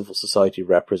and civil society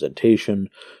representation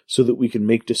so that we can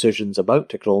make decisions about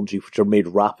technology which are made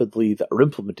rapidly, that are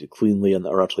implemented cleanly, and that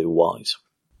are actually wise.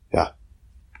 Yeah.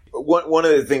 One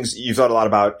of the things you've thought a lot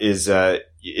about is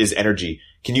energy.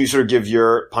 Can you sort of give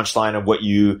your punchline of what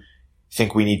you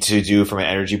think we need to do from an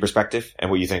energy perspective and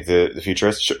what you think the future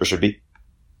is or should be?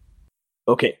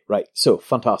 Okay, right. So,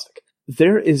 fantastic.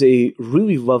 There is a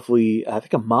really lovely, I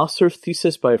think a master's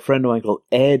thesis by a friend of mine called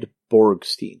Ed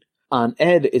Borgstein. And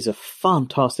Ed is a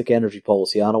fantastic energy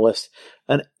policy analyst.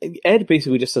 And Ed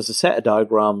basically just has a set of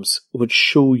diagrams which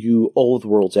show you all of the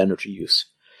world's energy use.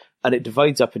 And it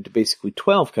divides up into basically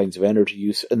 12 kinds of energy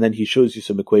use, and then he shows you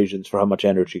some equations for how much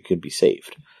energy can be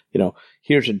saved.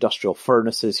 Here's industrial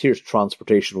furnaces, here's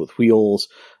transportation with wheels,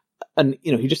 and,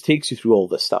 he just takes you through all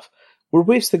this stuff. We're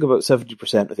wasting about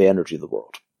 70% of the energy in the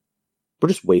world. We're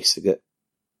just wasting it.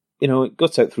 It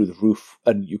gets out through the roof,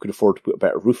 and you can afford to put a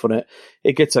better roof on it.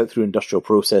 It gets out through industrial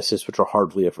processes, which are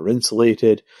hardly ever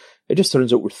insulated. It just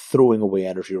turns out we're throwing away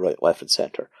energy right, left, and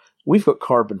centre. We've got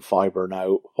carbon fibre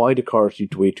now. Why do cars need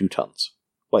to weigh 2 tons?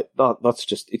 That's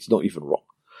just, it's not even wrong.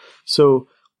 So,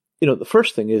 the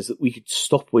first thing is that we could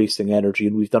stop wasting energy,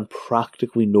 and we've done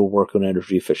practically no work on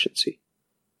energy efficiency.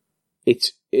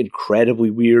 It's incredibly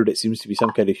weird. It seems to be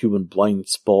some kind of human blind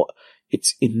spot.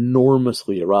 It's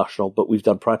enormously irrational, but we've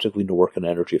done practically no work on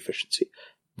energy efficiency.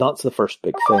 That's the first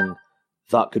big thing.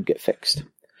 That could get fixed.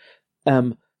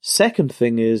 Second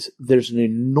thing is there's an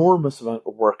enormous amount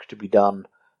of work to be done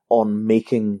on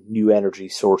making new energy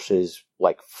sources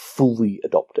fully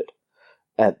adopted.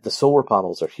 The solar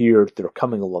panels are here. They're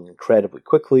coming along incredibly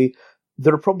quickly.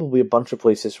 There are probably a bunch of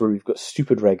places where we've got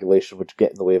stupid regulation which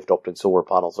get in the way of adopting solar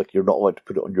panels, like you're not allowed to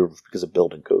put it on your roof because of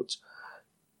building codes.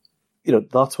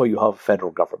 That's why you have a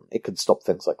federal government. It can stop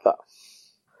things like that.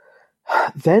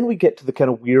 Then we get to the kind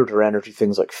of weirder energy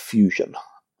things like fusion.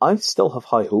 I still have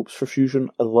high hopes for fusion.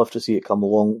 I'd love to see it come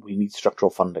along. We need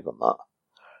structural funding on that.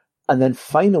 And then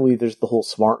finally, there's the whole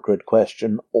smart grid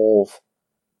question of,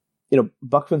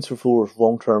 Buckminster Fuller's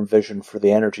long-term vision for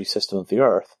the energy system of the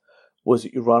Earth was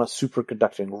that you run a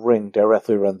superconducting ring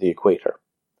directly around the equator.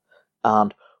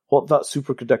 And what that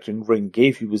superconducting ring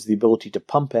gave you was the ability to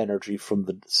pump energy from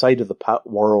the side of the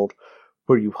world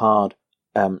where you had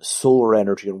solar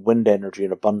energy and wind energy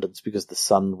in abundance because the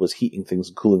sun was heating things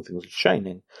and cooling things and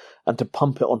shining, and to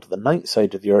pump it onto the night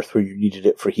side of the Earth where you needed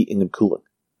it for heating and cooling.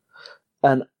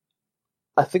 And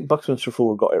I think Buckminster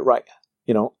Fuller got it right.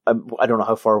 I don't know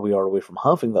how far we are away from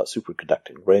having that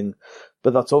superconducting ring,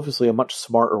 but that's obviously a much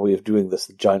smarter way of doing this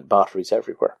than giant batteries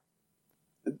everywhere.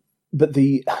 But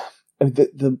the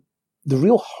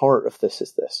real heart of this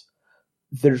is this.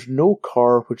 There's no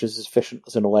car which is as efficient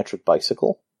as an electric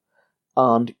bicycle,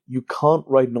 and you can't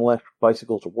ride an electric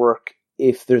bicycle to work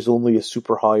if there's only a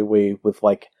superhighway with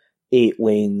 8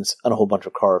 lanes and a whole bunch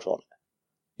of cars on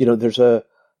it. There's a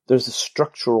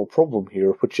structural problem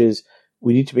here, which is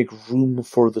we need to make room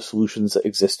for the solutions that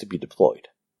exist to be deployed.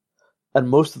 And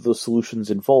most of those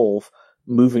solutions involve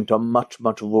moving to a much,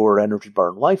 much lower energy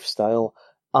burn lifestyle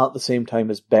at the same time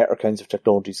as better kinds of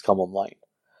technologies come online.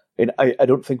 And I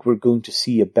don't think we're going to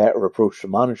see a better approach to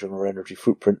managing our energy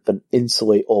footprint than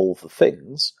insulate all of the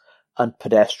things and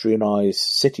pedestrianize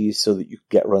cities so that you can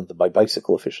get around them by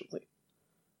bicycle efficiently.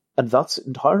 And that's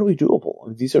entirely doable. I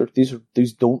mean,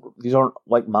 these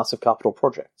aren't massive capital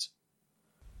projects.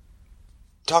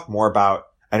 Talk more about,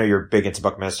 I know you're big into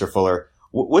Buckminster Fuller.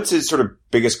 What's his sort of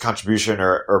biggest contribution,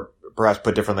 or perhaps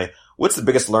put differently, what's the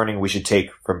biggest learning we should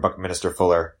take from Buckminster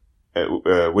Fuller?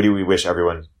 What do we wish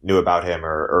everyone knew about him,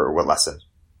 or what lesson?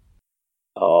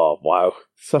 Oh, wow.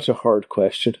 Such a hard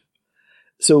question.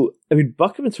 So, I mean,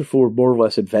 Buckminster Fuller more or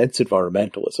less invents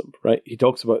environmentalism, right? He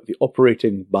talks about the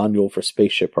operating manual for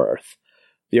Spaceship Earth.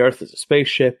 The Earth is a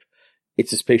spaceship.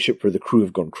 It's a spaceship where the crew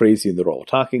have gone crazy and they're all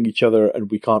attacking each other,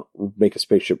 and we can't make a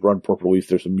spaceship run properly if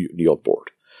there's a mutiny on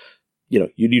board. You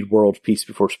need world peace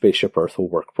before Spaceship Earth will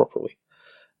work properly.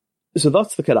 So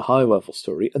that's the kind of high-level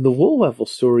story, and the low-level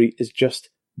story is just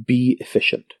be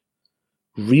efficient.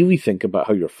 Really think about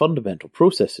how your fundamental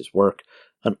processes work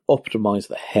and optimize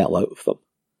the hell out of them.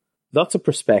 That's a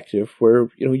perspective where,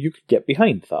 you could get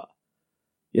behind that.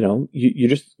 You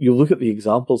look at the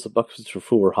examples that Buckminster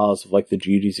Fuller has of the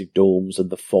geodesic domes and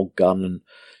the fog gun and,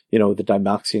 the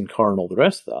Dymaxion car and all the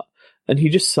rest of that. And he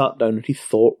just sat down and he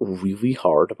thought really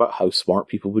hard about how smart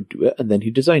people would do it, and then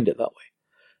he designed it that way.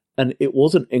 And it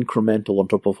wasn't incremental on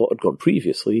top of what had gone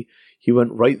previously. He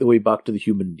went right the way back to the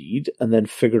human need and then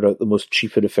figured out the most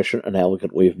cheap and efficient and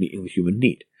elegant way of meeting the human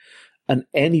need. And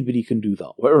anybody can do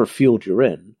that. Whatever field you're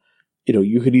in,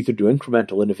 you could either do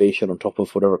incremental innovation on top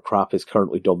of whatever crap is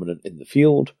currently dominant in the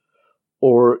field,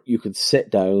 or you could sit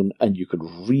down and you could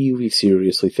really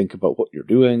seriously think about what you're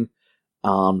doing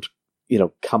and,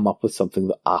 come up with something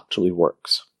that actually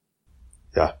works.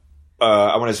 Yeah.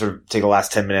 I want to sort of take the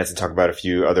last 10 minutes and talk about a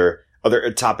few other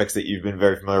other topics that you've been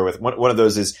very familiar with. One of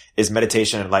those is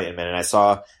meditation and enlightenment. And I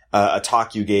saw a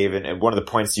talk you gave, and one of the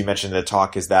points you mentioned in the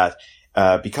talk is that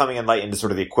becoming enlightened is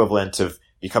sort of the equivalent of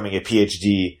becoming a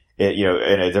PhD,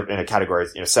 in a category,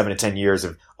 7 to 10 years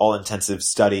of all intensive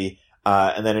study.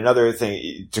 And then another thing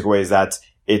you took away is that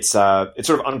it's sort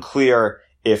of unclear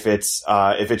if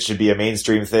it should be a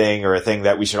mainstream thing or a thing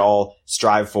that we should all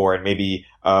strive for, and maybe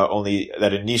only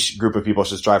that a niche group of people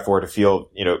should strive for to feel,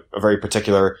 a very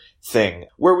particular thing.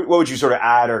 What would you sort of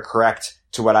add or correct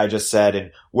to what I just said,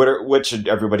 and what should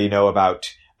everybody know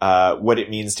about what it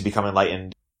means to become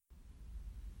enlightened?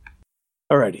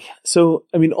 Alrighty. So,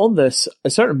 on this, I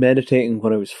started meditating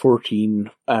when I was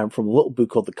 14 from a little book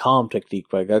called The Calm Technique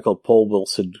by a guy called Paul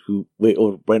Wilson, who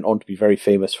later went on to be very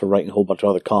famous for writing a whole bunch of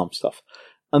other calm stuff.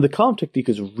 And The Calm Technique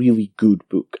is a really good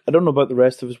book. I don't know about the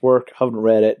rest of his work, haven't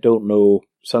read it, don't know,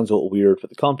 sounds a little weird, but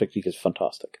The Calm Technique is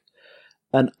fantastic.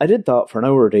 And I did that for an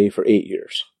hour a day for 8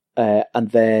 years.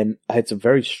 And then I had some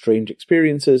very strange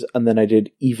experiences, and then I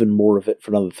did even more of it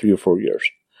for another 3 or 4 years.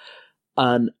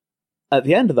 And at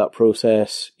the end of that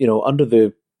process, under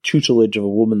the tutelage of a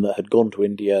woman that had gone to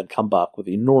India and come back with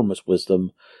enormous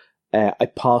wisdom, I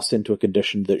passed into a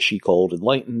condition that she called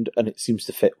enlightened, and it seems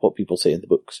to fit what people say in the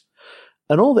books.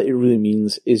 And all that it really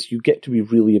means is you get to be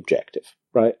really objective,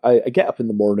 right? I get up in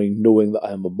the morning knowing that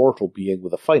I am a mortal being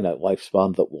with a finite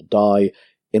lifespan that will die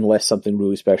unless something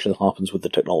really special happens with the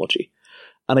technology.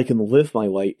 And I can live my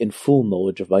life in full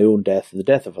knowledge of my own death and the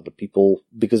death of other people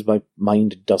because my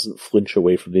mind doesn't flinch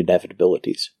away from the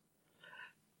inevitabilities.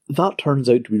 That turns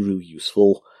out to be really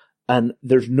useful, and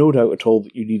there's no doubt at all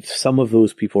that you need some of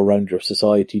those people around your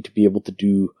society to be able to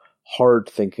do hard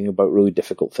thinking about really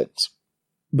difficult things.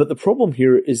 But the problem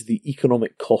here is the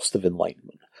economic cost of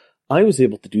enlightenment. I was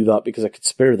able to do that because I could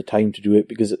spare the time to do it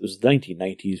because it was the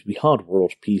 1990s, we had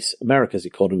world peace, America's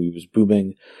economy was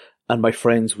booming, and my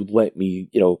friends would let me,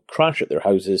 crash at their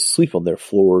houses, sleep on their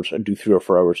floors, and do 3 or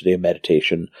 4 hours a day of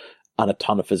meditation and a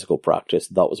ton of physical practice.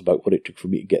 That was about what it took for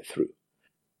me to get through.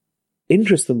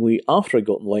 Interestingly, after I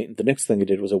got enlightened, the next thing I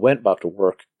did was I went back to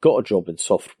work, got a job in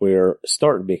software,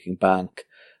 started making bank,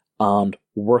 and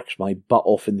worked my butt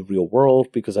off in the real world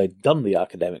because I'd done the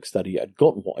academic study, I'd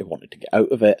gotten what I wanted to get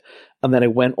out of it, and then I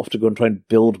went off to go and try and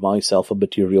build myself a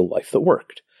material life that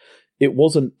worked. It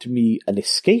wasn't, to me, an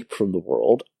escape from the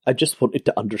world. I just wanted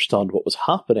to understand what was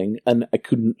happening, and I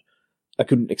couldn't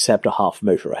accept a half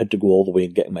measure. I had to go all the way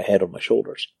and get my head on my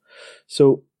shoulders.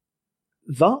 So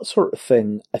that sort of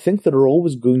thing, I think there are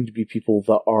always going to be people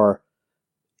that are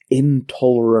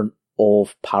intolerant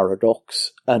of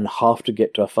paradox and have to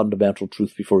get to a fundamental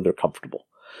truth before they're comfortable.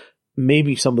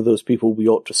 Maybe some of those people we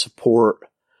ought to support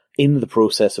in the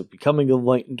process of becoming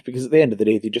enlightened, because at the end of the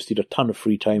day, they just need a ton of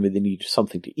free time and they need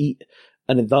something to eat.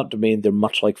 And in that domain, they're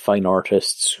much like fine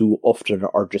artists who often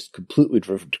are just completely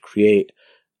driven to create.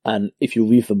 And if you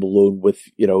leave them alone with,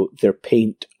 their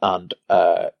paint and,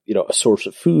 a source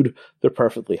of food, they're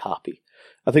perfectly happy.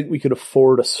 I think we could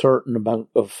afford a certain amount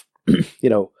of,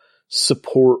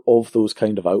 support of those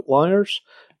kind of outliers.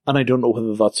 And I don't know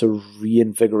whether that's a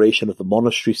reinvigoration of the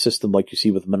monastery system like you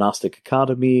see with monastic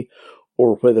academy,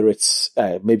 or whether it's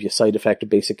maybe a side effect of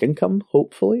basic income,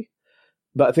 hopefully.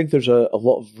 But I think there's a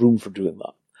lot of room for doing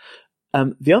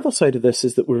that. The other side of this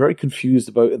is that we're very confused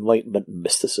about enlightenment and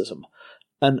mysticism.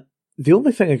 And the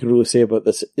only thing I can really say about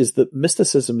this is that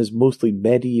mysticism is mostly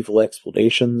medieval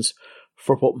explanations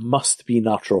for what must be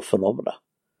natural phenomena.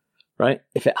 Right?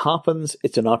 If it happens,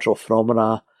 it's a natural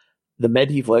phenomena. The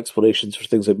medieval explanations for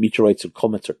things like meteorites and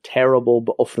comets are terrible,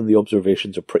 but often the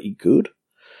observations are pretty good.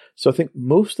 So I think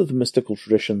most of the mystical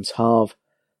traditions have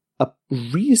a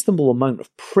reasonable amount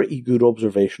of pretty good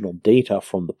observational data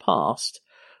from the past,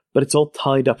 but it's all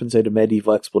tied up inside of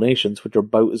medieval explanations, which are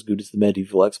about as good as the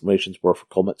medieval explanations were for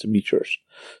comets and meteors.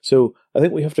 So I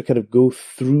think we have to kind of go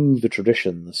through the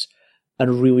traditions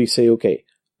and really say, okay,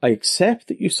 I accept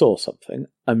that you saw something.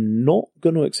 I'm not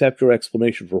going to accept your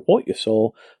explanation for what you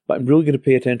saw, but I'm really going to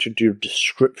pay attention to your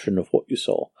description of what you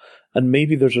saw. And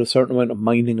maybe there's a certain amount of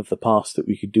mining of the past that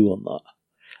we could do on that.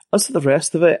 As to the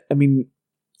rest of it, I'm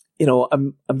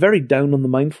very down on the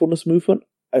mindfulness movement.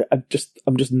 I'm just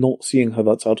not seeing how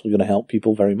that's actually going to help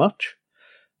people very much.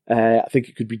 I think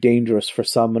it could be dangerous for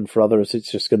some, and for others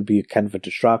it's just going to be a kind of a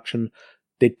distraction.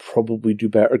 They'd probably do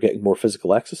better getting more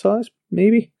physical exercise,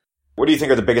 maybe. What do you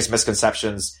think are the biggest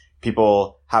misconceptions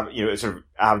people have,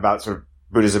 have about sort of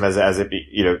Buddhism as it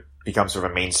becomes sort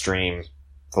of a mainstream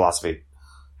philosophy?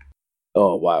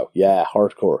 Oh wow, yeah,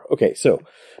 hardcore. Okay, so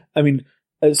Slavoj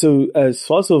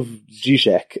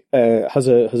Žižek has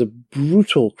a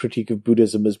brutal critique of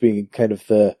Buddhism as being kind of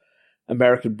the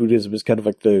American Buddhism is kind of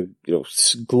like the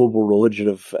global religion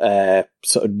of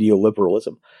sort of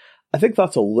neoliberalism. I think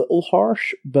that's a little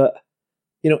harsh, but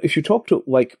if you talk to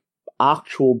like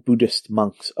actual Buddhist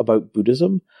monks about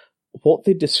Buddhism, what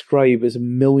they describe is a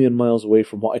million miles away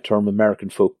from what I term American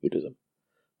folk Buddhism.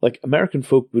 Like, American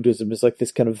folk Buddhism is like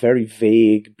this kind of very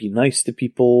vague, be nice to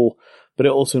people, but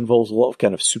it also involves a lot of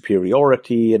kind of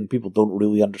superiority, and people don't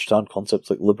really understand concepts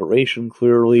like liberation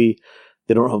clearly.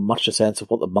 They don't have much a sense of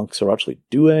what the monks are actually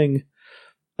doing.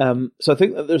 So I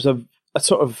think that there's a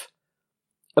sort of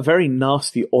a very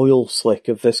nasty oil slick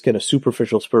of this kind of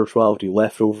superficial spirituality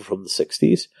left over from the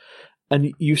 60s.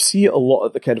 And you see it a lot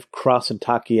at the kind of crass and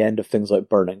tacky end of things like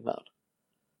Burning Man.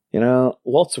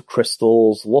 Lots of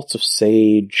crystals, lots of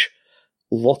sage,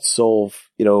 lots of,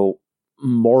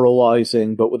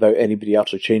 moralizing, but without anybody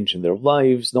actually changing their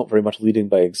lives, not very much leading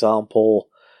by example,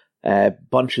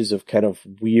 bunches of kind of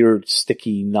weird,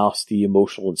 sticky, nasty,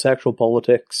 emotional and sexual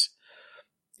politics.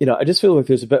 I just feel like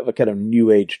there's a bit of a kind of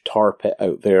new age tar pit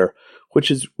out there, which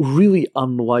is really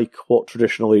unlike what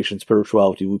traditional Asian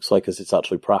spirituality looks like as it's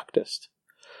actually practiced.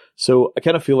 So I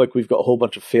kind of feel like we've got a whole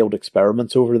bunch of failed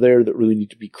experiments over there that really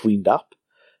need to be cleaned up.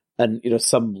 And,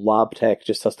 some lab tech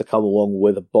just has to come along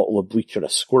with a bottle of bleach and a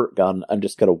squirt gun and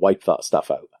just kind of wipe that stuff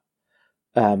out.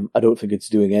 I don't think it's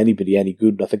doing anybody any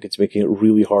good, and I think it's making it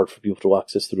really hard for people to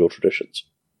access the real traditions.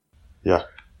 Yeah.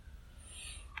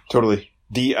 Totally.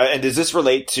 And does this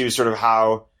relate to sort of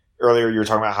how earlier you were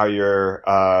talking about how your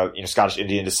Scottish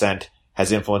Indian descent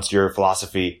has influenced your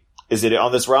philosophy? Is it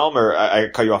on this realm, or I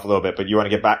cut you off a little bit, but you want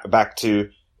to get back to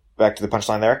the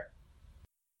punchline there?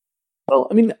 Well,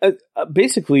 I mean,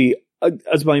 basically,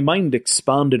 as my mind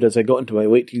expanded as I got into my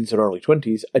late teens and early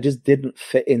 20s, I just didn't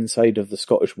fit inside of the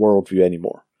Scottish worldview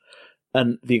anymore.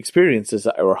 And the experiences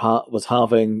that I was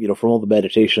having, from all the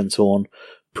meditation and so on,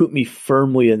 put me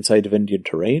firmly inside of Indian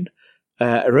terrain.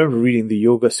 I remember reading the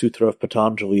Yoga Sutra of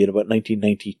Patanjali in about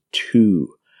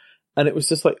 1992, and it was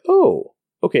just like, oh,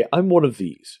 okay, I'm one of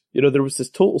these. There was this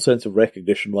total sense of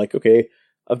recognition, like, okay,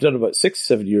 I've done about 6 to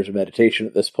 7 years of meditation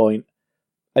at this point.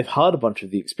 I've had a bunch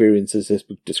of the experiences this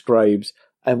book describes.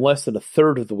 I'm less than a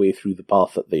third of the way through the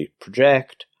path that they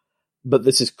project, but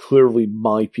this is clearly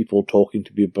my people talking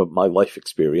to me about my life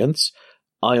experience.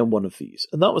 I am one of these.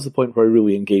 And that was the point where I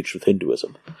really engaged with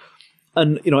Hinduism.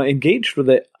 And, I engaged with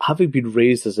it having been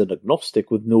raised as an agnostic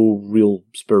with no real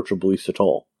spiritual beliefs at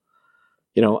all.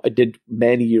 I did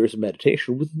many years of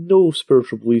meditation with no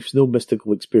spiritual beliefs, no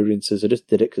mystical experiences. I just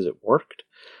did it because it worked.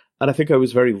 And I think I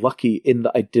was very lucky in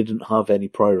that I didn't have any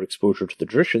prior exposure to the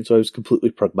tradition, so I was completely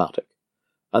pragmatic.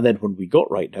 And then when we got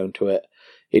right down to it,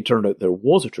 it turned out there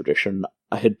was a tradition.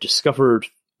 I had discovered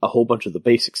a whole bunch of the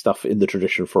basic stuff in the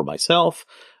tradition for myself,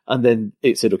 and then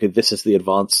it said, okay, this is the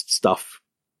advanced stuff.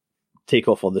 Take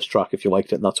off on this track if you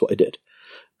liked it, and that's what I did.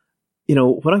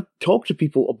 When I talk to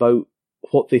people about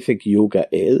what they think yoga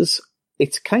is,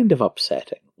 it's kind of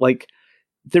upsetting. Like,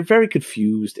 they're very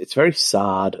confused. It's very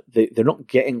sad. They're not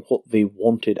getting what they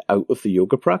wanted out of the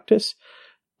yoga practice.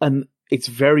 And it's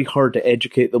very hard to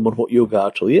educate them on what yoga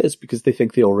actually is because they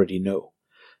think they already know.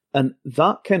 And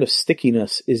that kind of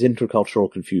stickiness is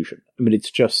intercultural confusion. I mean,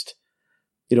 it's just,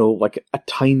 like a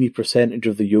tiny percentage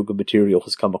of the yoga material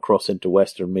has come across into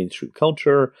Western mainstream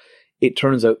culture. It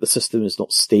turns out the system is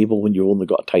not stable when you've only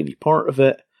got a tiny part of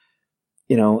it.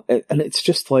 And it's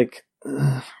just like,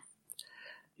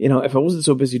 if I wasn't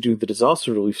so busy doing the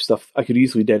disaster relief stuff, I could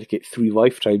easily dedicate 3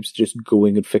 lifetimes to just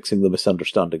going and fixing the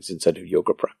misunderstandings inside of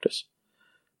yoga practice.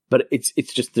 But it's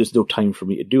just, there's no time for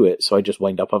me to do it, so I just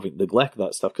wind up having to neglect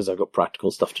that stuff because I've got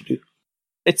practical stuff to do.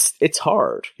 It's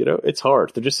hard, it's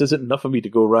hard. There just isn't enough of me to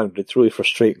go around. It's really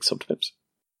frustrating sometimes.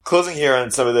 Closing here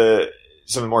on some of the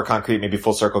more concrete, maybe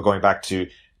full circle, going back to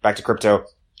crypto.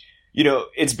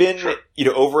 It's been,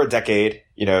 over a decade,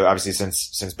 obviously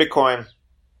since Bitcoin,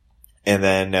 and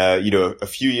then, a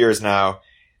few years now,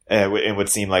 it would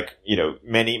seem like,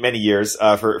 many years,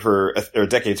 or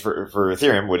decades for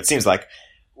Ethereum, what it seems like.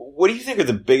 What do you think are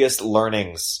the biggest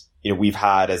learnings, we've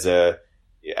had as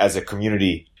a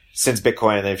community since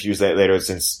Bitcoin, and then a few years later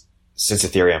since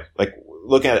Ethereum? Like,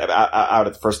 looking out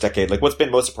at the first decade, like, what's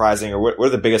been most surprising, or what are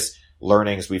the biggest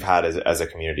learnings we've had as a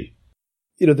community?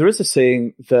 There is a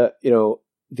saying that,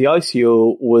 the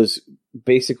ICO was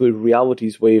basically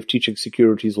reality's way of teaching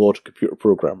securities law to computer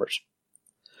programmers.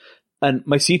 And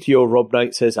my CTO, Rob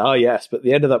Knight, says, yes, but at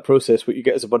the end of that process, what you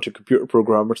get is a bunch of computer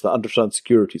programmers that understand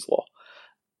securities law.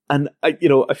 And I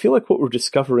feel like what we're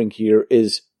discovering here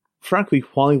is, frankly,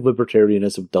 why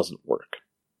libertarianism doesn't work.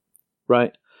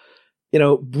 Right?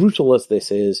 Brutal as this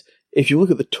is, if you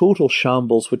look at the total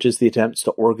shambles, which is the attempts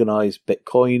to organize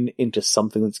Bitcoin into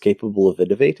something that's capable of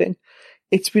innovating,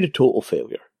 it's been a total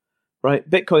failure, right?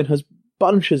 Bitcoin has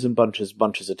bunches and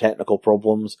bunches of technical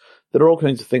problems. There are all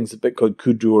kinds of things that Bitcoin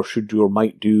could do or should do or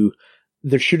might do.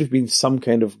 There should have been some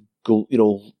kind of,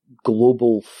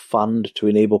 global fund to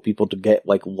enable people to get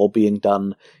lobbying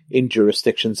done in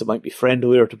jurisdictions that might be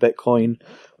friendlier to Bitcoin.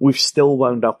 We've still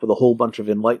wound up with a whole bunch of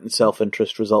enlightened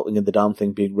self-interest resulting in the damn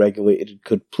thing being regulated in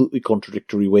completely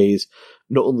contradictory ways,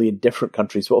 not only in different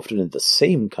countries, but often in the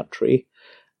same country.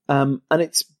 And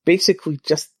it's basically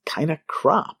just kind of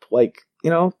crap.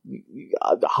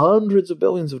 Hundreds of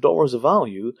billions of dollars of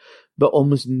value, but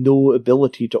almost no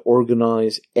ability to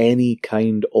organize any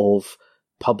kind of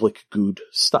public good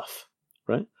stuff,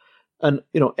 right? And,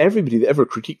 everybody that ever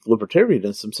critiqued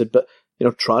libertarianism said, but,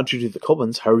 tragedy of the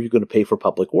commons, how are you going to pay for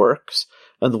public works?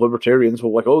 And the libertarians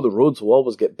were like, oh, the roads will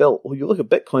always get built. Well, you look at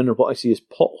Bitcoin and what I see is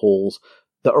potholes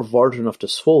that are large enough to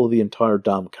swallow the entire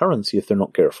damn currency if they're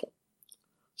not careful.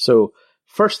 So,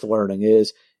 first learning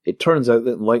is, it turns out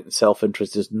that enlightened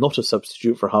self-interest is not a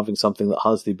substitute for having something that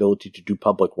has the ability to do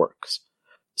public works.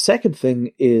 Second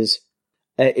thing is,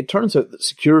 it turns out that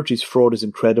securities fraud is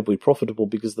incredibly profitable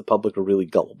because the public are really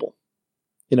gullible.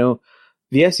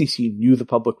 The SEC knew the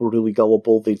public were really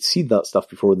gullible. They'd seen that stuff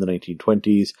before in the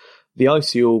 1920s. The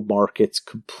ICO markets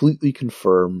completely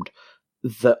confirmed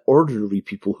that ordinary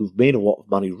people who've made a lot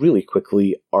of money really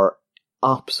quickly are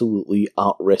absolutely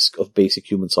at risk of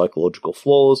basic human psychological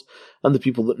flaws, and the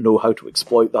people that know how to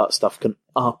exploit that stuff can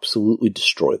absolutely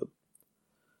destroy them.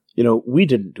 We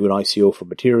didn't do an ICO for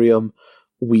Ethereum.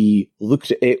 We looked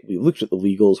at it, we looked at the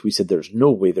legals, we said there's no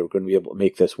way they were going to be able to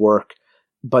make this work.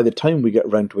 By the time we get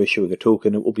around to issuing a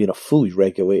token, it will be in a fully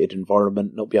regulated environment,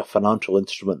 and it'll be a financial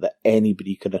instrument that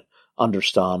anybody can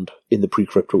understand in the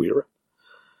pre-crypto era.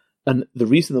 And the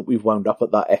reason that we've wound up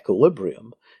at that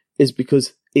equilibrium is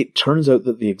because it turns out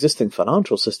that the existing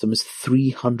financial system is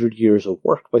 300 years of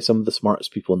work by some of the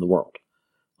smartest people in the world.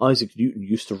 Isaac Newton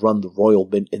used to run the Royal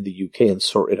Mint in the UK and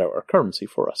sorted out our currency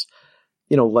for us.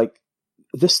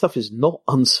 This stuff is not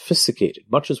unsophisticated.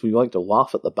 Much as we like to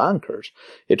laugh at the bankers,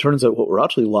 it turns out what we're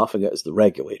actually laughing at is the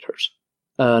regulators.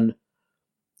 And,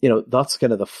 that's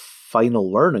kind of the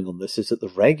final learning on this, is that the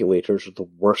regulators are the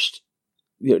worst.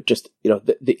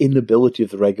 The inability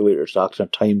of the regulators to act in a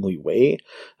timely way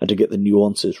and to get the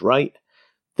nuances right.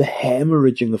 The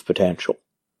hemorrhaging of potential.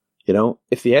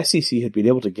 If the SEC had been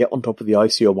able to get on top of the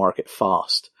ICO market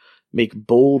fast, make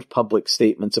bold public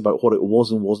statements about what it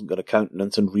was and wasn't going to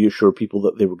countenance, and reassure people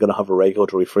that they were going to have a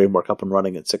regulatory framework up and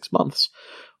running in 6 months,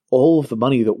 all of the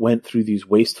money that went through these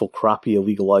wasteful, crappy,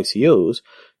 illegal ICOs,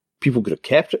 people could have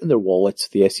kept it in their wallets,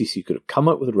 the SEC could have come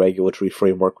out with a regulatory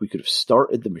framework, we could have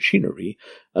started the machinery,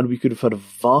 and we could have had a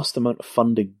vast amount of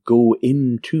funding go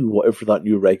into whatever that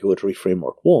new regulatory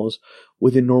framework was,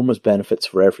 with enormous benefits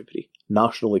for everybody.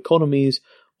 National economies,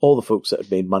 all the folks that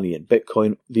had made money in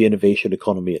Bitcoin, the innovation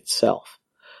economy itself.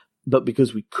 But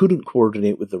because we couldn't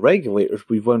coordinate with the regulators,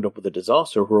 we've wound up with a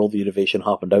disaster where all the innovation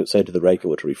happened outside of the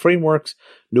regulatory frameworks.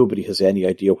 Nobody has any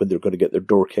idea when they're going to get their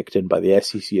door kicked in by the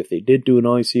SEC if they did do an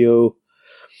ICO.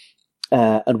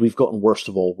 And we've gotten worst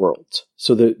of all worlds.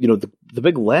 So the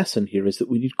big lesson here is that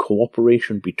we need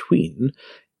cooperation between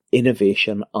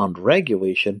innovation and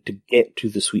regulation to get to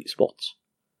the sweet spots.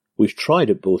 We've tried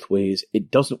it both ways.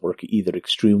 It doesn't work at either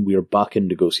extreme. We are back in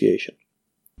negotiation.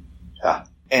 Yeah.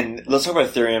 And let's talk about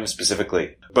Ethereum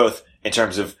specifically, both in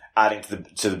terms of adding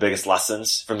to the biggest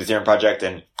lessons from the Ethereum project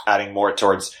and adding more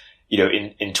towards,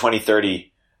 in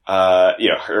 2030,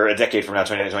 or a decade from now,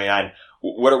 2029,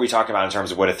 what are we talking about in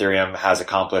terms of what Ethereum has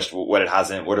accomplished, what it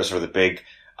hasn't, what are sort of the big,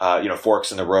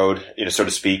 forks in the road, so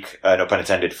to speak, no pun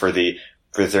intended, for the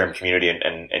Ethereum community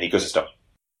and ecosystem?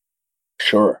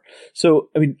 Sure. So,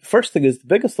 first thing is, the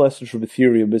biggest lesson from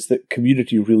Ethereum is that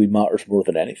community really matters more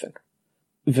than anything.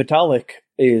 Vitalik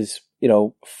is,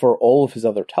 for all of his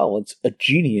other talents, a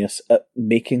genius at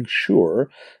making sure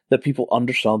that people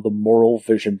understand the moral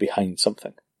vision behind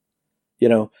something.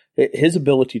 His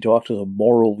ability to act as a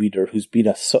moral leader who's been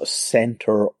a sort of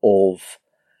center of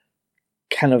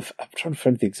I'm trying to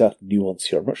find the exact nuance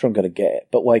here. I'm not sure I'm going to get it,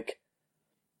 but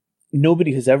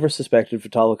nobody has ever suspected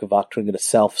Vitalik of acting in a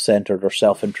self-centered or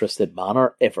self-interested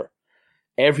manner, ever.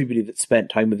 Everybody that spent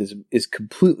time with him is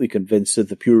completely convinced of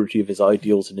the purity of his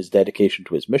ideals and his dedication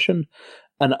to his mission,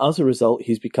 and as a result,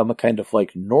 he's become a kind of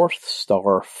North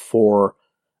Star for,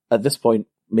 at this point,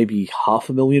 maybe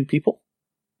 500,000 people.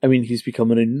 He's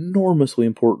become an enormously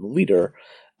important leader,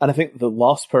 and I think the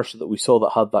last person that we saw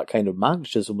that had that kind of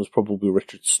magnetism was probably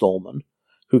Richard Stallman,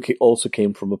 who also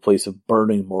came from a place of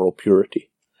burning moral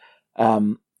purity.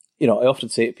 I often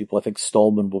say to people, I think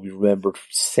Stallman will be remembered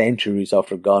centuries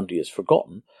after Gandhi is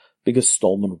forgotten, because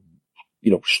Stallman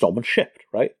shipped,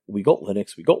 right? We got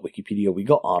Linux, we got Wikipedia, we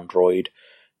got Android,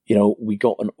 we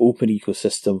got an open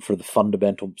ecosystem for the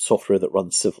fundamental software that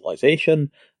runs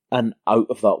civilization, and out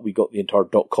of that we got the entire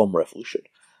 .com revolution.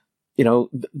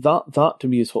 That to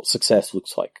me is what success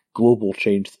looks like. Global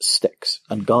change that sticks.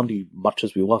 And Gandhi, much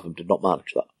as we love him, did not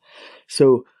manage that.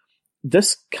 So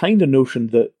this kind of notion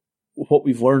that what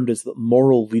we've learned is that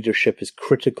moral leadership is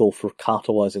critical for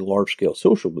catalyzing large-scale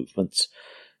social movements.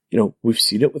 We've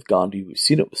seen it with Gandhi, we've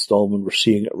seen it with Stallman, we're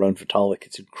seeing it around Vitalik.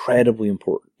 It's incredibly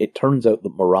important. It turns out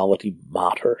that morality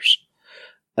matters.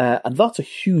 And that's a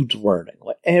huge learning.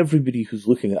 Like, everybody who's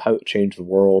looking at how to change the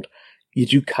world, you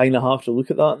do kind of have to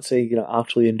look at that and say,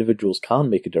 actually individuals can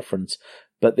make a difference,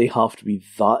 but they have to be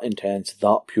that intense,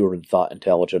 that pure, and that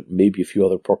intelligent, maybe a few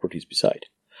other properties beside.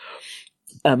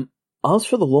 As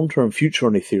for the long-term future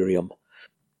on Ethereum,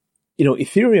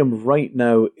 Ethereum right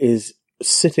now is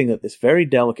sitting at this very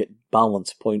delicate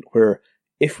balance point where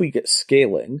if we get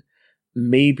scaling,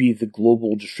 maybe the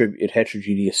global distributed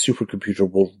heterogeneous supercomputer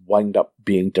will wind up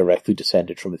being directly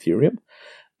descended from Ethereum.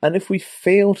 And if we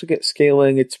fail to get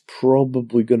scaling, it's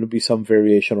probably going to be some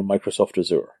variation on Microsoft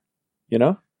Azure.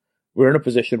 We're in a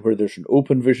position where there's an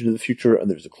open vision of the future and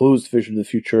there's a closed vision of the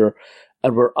future,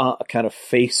 and we're at a kind of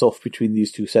face-off between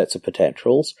these two sets of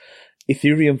potentials.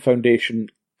 Ethereum Foundation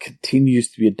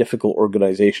continues to be a difficult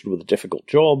organization with a difficult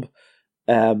job.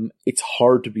 It's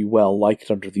hard to be well liked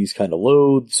under these kind of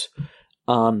loads,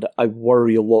 and I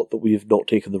worry a lot that we have not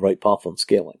taken the right path on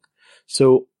scaling.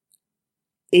 So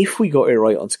if we got it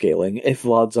right on scaling, if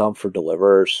Vlad Zamfir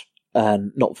delivers,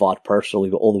 and not Vlad personally,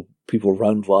 but all the people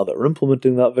around Vlad that are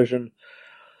implementing that vision,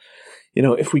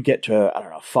 if we get to,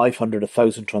 500,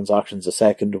 1,000 transactions a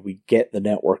second, and we get the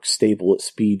network stable at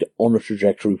speed on a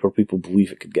trajectory where people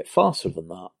believe it could get faster than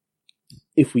that,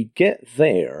 if we get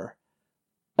there,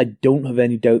 I don't have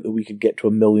any doubt that we could get to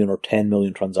 1 million or 10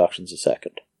 million transactions a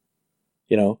second.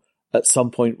 At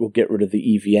some point we'll get rid of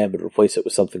the EVM and replace it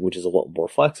with something which is a lot more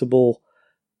flexible.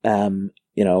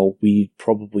 We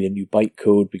probably a new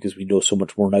bytecode because we know so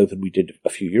much more now than we did a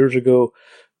few years ago.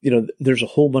 There's a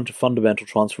whole bunch of fundamental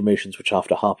transformations which have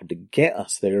to happen to get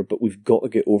us there, but we've got to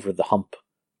get over the hump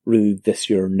really this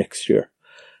year or next year.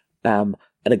 And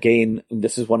again,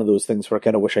 this is one of those things where I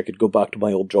kind of wish I could go back to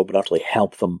my old job and actually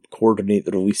help them coordinate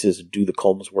the releases and do the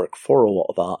comms work for a lot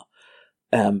of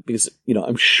that. Because,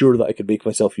 I'm sure that I could make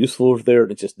myself useful over there,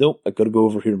 and it's just, nope, I've got to go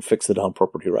over here and fix the damn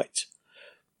property rights.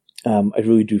 I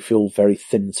really do feel very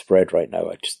thin spread right now.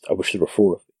 I wish there were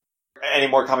 4 of them. Any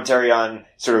more commentary on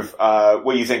sort of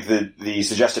what you think the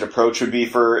suggested approach would be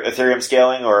for Ethereum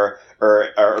scaling or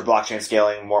blockchain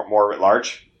scaling more at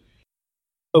large?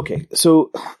 Okay,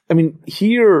 so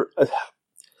here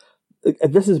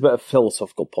this is a bit of a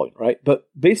philosophical point, right? But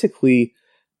basically,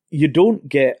 you don't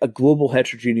get a global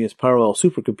heterogeneous parallel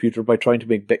supercomputer by trying to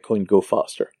make Bitcoin go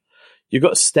faster. You've got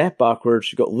to step backwards.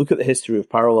 You've got to look at the history of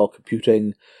parallel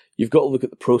computing. You've got to look at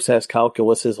the process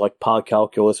calculuses like pi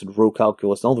calculus and row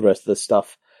calculus and all the rest of this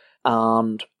stuff.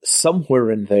 And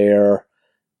somewhere in there,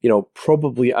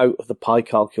 probably out of the pi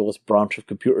calculus branch of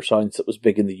computer science that was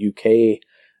big in the UK,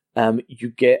 you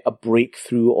get a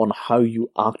breakthrough on how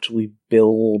you actually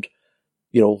build,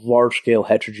 large-scale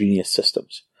heterogeneous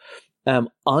systems.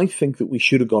 I think that we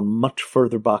should have gone much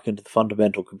further back into the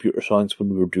fundamental computer science when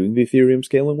we were doing the Ethereum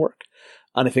scaling work.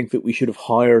 And I think that we should have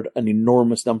hired an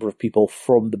enormous number of people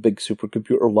from the big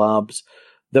supercomputer labs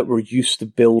that were used to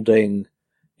building,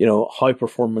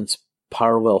 high-performance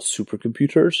parallel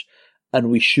supercomputers. And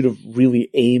we should have really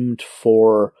aimed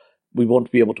for, we want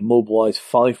to be able to mobilize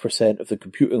 5% of the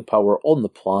computing power on the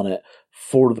planet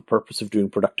for the purpose of doing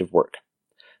productive work.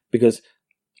 Because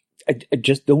I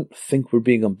just don't think we're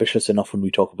being ambitious enough when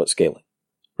we talk about scaling,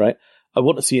 right? I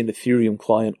want to see an Ethereum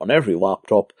client on every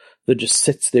laptop that just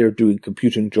sits there doing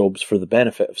computing jobs for the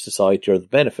benefit of society or the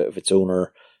benefit of its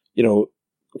owner,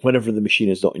 whenever the machine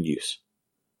is not in use.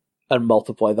 And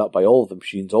multiply that by all of the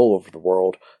machines all over the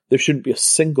world. There shouldn't be a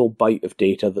single byte of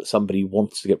data that somebody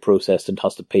wants to get processed and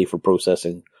has to pay for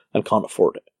processing and can't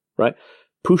afford it, right?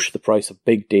 Push the price of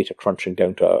big data crunching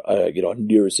down to a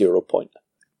near 0 point.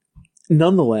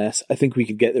 Nonetheless, I think we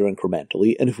could get there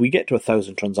incrementally, and if we get to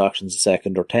 1,000 transactions a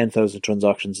second or 10,000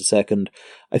 transactions a second,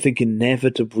 I think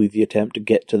inevitably the attempt to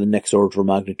get to the next order of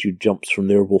magnitude jumps from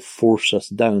there will force us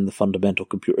down the fundamental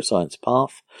computer science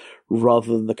path,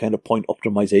 rather than the kind of point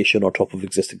optimization on top of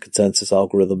existing consensus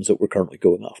algorithms that we're currently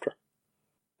going after.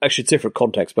 I should say for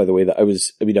context, by the way, that I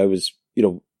was,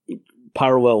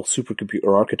 parallel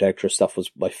supercomputer architecture stuff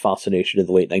was my fascination in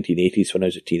the late 1980s when I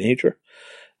was a teenager.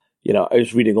 I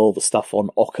was reading all the stuff on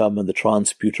Occam and the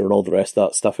Transputer and all the rest of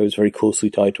that stuff. I was very closely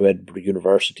tied to Edinburgh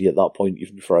University at that point,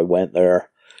 even before I went there.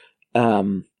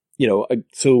 I'm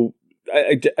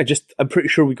pretty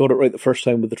sure we got it right the first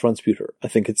time with the Transputer. I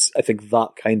think that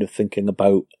kind of thinking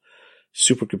about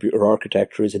supercomputer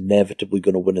architecture is inevitably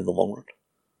going to win in the long run.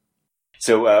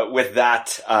 So with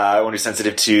that, I want to be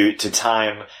sensitive to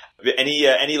time.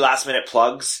 Any last minute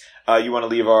plugs you want to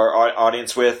leave our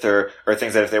audience with, or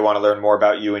things that if they want to learn more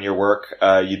about you and your work,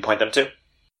 you'd point them to?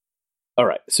 All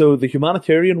right. So the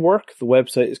humanitarian work, the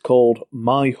website is called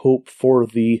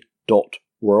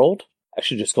myhopeforthe.world. I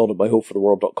should just called it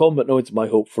myhopefortheworld.com, but no, it's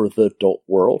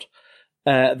myhopeforthe.world.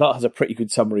 That has a pretty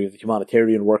good summary of the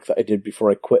humanitarian work that I did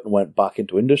before I quit and went back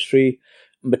into industry.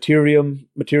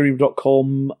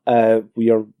 Materium.com, we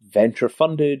are venture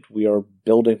funded, we are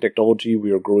building technology,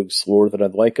 we are growing slower than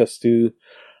I'd like us to,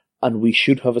 and we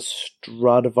should have a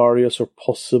Stradivarius or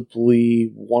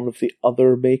possibly one of the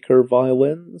other Maker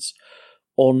violins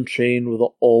on chain with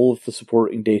all of the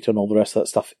supporting data and all the rest of that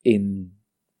stuff in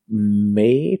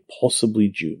May, possibly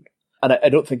June. And I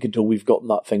don't think until we've gotten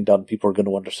that thing done, people are going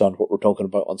to understand what we're talking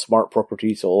about on smart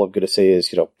property. So all I'm going to say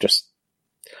is,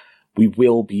 we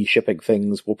will be shipping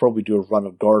things. We'll probably do a run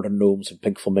of garden gnomes and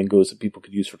pink flamingos that people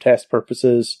could use for test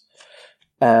purposes.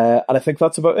 And I think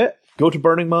that's about it. Go to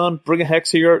Burning Man, bring a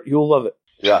Hexier, you'll love it.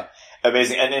 Yeah,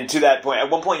 amazing. And to that point, at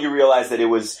one point you realized that it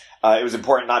was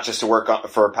important not just to work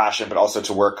for a passion, but also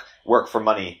to work for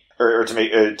money or to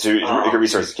make get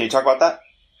resources. Can you talk about that?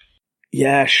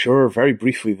 Yeah, sure. Very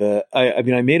briefly, I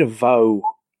made a vow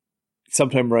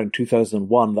sometime around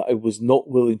 2001 that I was not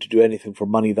willing to do anything for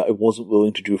money that I wasn't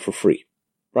willing to do for free.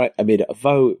 Right? I made it a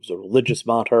vow. It was a religious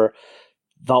matter.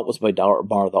 That was my bar.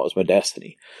 That was my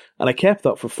destiny. And I kept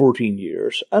that for 14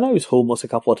 years. And I was homeless a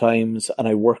couple of times. And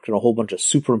I worked on a whole bunch of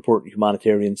super important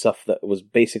humanitarian stuff that was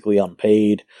basically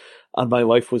unpaid. And my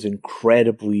life was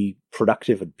incredibly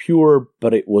productive and pure,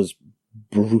 but it was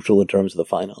brutal in terms of the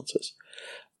finances.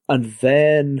 And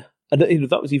then,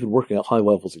 that was even working at high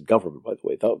levels in government, by the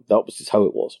way. That was just how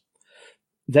it was.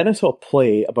 Then I saw a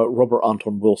play about Robert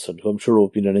Anton Wilson, who I'm sure will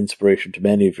have been an inspiration to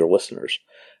many of your listeners.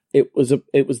 It was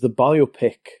the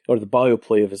biopic or the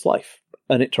bioplay of his life,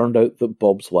 and it turned out that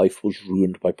Bob's life was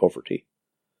ruined by poverty.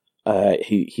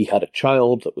 He had a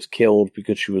child that was killed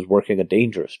because she was working a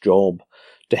dangerous job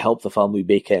to help the family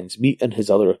make ends meet, and his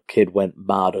other kid went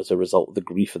mad as a result of the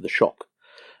grief and the shock.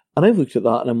 And I looked at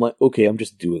that and I'm like, okay, I'm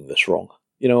just doing this wrong.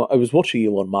 I was watching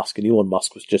Elon Musk, and Elon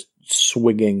Musk was just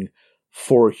swinging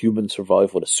for human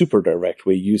survival in a super direct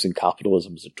way, using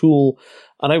capitalism as a tool.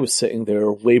 And I was sitting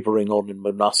there laboring on in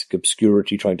monastic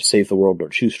obscurity, trying to save the world on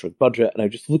a shoestring budget. And I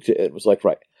just looked at it and was like,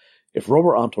 right, if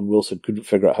Robert Anton Wilson couldn't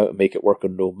figure out how to make it work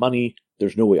on no money,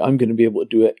 there's no way I'm going to be able to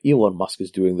do it. Elon Musk is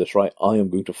doing this right. I am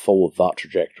going to follow that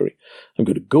trajectory. I'm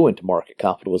going to go into market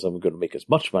capitalism. I'm going to make as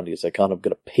much money as I can. I'm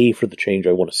going to pay for the change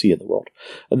I want to see in the world.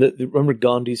 And remember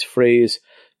Gandhi's phrase,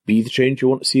 be the change you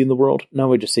want to see in the world?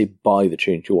 Now I just say buy the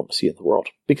change you want to see in the world.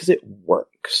 Because it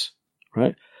works,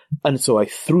 right? And so I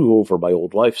threw over my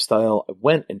old lifestyle. I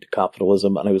went into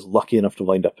capitalism, and I was lucky enough to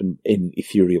wind up in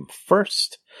Ethereum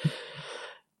first.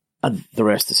 And the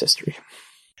rest is history.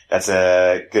 That's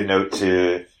a good note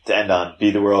to end on.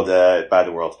 Be the world, buy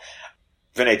the world.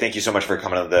 Vinay, thank you so much for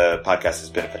coming on the podcast. It's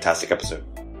been a fantastic episode.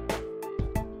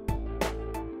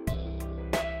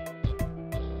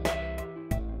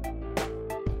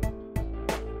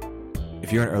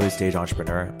 If you're an early stage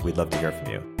entrepreneur, we'd love to hear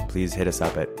from you. Please hit us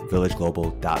up at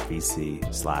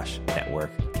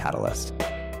villageglobal.vc/network catalyst.